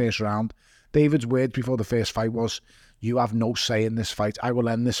him in the first round. David's words before the first fight was, you have no say in this fight. I will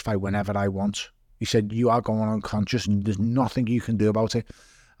end this fight whenever I want. He said, you are going unconscious and there's nothing you can do about it.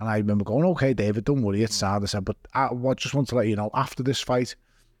 And I remember going, okay, David, don't worry, it's sad. I said, but I just want to let you know, after this fight,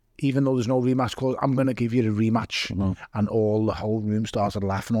 even though there's no rematch clause, I'm going to give you a rematch. And the whole room started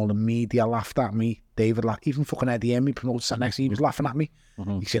laughing. All the media laughed at me. David laughed. Even fucking Eddie Emmy promoted sat next to me, he was laughing at me.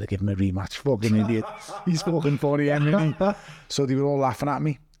 He said, give him a rematch. Fucking idiot. He's fucking funny, Emmy. So they were all laughing at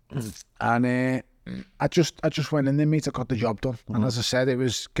me. And I just went in there, mate. I got the job done. And as I said, it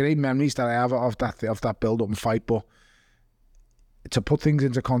was great memories that I have of that build-up and fight. But to put things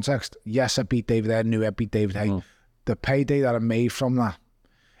into context, yes, I beat David. I knew I beat David Hay. The payday that I made from that,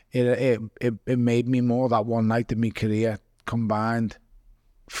 it made me more that one night than my career combined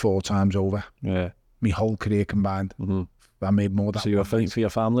 4 times over. Yeah, my whole career combined. I made more. So you were fighting for your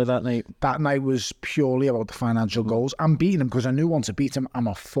family that night? That night was purely about the financial goals. I'm beating him because I knew once I beat him, I'm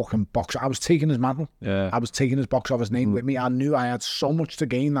a fucking boxer. I was taking his mantle. Yeah, I was taking his box off his name with me. I knew I had so much to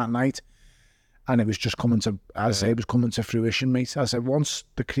gain that night, and it was just coming to, as I say, it was coming to fruition, mate. I said once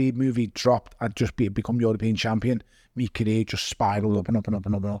the Creed movie dropped, I'd just become European champion. My career just spiraled up and up and up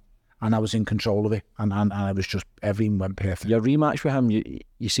and up and up. And I was in control of it, and I was just, everything went perfect. Your rematch with him,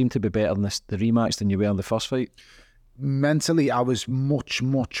 you seem to be better in the rematch than you were in the first fight. Mentally, I was much,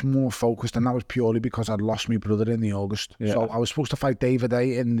 much more focused, and that was purely because I'd lost my brother in the August. Yeah. So I was supposed to fight David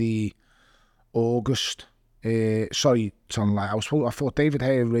A in the August Sorry, I thought David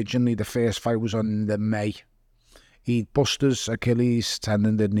Haye originally, the first fight was on the May. He'd bust his Achilles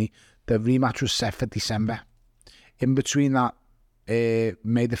tendon, didn't he? The rematch was set for December. In between that,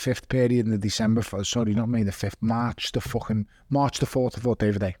 May the 5th period and the December, not May the 5th, March the 4th, I thought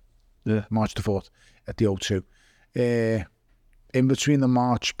David Haye. Yeah. March the 4th at the O2. In between the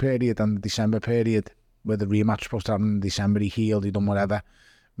March period and the December period, where the rematch was supposed to happen in December, he healed, he done whatever.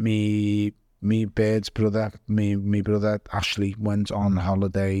 Me Bird's brother, me brother Ashley went on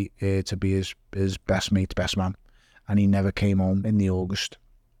holiday to be his best mate's best man, and he never came home in the August.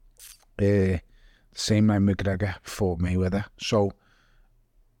 Same night McGregor fought Mayweather. So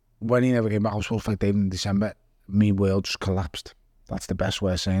when he never came back, I was supposed to fight David in December. Me world just collapsed. That's the best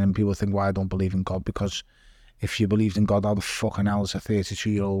way of saying it. And people think why I don't believe in God, because if you believed in God, how the fucking hell is a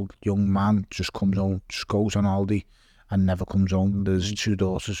 32-year-old young man just comes home, just goes on holiday and never comes home? There's 2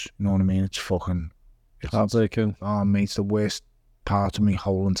 daughters, you know what I mean? It's fucking... heartbreaking. Oh, mate, it's the worst part of my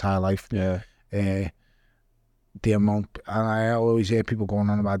whole entire life. Yeah. The amount, and I always hear people going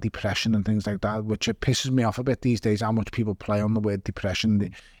on about depression and things like that, which it pisses me off a bit these days, how much people play on the word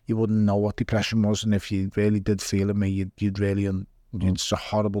depression. You wouldn't know what depression was, and if you really did feel it, you'd really... It's a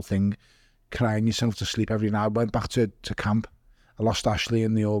horrible thing, crying yourself to sleep every night. I went back to camp. I lost Ashley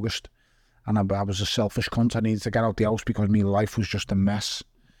in the August, and I was a selfish cunt. I needed to get out the house because my life was just a mess.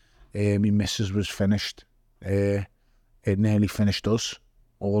 My missus was finished. It nearly finished us,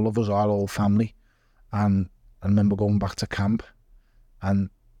 all of us, our whole family. And I remember going back to camp, and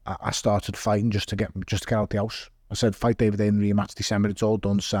I started fighting just to get out the house. I said, fight David Haye in the rematch December. It's all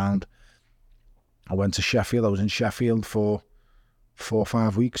done, sound. I went to Sheffield. I was in Sheffield for 4 or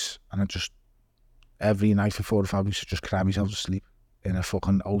 5 weeks, and I just every night for 4 or 5 weeks I just cried myself to sleep in a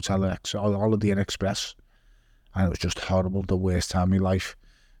fucking Holiday Inn Express, and it was just horrible. The worst time of my life.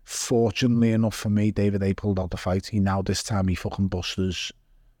 Fortunately enough for me, David Haye pulled out the fight. This time he fucking busted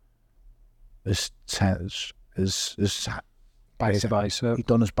his bicep. He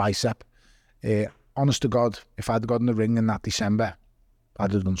done his bicep. Honest to God, if I'd got in the ring in that December,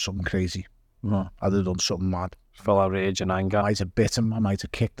 I'd have done something crazy. I'd have done something mad. Full of rage and anger. I might have bit him, I might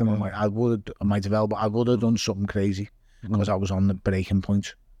have kicked him, I might have done something crazy, because I was on the breaking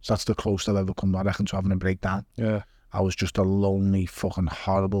point. So that's the closest I've ever come, I reckon, to having a breakdown. Yeah. I was just a lonely, fucking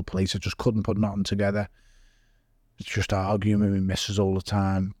horrible place. I just couldn't put nothing together. It's just arguing with my missus all the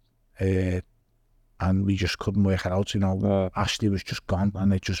time. And we just couldn't work it out, Ashley was just gone,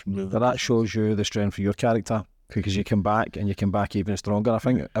 and it just... But that shows you the strength of your character, because you came back, and you came back even stronger. I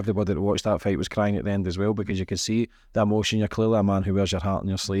think everybody that watched that fight was crying at the end as well, because you could see the emotion. You're clearly a man who wears your heart on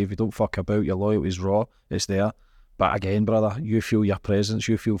your sleeve. You don't fuck about. Your loyalty's raw. It's there. But again, brother, you feel your presence.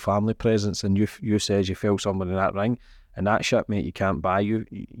 You feel family presence, and you says you feel someone in that ring, and that shit, mate, you can't buy. You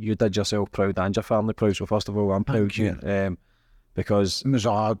did yourself proud and your family proud. So first of all, I'm proud of you. Because it was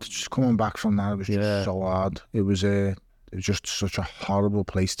hard, just coming back from that. It was just so hard. It was just such a horrible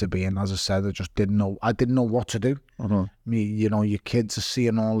place to be in. As I said, I didn't know what to do. Your kids are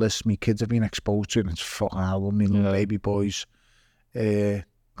seeing all this. My kids have been exposed to it, and it's fucking horrible. Me little baby boys, and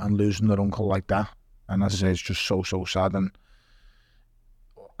losing their uncle like that. And as I say, it's just so sad.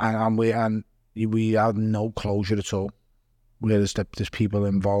 And we had no closure at all. Whereas there's people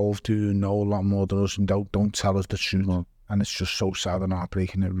involved who know a lot more than us and don't tell us the truth. And it's just so sad and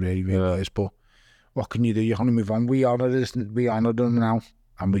heartbreaking. It really, really is. But what can you do? You can only move on. We honour them now,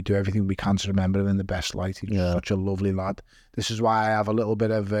 and we do everything we can to remember him in the best light. He's such a lovely lad. This is why I have a little bit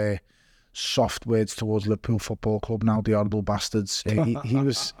of soft words towards Liverpool Football Club now. The horrible bastards. He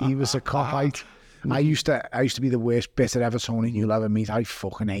was a cockite. I used to be the worst bitter Evertonian you'll ever meet. I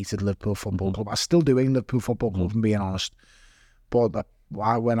fucking hated Liverpool Football Club. I still do in Liverpool Football Club, if I'm being honest. But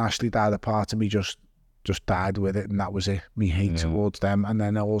when Ashley died, a part of me just died with it, and that was it. Me hate towards them, and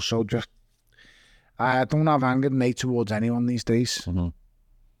then also just I don't have anger and hate towards anyone these days.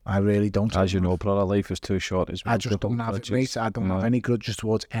 I really don't. As you know, brother, life is too short. I just don't have it, mate. I don't have any grudges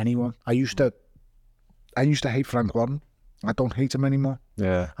towards anyone. I used to hate Frank Warren. I don't hate him anymore.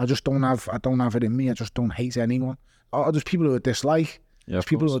 Yeah. I don't have it in me. I just don't hate anyone. There's people who I dislike. There's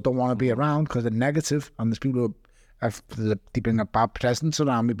people who don't want to be around because they're negative, and there's people who they bring a bad presence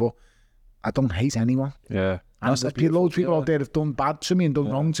around me, but I don't hate anyone. Yeah. And there's loads of people out there that have done bad to me and done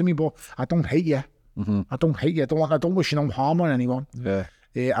wrong to me, but I don't hate you. I don't hate you. I don't wish you no harm on anyone. Yeah.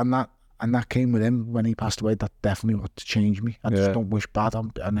 And that came with him when he passed away. That definitely what changed me. I just don't wish bad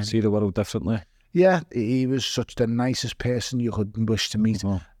on anyone. See the world differently. Yeah, he was such the nicest person you could wish to meet.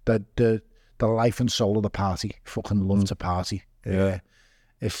 The life and soul of the party. Fucking loved to party. Yeah.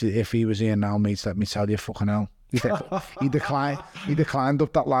 If he was here now, mate, let me tell you, fucking hell. He declined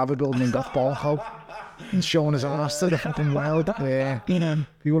up that lava building and got ball out. and showing his ass to the fucking world.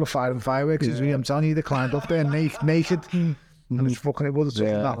 People are firing fireworks. I'm telling you, they climbed up there naked. And it's fucking, it wasn't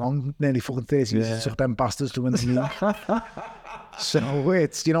that long, nearly fucking 30 years. It took them bastards to win the league. So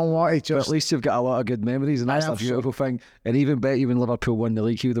it's, you know what, it just... But at least you've got a lot of good memories, and that's a beautiful thing. And even bet you when Liverpool won the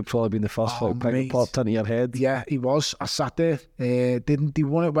league, he would have probably been the first pick popped into your head. Yeah, he was. I sat there. He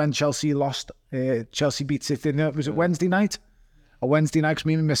won it when Chelsea lost. Chelsea beat City. Was it Wednesday night? A Wednesday night, because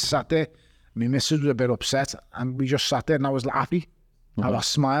me and my missus sat there. My missus was a bit upset, and we just sat there, and I was happy. I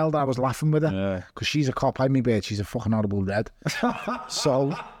smiled, I was laughing with her, because she's a cop, like me bird, she's a fucking horrible red.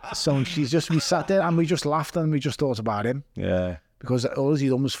 so we sat there and we just laughed and we just thought about him. Yeah. Because all he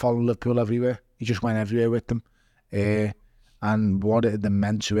done was follow Liverpool everywhere. He just went everywhere with them. And what it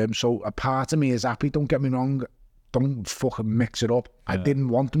meant to him. So a part of me is happy, don't get me wrong, don't fucking mix it up. I didn't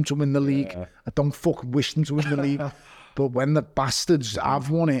want them to win the league. I don't fucking wish them to win the league. But when the bastards have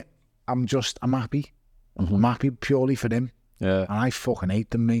won it, I'm happy. I'm happy purely for him. Yeah, and I fucking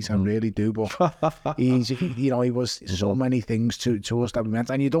hate them, mate. I really do. But he was so many things to us that we meant,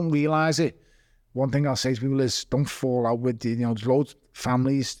 and you don't realise it. One thing I'll say to people is, don't fall out with, there's loads of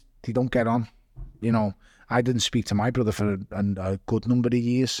families, they don't get on. I didn't speak to my brother for a good number of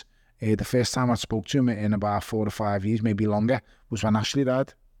years. The first time I spoke to him in about 4 or 5 years, maybe longer, was when Ashley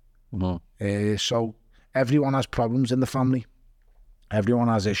died. So everyone has problems in the family. Everyone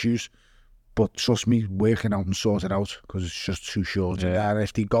has issues. But trust me, working out and sort it out, because it's just too short. And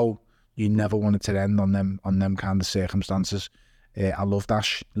if they go, you never want it to end on them kind of circumstances. I loved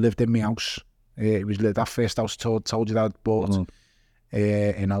Ash. Lived in my house. It was that first house told you that I'd bought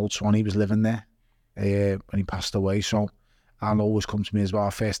in Old Swan. He was living there when he passed away. So I'll always come to me as well.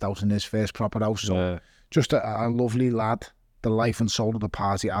 Our first house and his first proper house. So just a lovely lad. The life and soul of the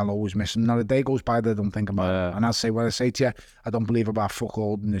party, I'll always miss him. Not a day goes by that I don't think about it. And when I say to you, I don't believe about fuck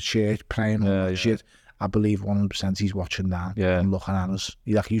all in the church, praying and shit. I believe 100% he's watching down and looking at us.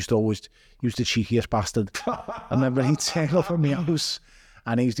 He used the cheekiest bastard. I remember he'd turn up at my house,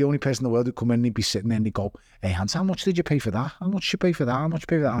 and he's the only person in the world who'd come in and he'd be sitting there and he'd go, "Hey Hans, how much did you pay for that? How much did you pay for that? How much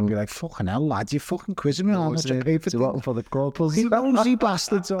did you pay for that?" I'd be like, "Fucking hell, lad, you fucking quizzing me on how much I paid for that." Looking for the corpus. He nosy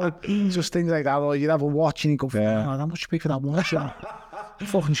bastards. Or just things like that. Or you'd have a watch and he'd go, "How much did you pay for that watch?"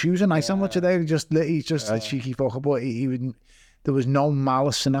 Fucking shoes are nice. How much are they? He's just a cheeky fucker. But he wouldn't. There was no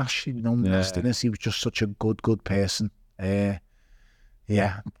malice in Ash. No nastiness. He was just such a good person. Good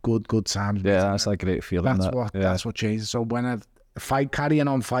times. Yeah, that's a great feeling. That's what changes. So when I carrying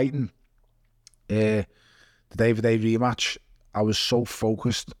on fighting, the David A rematch, I was so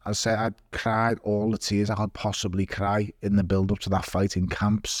focused. I said I'd cried all the tears I could possibly cry in the build up to that fight in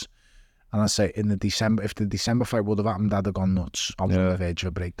camps. And I say if the December fight would have happened, I'd have gone nuts. I was on the verge of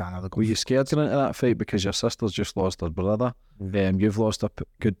a breakdown. Were you scared going into that fight because your sister's just lost her brother? You've lost a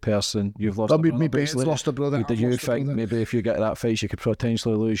good person. You've lost. My parents lost a brother. Did you think maybe if you get that fight, you could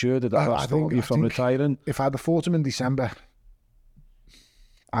potentially lose you? Did that stop you from retiring? If I'd have fought him in December,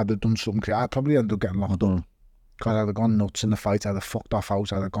 I'd have done something. I'd probably end up getting locked up because I'd have gone nuts in the fight. I'd have fucked off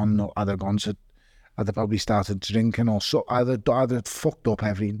out. I'd have probably started drinking or so. I'd have fucked up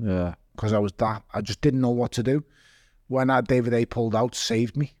everything. Yeah. Because I just didn't know what to do. When David A pulled out,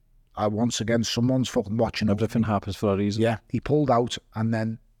 saved me. Once again, someone's fucking watching. Everything happens for a reason. Yeah, he pulled out, and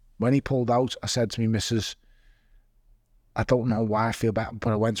then when he pulled out, I said to me, "Missus, I don't know why I feel better,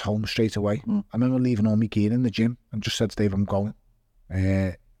 but I went home straight away." I remember leaving all my gear in the gym and just said to Dave, "I'm going."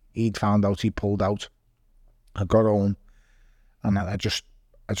 He'd found out, he pulled out. I got home, and I just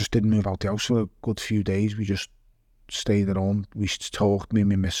didn't move out the house for a good few days. We just stayed at home. We talked, me and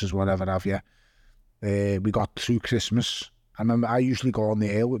my missus, whatever have you. We got through Christmas. I remember I usually go on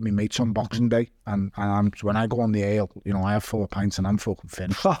the ale with my mates on Boxing Day, and when I go on the ale, I have 4 pints and I'm fucking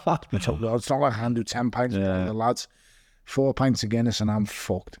finished. It's not like I can do 10 pints with the lads. 4 pints of Guinness and I'm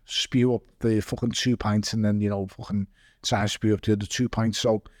fucked. Spew up the fucking 2 pints and then, fucking try to spew up the other 2 pints.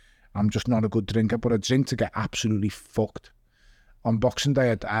 So I'm just not a good drinker, but I drink to get absolutely fucked. On Boxing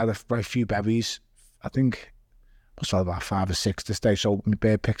Day, I had a few bevies. I think must have about 5 or 6 this day. So my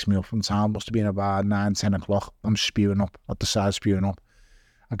bear picks me up from town. Must have been about 9, 10 o'clock. I'm spewing up at the side, spewing up.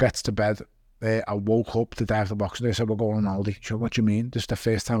 I get to bed. I woke up the day after Boxing Day. I said, "We're going on Aldi." She said, "What do you mean? This is the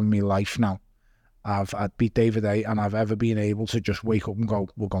first time in my life now I'd beat David A and I've ever been able to just wake up and go,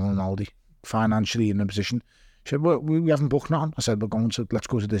 we're going on Aldi, financially in a position." She said, "Well, we haven't booked nothing." I said, let's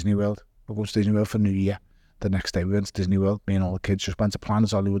go to Disney World. We're going to Disney World for New Year. The next day we went to Disney World. Me and all the kids just went to Planet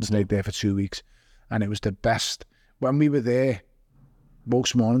Hollywood, stayed there for 2 weeks. And it was the best. When we were there,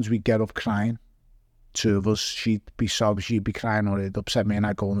 most mornings we'd get up crying. 2 of us, she'd be sobbing, she'd be crying, or it'd upset me and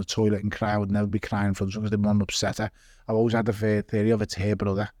I'd go in the toilet and cry. I would never be crying for us because I didn't want to upset her. I've always had the theory of it's her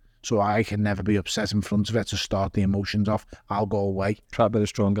brother. So I can never be upset in front of it to start the emotions off. I'll go away. Try to be the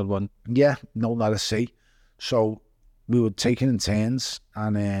stronger one. Yeah, no, let us see. So we were taking in turns,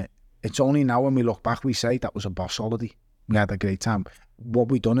 and it's only now when we look back, we say that was a boss holiday. We had a great time. What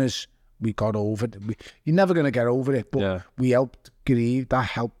we done is we got over it. You're never going to get over it, but we helped grieve.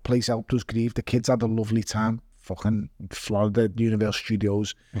 That place helped us grieve. The kids had a lovely time. Fucking Florida, Universal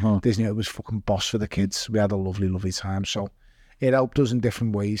Studios, Disney, it was fucking boss for the kids. We had a lovely, lovely time. So it helped us in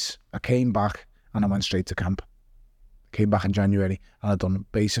different ways. I came back and I went straight to camp. I came back in January and I'd done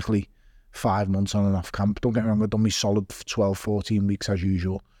basically 5 months on and off camp. Don't get me wrong, I'd done me solid 12, 14 weeks as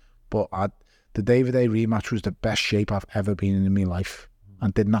usual. But the David-A rematch was the best shape I've ever been in my life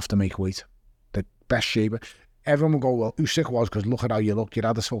and didn't have to make weight. The best shape. Everyone would go, well, Usyk was, because look at how you looked. You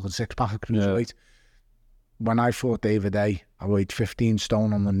had a fucking six-pack of cruiserweight. When I fought David-A, I weighed 15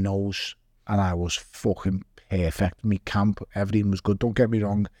 stone on the nose and I was fucking perfect. Me camp, everything was good. Don't get me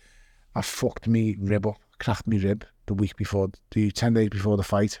wrong. I fucked me rib up, cracked me rib the week before, 10 days before the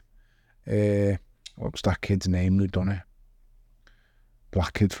fight. What was that kid's name who'd done it?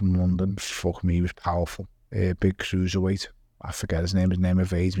 Black kid from London. Fuck me, he was powerful. Big cruiserweight. I forget his name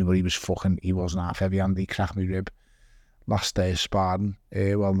evades me, but he wasn't half heavy and he cracked me rib. Last day of sparring,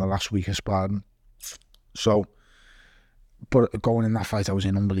 in the last week of sparring. So, but going in that fight, I was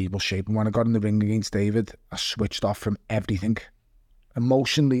in unbelievable shape. And when I got in the ring against David, I switched off from everything.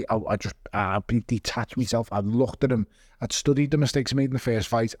 Emotionally, I detached myself. I looked at him. I'd studied the mistakes he made in the first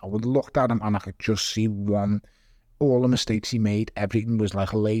fight. I would looked at him and I could just see all the mistakes he made. Everything was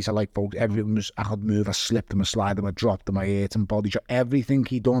like a laser-like focus. Everything was, I could move, I slipped him, I slid him, I dropped him, I hit him, body shot. Everything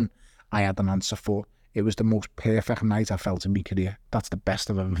he done, I had an answer for. It was the most perfect night I felt in my career. That's the best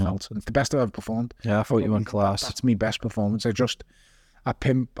I've ever felt. It's the best I've ever performed. Yeah, I thought you were in class. That's my best performance. I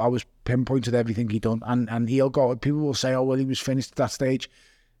was pinpointed everything he done. And people will say, oh, well, he was finished at that stage.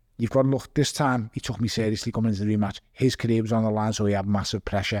 You've got to look, this time, he took me seriously coming into the rematch. His career was on the line, so he had massive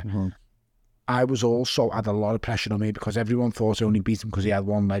pressure. I was also had a lot of pressure on me because everyone thought I only beat him because he had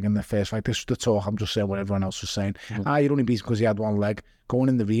one leg in the first fight. This was the talk. I'm just saying what everyone else was saying. You'd only beat him because he had one leg. Going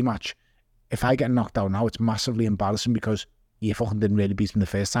in the rematch, if I get knocked out now, it's massively embarrassing because you fucking didn't really beat him the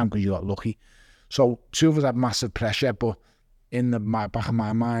first time because you got lucky. So two of us had massive pressure, but in the back of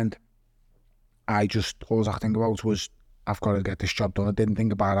my mind, all I think about was, I've got to get this job done. I didn't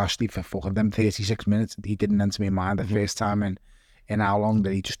think about Ashley for fucking them 36 minutes. He didn't enter my mind the first time in how long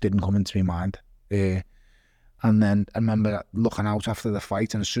that he just didn't come into my mind. And then I remember looking out after the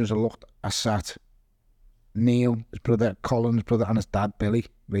fight, and as soon as I looked, I sat Neil, his brother, Colin's brother, and his dad, Billy,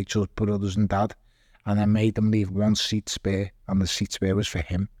 Rachel's brothers and dad, and I made them leave one seat spare, and the seat spare was for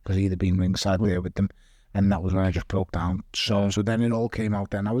him, because he'd have been ringside there with them, and that was when I just broke down. So then it all came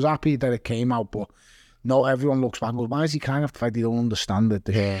out then. I was happy that it came out, but no, everyone looks back and goes, why is he crying after the fight? They don't understand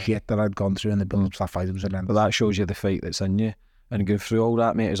the shit that I'd gone through in the build-up to that fight. It was but that shows you the fight that's in you. And going through all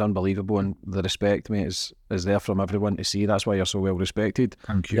that, mate, is unbelievable, and the respect, mate, is there from everyone to see. That's why you're so well respected.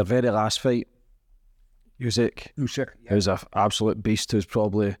 Thank you. Your very last fight, Usyk, who's an absolute beast, who's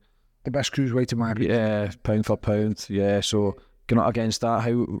probably the best cruiserweight in my opinion. Yeah, pound for pound. Yeah, so going up against that,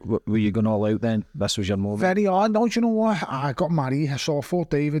 how were you going all out then? This was your moment. Very hard. No, do you know what? I got married. I fought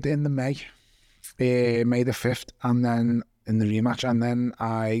David in the May the 5th, and then in the rematch, and then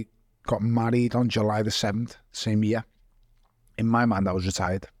I got married on July the 7th, same year. In my mind, I was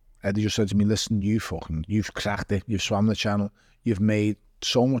retired. Eddie just said to me, listen, you've cracked it, you've swam the channel, you've made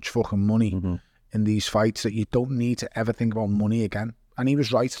so much fucking money in these fights that you don't need to ever think about money again. And he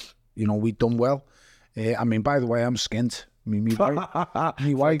was right. You know, we'd done well. I mean, by the way, I'm skint. My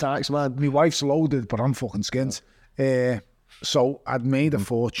wife's loaded, but I'm fucking skint. So I'd made a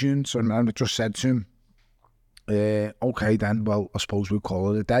fortune, so I just said to him, okay then, well, I suppose we'll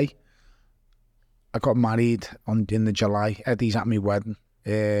call it a day. I got married in the July. Eddie's at my wedding.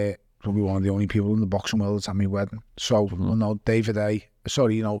 Probably one of the only people in the boxing world that's at my wedding. So, David-A,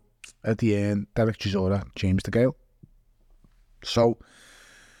 at the end, Derek Chisora, James DeGale. So,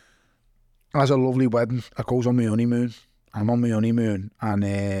 as a lovely wedding, I goes on my honeymoon. I'm on my honeymoon,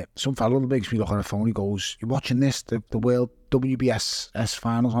 and some fella makes me look on the phone. He goes, "You watching this? The World WBS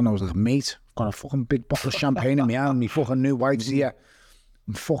finals?" And I was like, "Mate, I've got a fucking big bottle of champagne in my hand. My fucking new wife's here.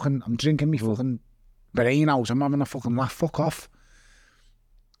 I'm drinking me fucking brain out. I'm having a fucking laugh. Fuck off."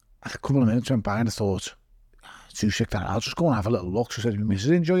 A couple of minutes went by and I thought, it's Usyk, I'll just go and have a little look. So I said to me,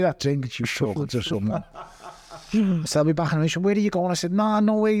 "Missus, enjoy that drink." And she was talking to someone. I said, "I'll be back in a minute." "Where are you going?" I said,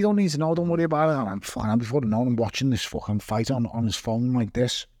 no way, you don't need to know, don't worry about it. And I'm fucking, before I know, I'm watching this fucking fight on his phone like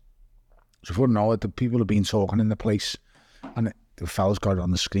this. So before I know it, the people have been talking in the place, and the fella's got it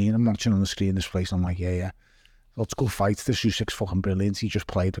on the screen. I'm watching on the screen this place, I'm like, yeah. Let's go fight. This Usyk's fucking brilliant. He just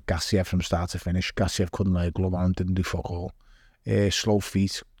played with Gassiev from start to finish. Gassiev couldn't lay a glove on him, didn't do fuck all. Slow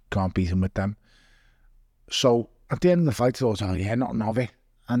feet, can't beat him with them. So at the end of the fight, I thought, oh yeah, nothing of it.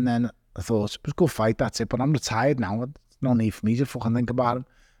 And then I thought, it was a good fight, that's it. But I'm retired now. There's no need for me to fucking think about him.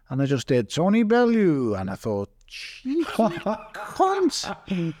 And I just did Tony Bellew. And I thought, cheeky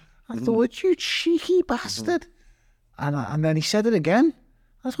cunt. I thought, you cheeky bastard. And then he said it again.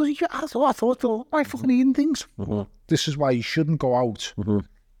 I thought, am I fucking eating things? This is why you shouldn't go out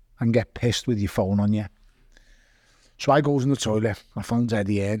and get pissed with your phone on you. So I goes in the toilet, my phone's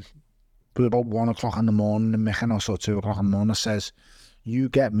Eddie in. But about 1 o'clock in the morning in Mykonos or 2 o'clock in the morning, I says, you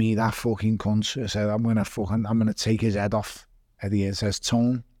get me that fucking cunt. I said, I'm gonna take his head off. Eddie in says,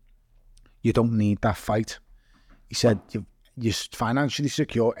 Tone, you don't need that fight. He said, you're financially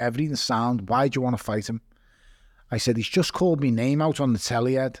secure, everything's sound, why do you want to fight him? I said, he's just called me name out on the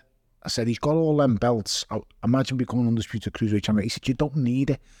telly, Ed. I said, he's got all them belts. Imagine becoming undisputed cruiserweight champion. He said, you don't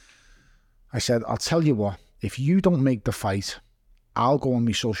need it. I said, I'll tell you what, if you don't make the fight, I'll go on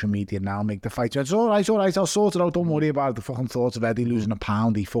my social media now and make the fight. It's all right, I'll sort it out. Don't worry about it. The fucking thought of Eddie losing a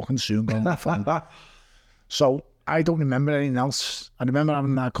pound, he fucking soon going to fucking... So I don't remember anything else. I remember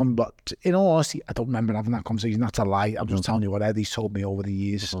having that conversation, but in all honesty, I don't remember having that conversation. That's a lie. I'm just telling you what Eddie's told me over the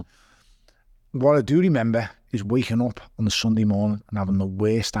years. What I do remember is waking up on the Sunday morning and having the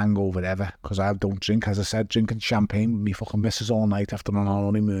worst hangover ever, because I don't drink, as I said, drinking champagne with me fucking missus all night after on our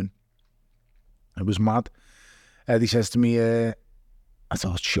honeymoon. It was mad. Eddie says to me, I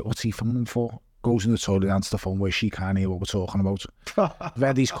thought, shit, what's he filming for? Goes in the toilet, answers the phone where she can't hear what we're talking about. If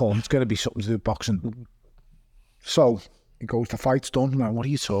Eddie's calling, it's going to be something to do with boxing. So he goes, the fight's done. I'm like, what are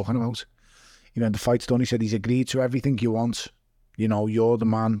you talking about? He went, the fight's done. He said, he's agreed to everything you want. You know, you're the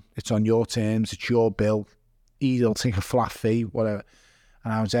man. It's on your terms. It's your bill. He'll take a flat fee, whatever.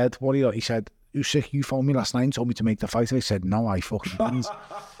 And I said, what are you? He said, Usyk, you phoned me last night and told me to make the fight. I said, no, I fucking didn't.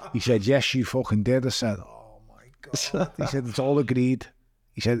 He said, yes, you fucking did. I said, oh my God. He said, it's all agreed.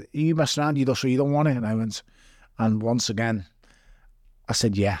 He said, you mess around, you don't want it. And I went, and once again, I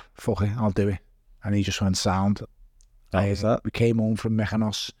said, yeah, fuck it, I'll do it. And he just went sound. How was that? We came home from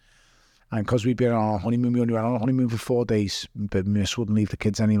Mykonos. And because we'd been on our honeymoon, we only went on our honeymoon for 4 days, but Miss wouldn't leave the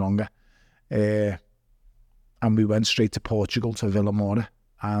kids any longer. And we went straight to Portugal, to Vila Moura.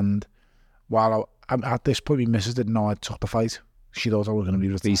 And while at this point, my missus didn't know I took the fight. She thought I was going to be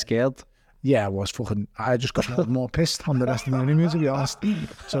retired. Were you scared? Yeah, I was fucking... I just got more pissed on the rest of the honeymoon, to be honest.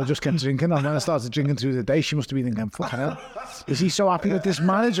 So I just kept drinking. And when I started drinking through the day, she must have been thinking, fucking hell, is he so happy with this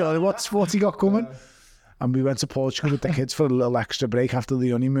manager? What's he got coming? And we went to Portugal with the kids for a little extra break after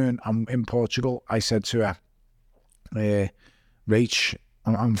the honeymoon. And in Portugal, I said to her, Rach,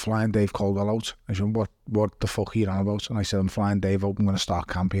 I'm flying Dave Caldwell out. I said, what the fuck are you on about? And I said, I'm flying Dave out. I'm going to start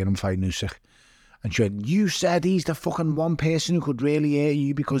camp here and fight Usyk. And she went, you said he's the fucking one person who could really hurt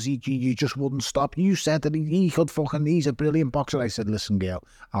you because you just wouldn't stop. You said that he could fucking, he's a brilliant boxer. I said, listen, girl,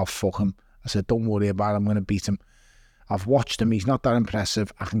 I'll fuck him. I said, don't worry about it. I'm going to beat him. I've watched him. He's not that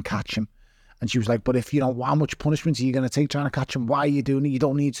impressive. I can catch him. And she was like, but if you know, how much punishment are you going to take trying to catch him? Why are you doing it? You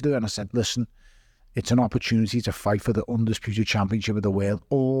don't need to do it. And I said, listen, it's an opportunity to fight for the undisputed championship of the world.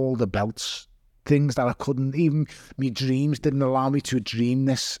 All the belts, things that I couldn't, even my dreams didn't allow me to dream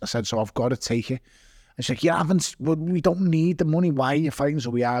this. I said, so I've got to take it. And she's like, you haven't, well, we don't need the money. Why are you fighting?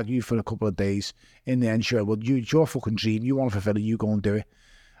 So we argued for a couple of days. In the end, she went, well, it's your fucking dream. You want to fulfill it, you go and do it.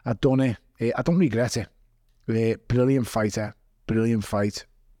 I've done it. I don't regret it. Brilliant fighter. Brilliant fight.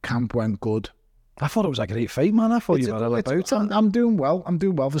 Camp went good. I thought it was a great fight, man. I thought you were all about it. I'm doing well. I'm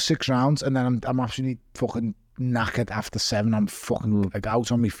doing well for 6 rounds, and then I'm absolutely fucking knackered after 7. I'm fucking like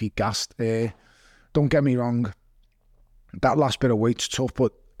out on my feet, gassed. Don't get me wrong. That last bit of weight's tough,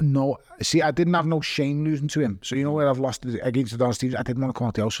 but no. See, I didn't have no shame losing to him. So you know where I've lost against the Don Stevens? I didn't want to come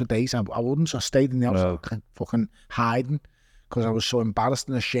out the house for days. I wouldn't. So I stayed in the house, fucking hiding, because I was so embarrassed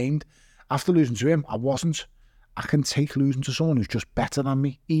and ashamed. After losing to him, I wasn't. I can take losing to someone who's just better than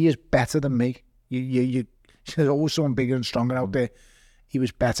me. He is better than me. There's always someone bigger and stronger out there. He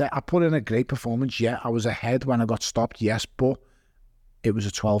was better. I put in a great performance, yeah. I was ahead when I got stopped, yes, but it was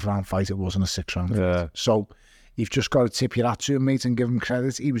a 12-round fight. It wasn't a 6-round fight. So you've just got to tip your hat to him, mate, and give him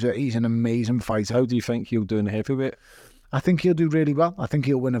credit. He's an amazing fighter. How do you think he'll do in the heavyweight? I think he'll do really well. I think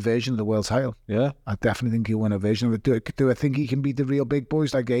he'll win a version of the world title. Yeah? I definitely think he'll win a version of it. Do I think he can beat the real big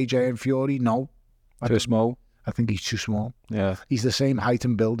boys like AJ and Fury? No. Too small? I think he's too small. Yeah. He's the same height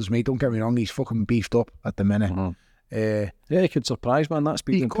and build as me. Don't get me wrong, he's fucking beefed up at the minute. Yeah, he could surprise, man. That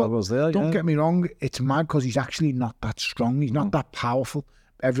speaking power's there. Don't get me wrong, it's mad because he's actually not that strong. He's not that powerful.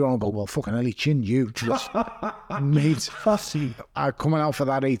 everyone will go, well, fucking hell, he chinned you. Just, mate, coming out for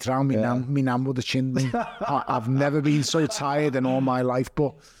that 8th round, me nan would have chinned me. I've never been so tired in all my life,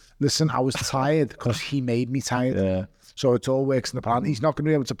 but listen, I was tired because he made me tired. Yeah. So it all works in the plan. He's not going to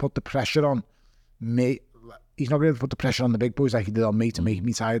be able to put the pressure on me. He's not going to be able to put the pressure on the big boys like he did on me to make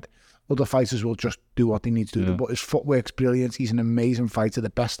me tired. Other fighters will just do what they need to do. But his footwork's brilliant. He's an amazing fighter, the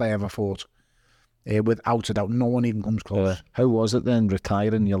best I ever fought. Without a doubt, no one even comes close. How was it then,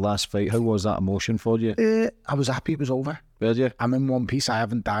 retiring your last fight? How was that emotion for you? I was happy it was over. Were you? I'm in one piece. I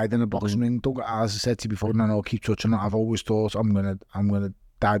haven't died in a boxing ring. As I said to you before, and I'll keep touching it, I've always thought I'm gonna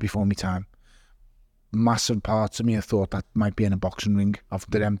die before my time. Massive parts of me have thought that might be in a boxing ring. I've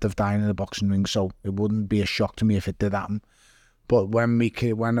dreamt of dying in a boxing ring, so it wouldn't be a shock to me if it did happen. But when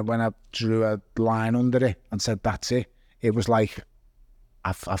I drew a line under it and said that's it, it was like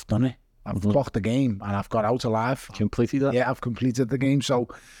I've done it. I've clocked the game and I've got out alive. Completed that? Yeah, I've completed the game. So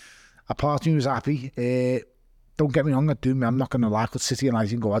a part of me was happy. Don't get me wrong, I'm not going to lie. I could sit here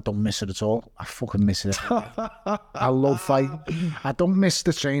and go, I don't miss it at all. I fucking miss it. I love fighting. I don't miss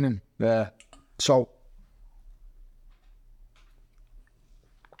the training. Yeah. So,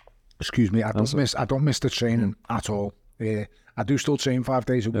 excuse me, I don't miss the training at all. I do still train 5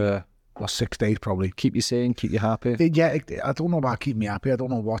 days a week. Yeah. Or 6 days probably. Keep you sane, keep you happy. Yeah, I don't know about keep me happy. I don't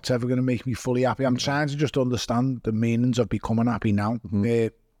know what's ever going to make me fully happy. I'm trying to just understand the meanings of becoming happy now.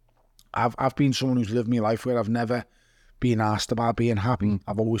 I've been someone who's lived my life where I've never been asked about being happy.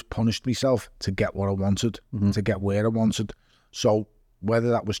 I've always punished myself to get what I wanted, to get where I wanted. So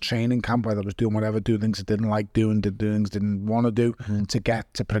whether that was training camp, whether I was doing whatever, doing things I didn't like doing, doing things I didn't want to do,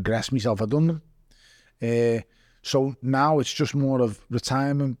 to progress myself, I've done them. So now it's just more of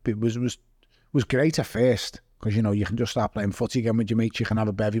retirement. It was great at first because, you can just start playing footy again with your mates. You can have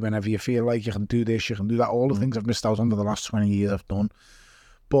a bevy whenever you feel like. You can do this, you can do that. All the things I've missed out on for the last 20 years I've done.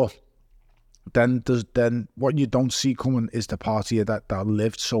 But then what you don't see coming is the part of you that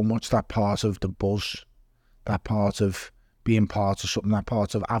lived so much, that part of the buzz, that part of being part of something, that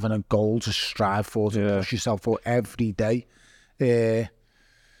part of having a goal to strive for, to push yourself for every day. They're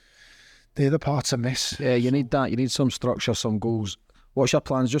the parts I miss. Yeah, you need that. You need some structure, some goals. What's your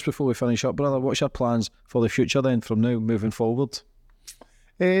plans, just before we finish up, brother, what's your plans for the future then, from now, moving forward?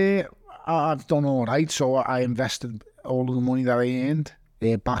 I've done all right. So I invested all of the money that I earned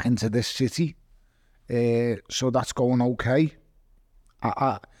back into this city. So that's going okay.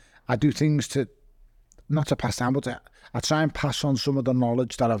 I do things not to pass down, but I try and pass on some of the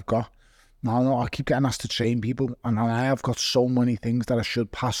knowledge that I've got. Now, I keep getting asked to train people, and I have got so many things that I should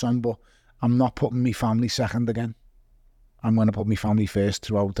pass on, but I'm not putting my family second again. I'm going to put my family first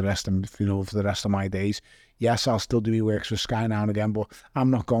throughout the rest of, for the rest of my days. Yes, I'll still do my works for Sky now and again, but I'm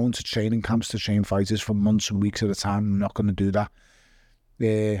not going to training camps to train fighters for months and weeks at a time. I'm not going to do that.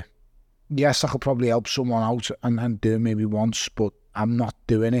 Yes, I could probably help someone out and do it maybe once, but I'm not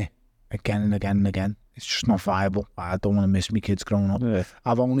doing it again and again and again. It's just not viable. I don't want to miss my kids growing up. Yeah.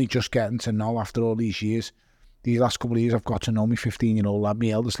 I've only just getting to know after all these years. These last couple of years, I've got to know my 15-year-old lad. My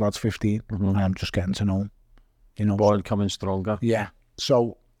eldest lad's 15, and I'm just getting to know him. Bond coming stronger. Yeah.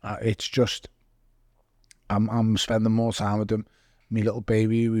 So it's just, I'm spending more time with him. My little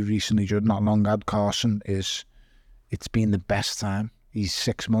baby, we recently just not long had, Carson, it's been the best time. He's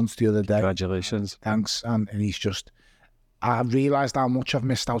 6 months the other day. Congratulations. Thanks. And he's just, I realised how much I've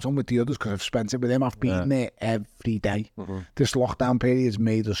missed out on with the others because I've spent it with him. I've been there every day. This lockdown period has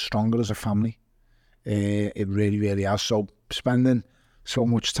made us stronger as a family. It really, really has. So spending so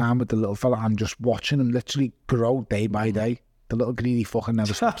much time with the little fella and just watching him literally grow day by day. The little greedy fucker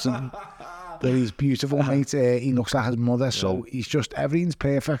never stops him. But he's beautiful, mate. He looks like his mother. So he's just, everything's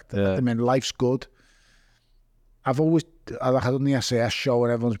perfect. I mean, life's good. I've always, I done the SAS show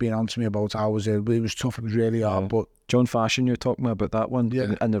and everyone's been on to me about how it was tough, it was really hard, but... John Fashion, you were talking about that one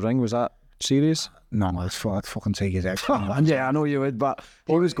in the ring, was that serious? No, I'd fucking take his ex. Yeah, I know you would, but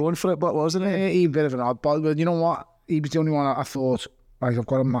he was going for it, but wasn't he? He a bit of an odd, but you know what? He was the only one I thought, like, I've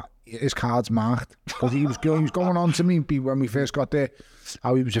got his cards marked, because he was going on to me when we first got there,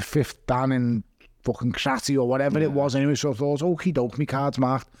 how he was a fifth Dan in fucking Cratty or whatever it was anyway, so I thought, okie doke, my cards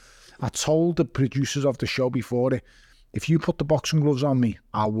marked. I told the producers of the show before it, if you put the boxing gloves on me,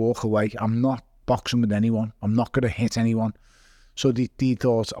 I'll walk away. I'm not boxing with anyone. I'm not going to hit anyone. So they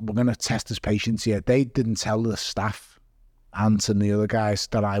thought, we're going to test his patience here. They didn't tell the staff and to the other guys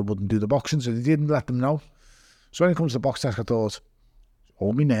that I wouldn't do the boxing, so they didn't let them know. So when it comes to the box test, I thought,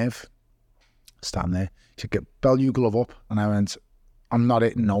 hold me nerve, stand there. He said, get Bellew glove up. And I went, I'm not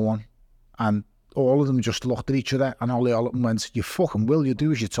hitting no one. And all of them just looked at each other and all of them went, you fucking will, you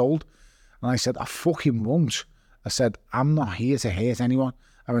do as you're told. And I said, I fucking won't. I said, I'm not here to hurt anyone.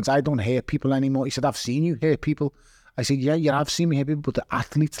 I went, I don't hurt people anymore. He said, I've seen you hurt people. I said, yeah, you have seen me hurt people, but the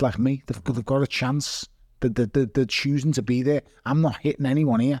athletes like me, they've got a chance. They're choosing to be there. I'm not hitting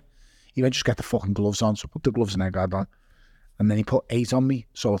anyone here. He went, just get the fucking gloves on. So I put the gloves and I got on. And then he put 8 on me.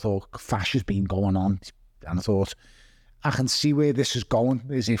 So I thought, fascia's been going on. And I thought, I can see where this is going.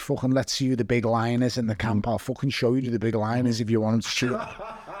 Is he fucking, let's see who the big lion is in the camp. I'll fucking show you who the big lion is if you want him to shoot.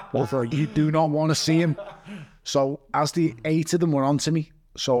 Although you do not want to see him. So as the 8 of them were onto me,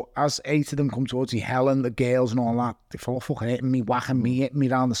 so as 8 of them come towards me, Helen, the girls and all that, they all fucking hitting me, whacking me, hitting me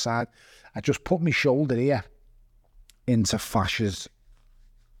down the side. I just put my shoulder here into Fascia's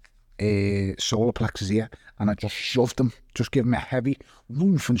solar plexus here, and I just shoved him, just give him a heavy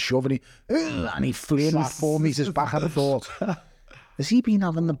woof and shoving it, and he flared like 4 meters back. I thought, has he been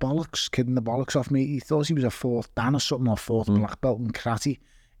having the bollocks, kidding the bollocks off me? He thought he was a 4th Dan or something, or 4th black belt in karate.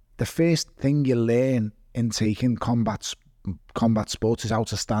 The first thing you learn in taking combat sports is how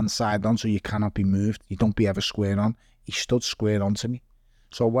to stand side on so you cannot be moved. You don't be ever square on. He stood square onto me.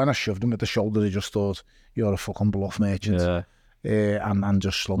 So when I shoved him with the shoulder, he just thought, you're a fucking bluff merchant. Yeah. And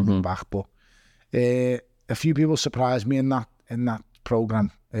just slugged him back. But a few people surprised me in that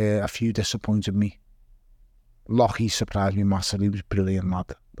programme. A few disappointed me. Lockie surprised me massively. He was brilliant,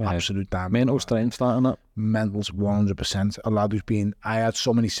 lad. Absolute diamond. Mental strength, starting up. Mental's 100%. A lad who's been... I had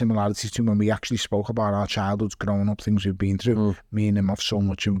so many similarities to him when we actually spoke about our childhoods, growing up, things we've been through. Me and him have so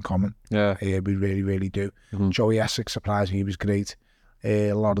much in common. Yeah. We really, really do. Joey Essex surprised me. He was great.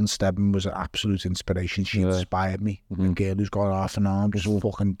 Lauren Stebbin was an absolute inspiration. She inspired me. A girl who's got half an arm, just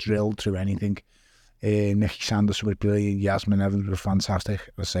fucking drilled through anything. Nikki Sanderson was brilliant. Yasmin Evans was fantastic.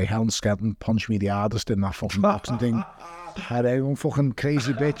 I say Helen Skelton punched me the hardest in that fucking boxing thing. Had everyone fucking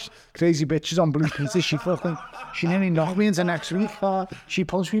crazy bitch. Crazy bitches on blue pieces. She nearly knocked me into next week. She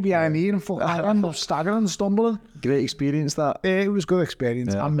punched me behind the ear and fucking I ended up staggering and stumbling. Great experience, that. It was a good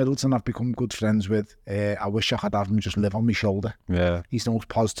experience. And Middleton I've become good friends with. I wish I could have him just live on my shoulder. Yeah. He's the most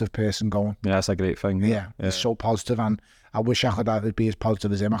positive person going. Yeah, that's a great thing. Yeah. He's so positive, and I wish I could be as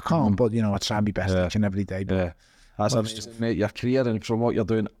positive as him. I can't, but I try my best each and every day. But that's amazing, mate. Your career and from what you're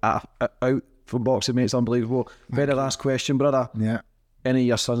doing out from boxing, mate, it's unbelievable. Very last question, brother. Yeah. Any of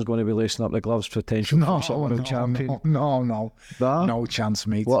your sons going to be lacing up the gloves potential for some world champion? No. No chance,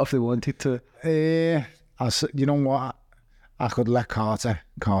 mate. What if they wanted to? You know what? I could let Carter.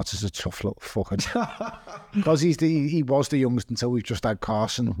 Carter's a tough little fucker. Because he was the youngest until we've just had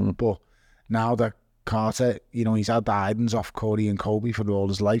Carson. But now that Carter, he's had the hidings off Corey and Kobe for all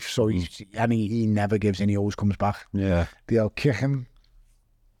his life. So he never gives in, he always comes back. Yeah. They'll kick him,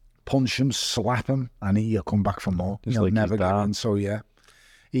 punch him, slap him, and he'll come back for more. He'll like never get in. So yeah,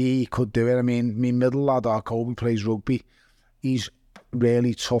 he could do it. I mean, my middle lad, our Kobe, plays rugby. He's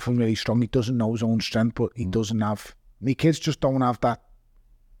really tough and really strong. He doesn't know his own strength, but he doesn't have... My kids just don't have that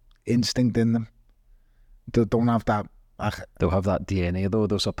instinct in them. They don't have that... They'll have that DNA though.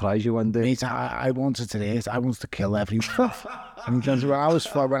 They'll surprise you one day. Mate, I wanted to hate. I wanted to kill everyone. And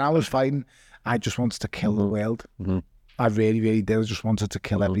when I was fighting, I just wanted to kill the world. I really, really did. I just wanted to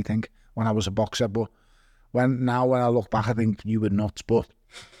kill everything when I was a boxer. But when I look back, I think you were nuts. But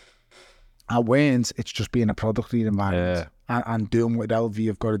I weren't. It's just being a product of the environment and doing what LV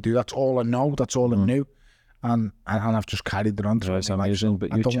you've got to do. That's all I know. That's all I knew. And I've just carried it on through my life.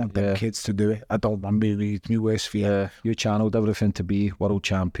 But I don't want them kids to do it. I don't want me. It's my worst fear. You channeled everything to be world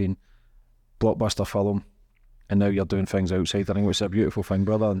champion, blockbuster film, and now you're doing things outside. I think it's a beautiful thing,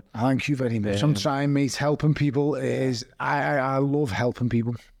 brother. And thank you very much. I'm trying, mate. Helping people is I love helping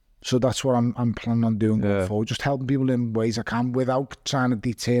people. So that's what I'm planning on doing going forward. Just helping people in ways I can without trying to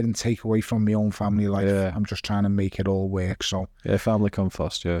deter and take away from my own family life. I'm just trying to make it all work. So family come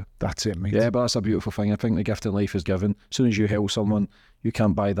first. That's it, mate. Yeah, but that's a beautiful thing. I think the gift in life is given. As soon as you help someone, you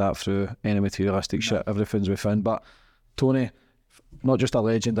can't buy that through any materialistic shit. Everything's within. But Tony, not just a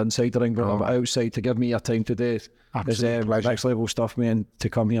legend inside the ring, but outside, to give me your time today. Absolutely. Next level stuff, man, to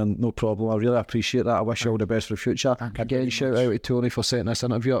come here, no problem. I really appreciate that. I wish you all the best for the future. Again, shout out to Tony for setting this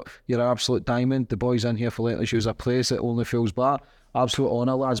interview up. You're an absolute diamond. The boys in here for letting us use a place that only feels black. Absolute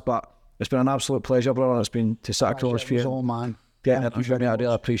honour, lads. But it's been an absolute pleasure, brother. It's been to sit across for you. All, man. I really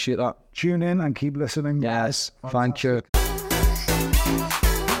appreciate that. Tune in and keep listening. Yes, thank you.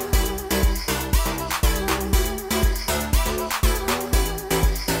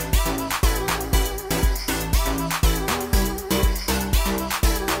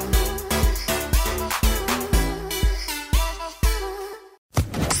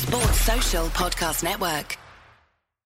 Podcast Network.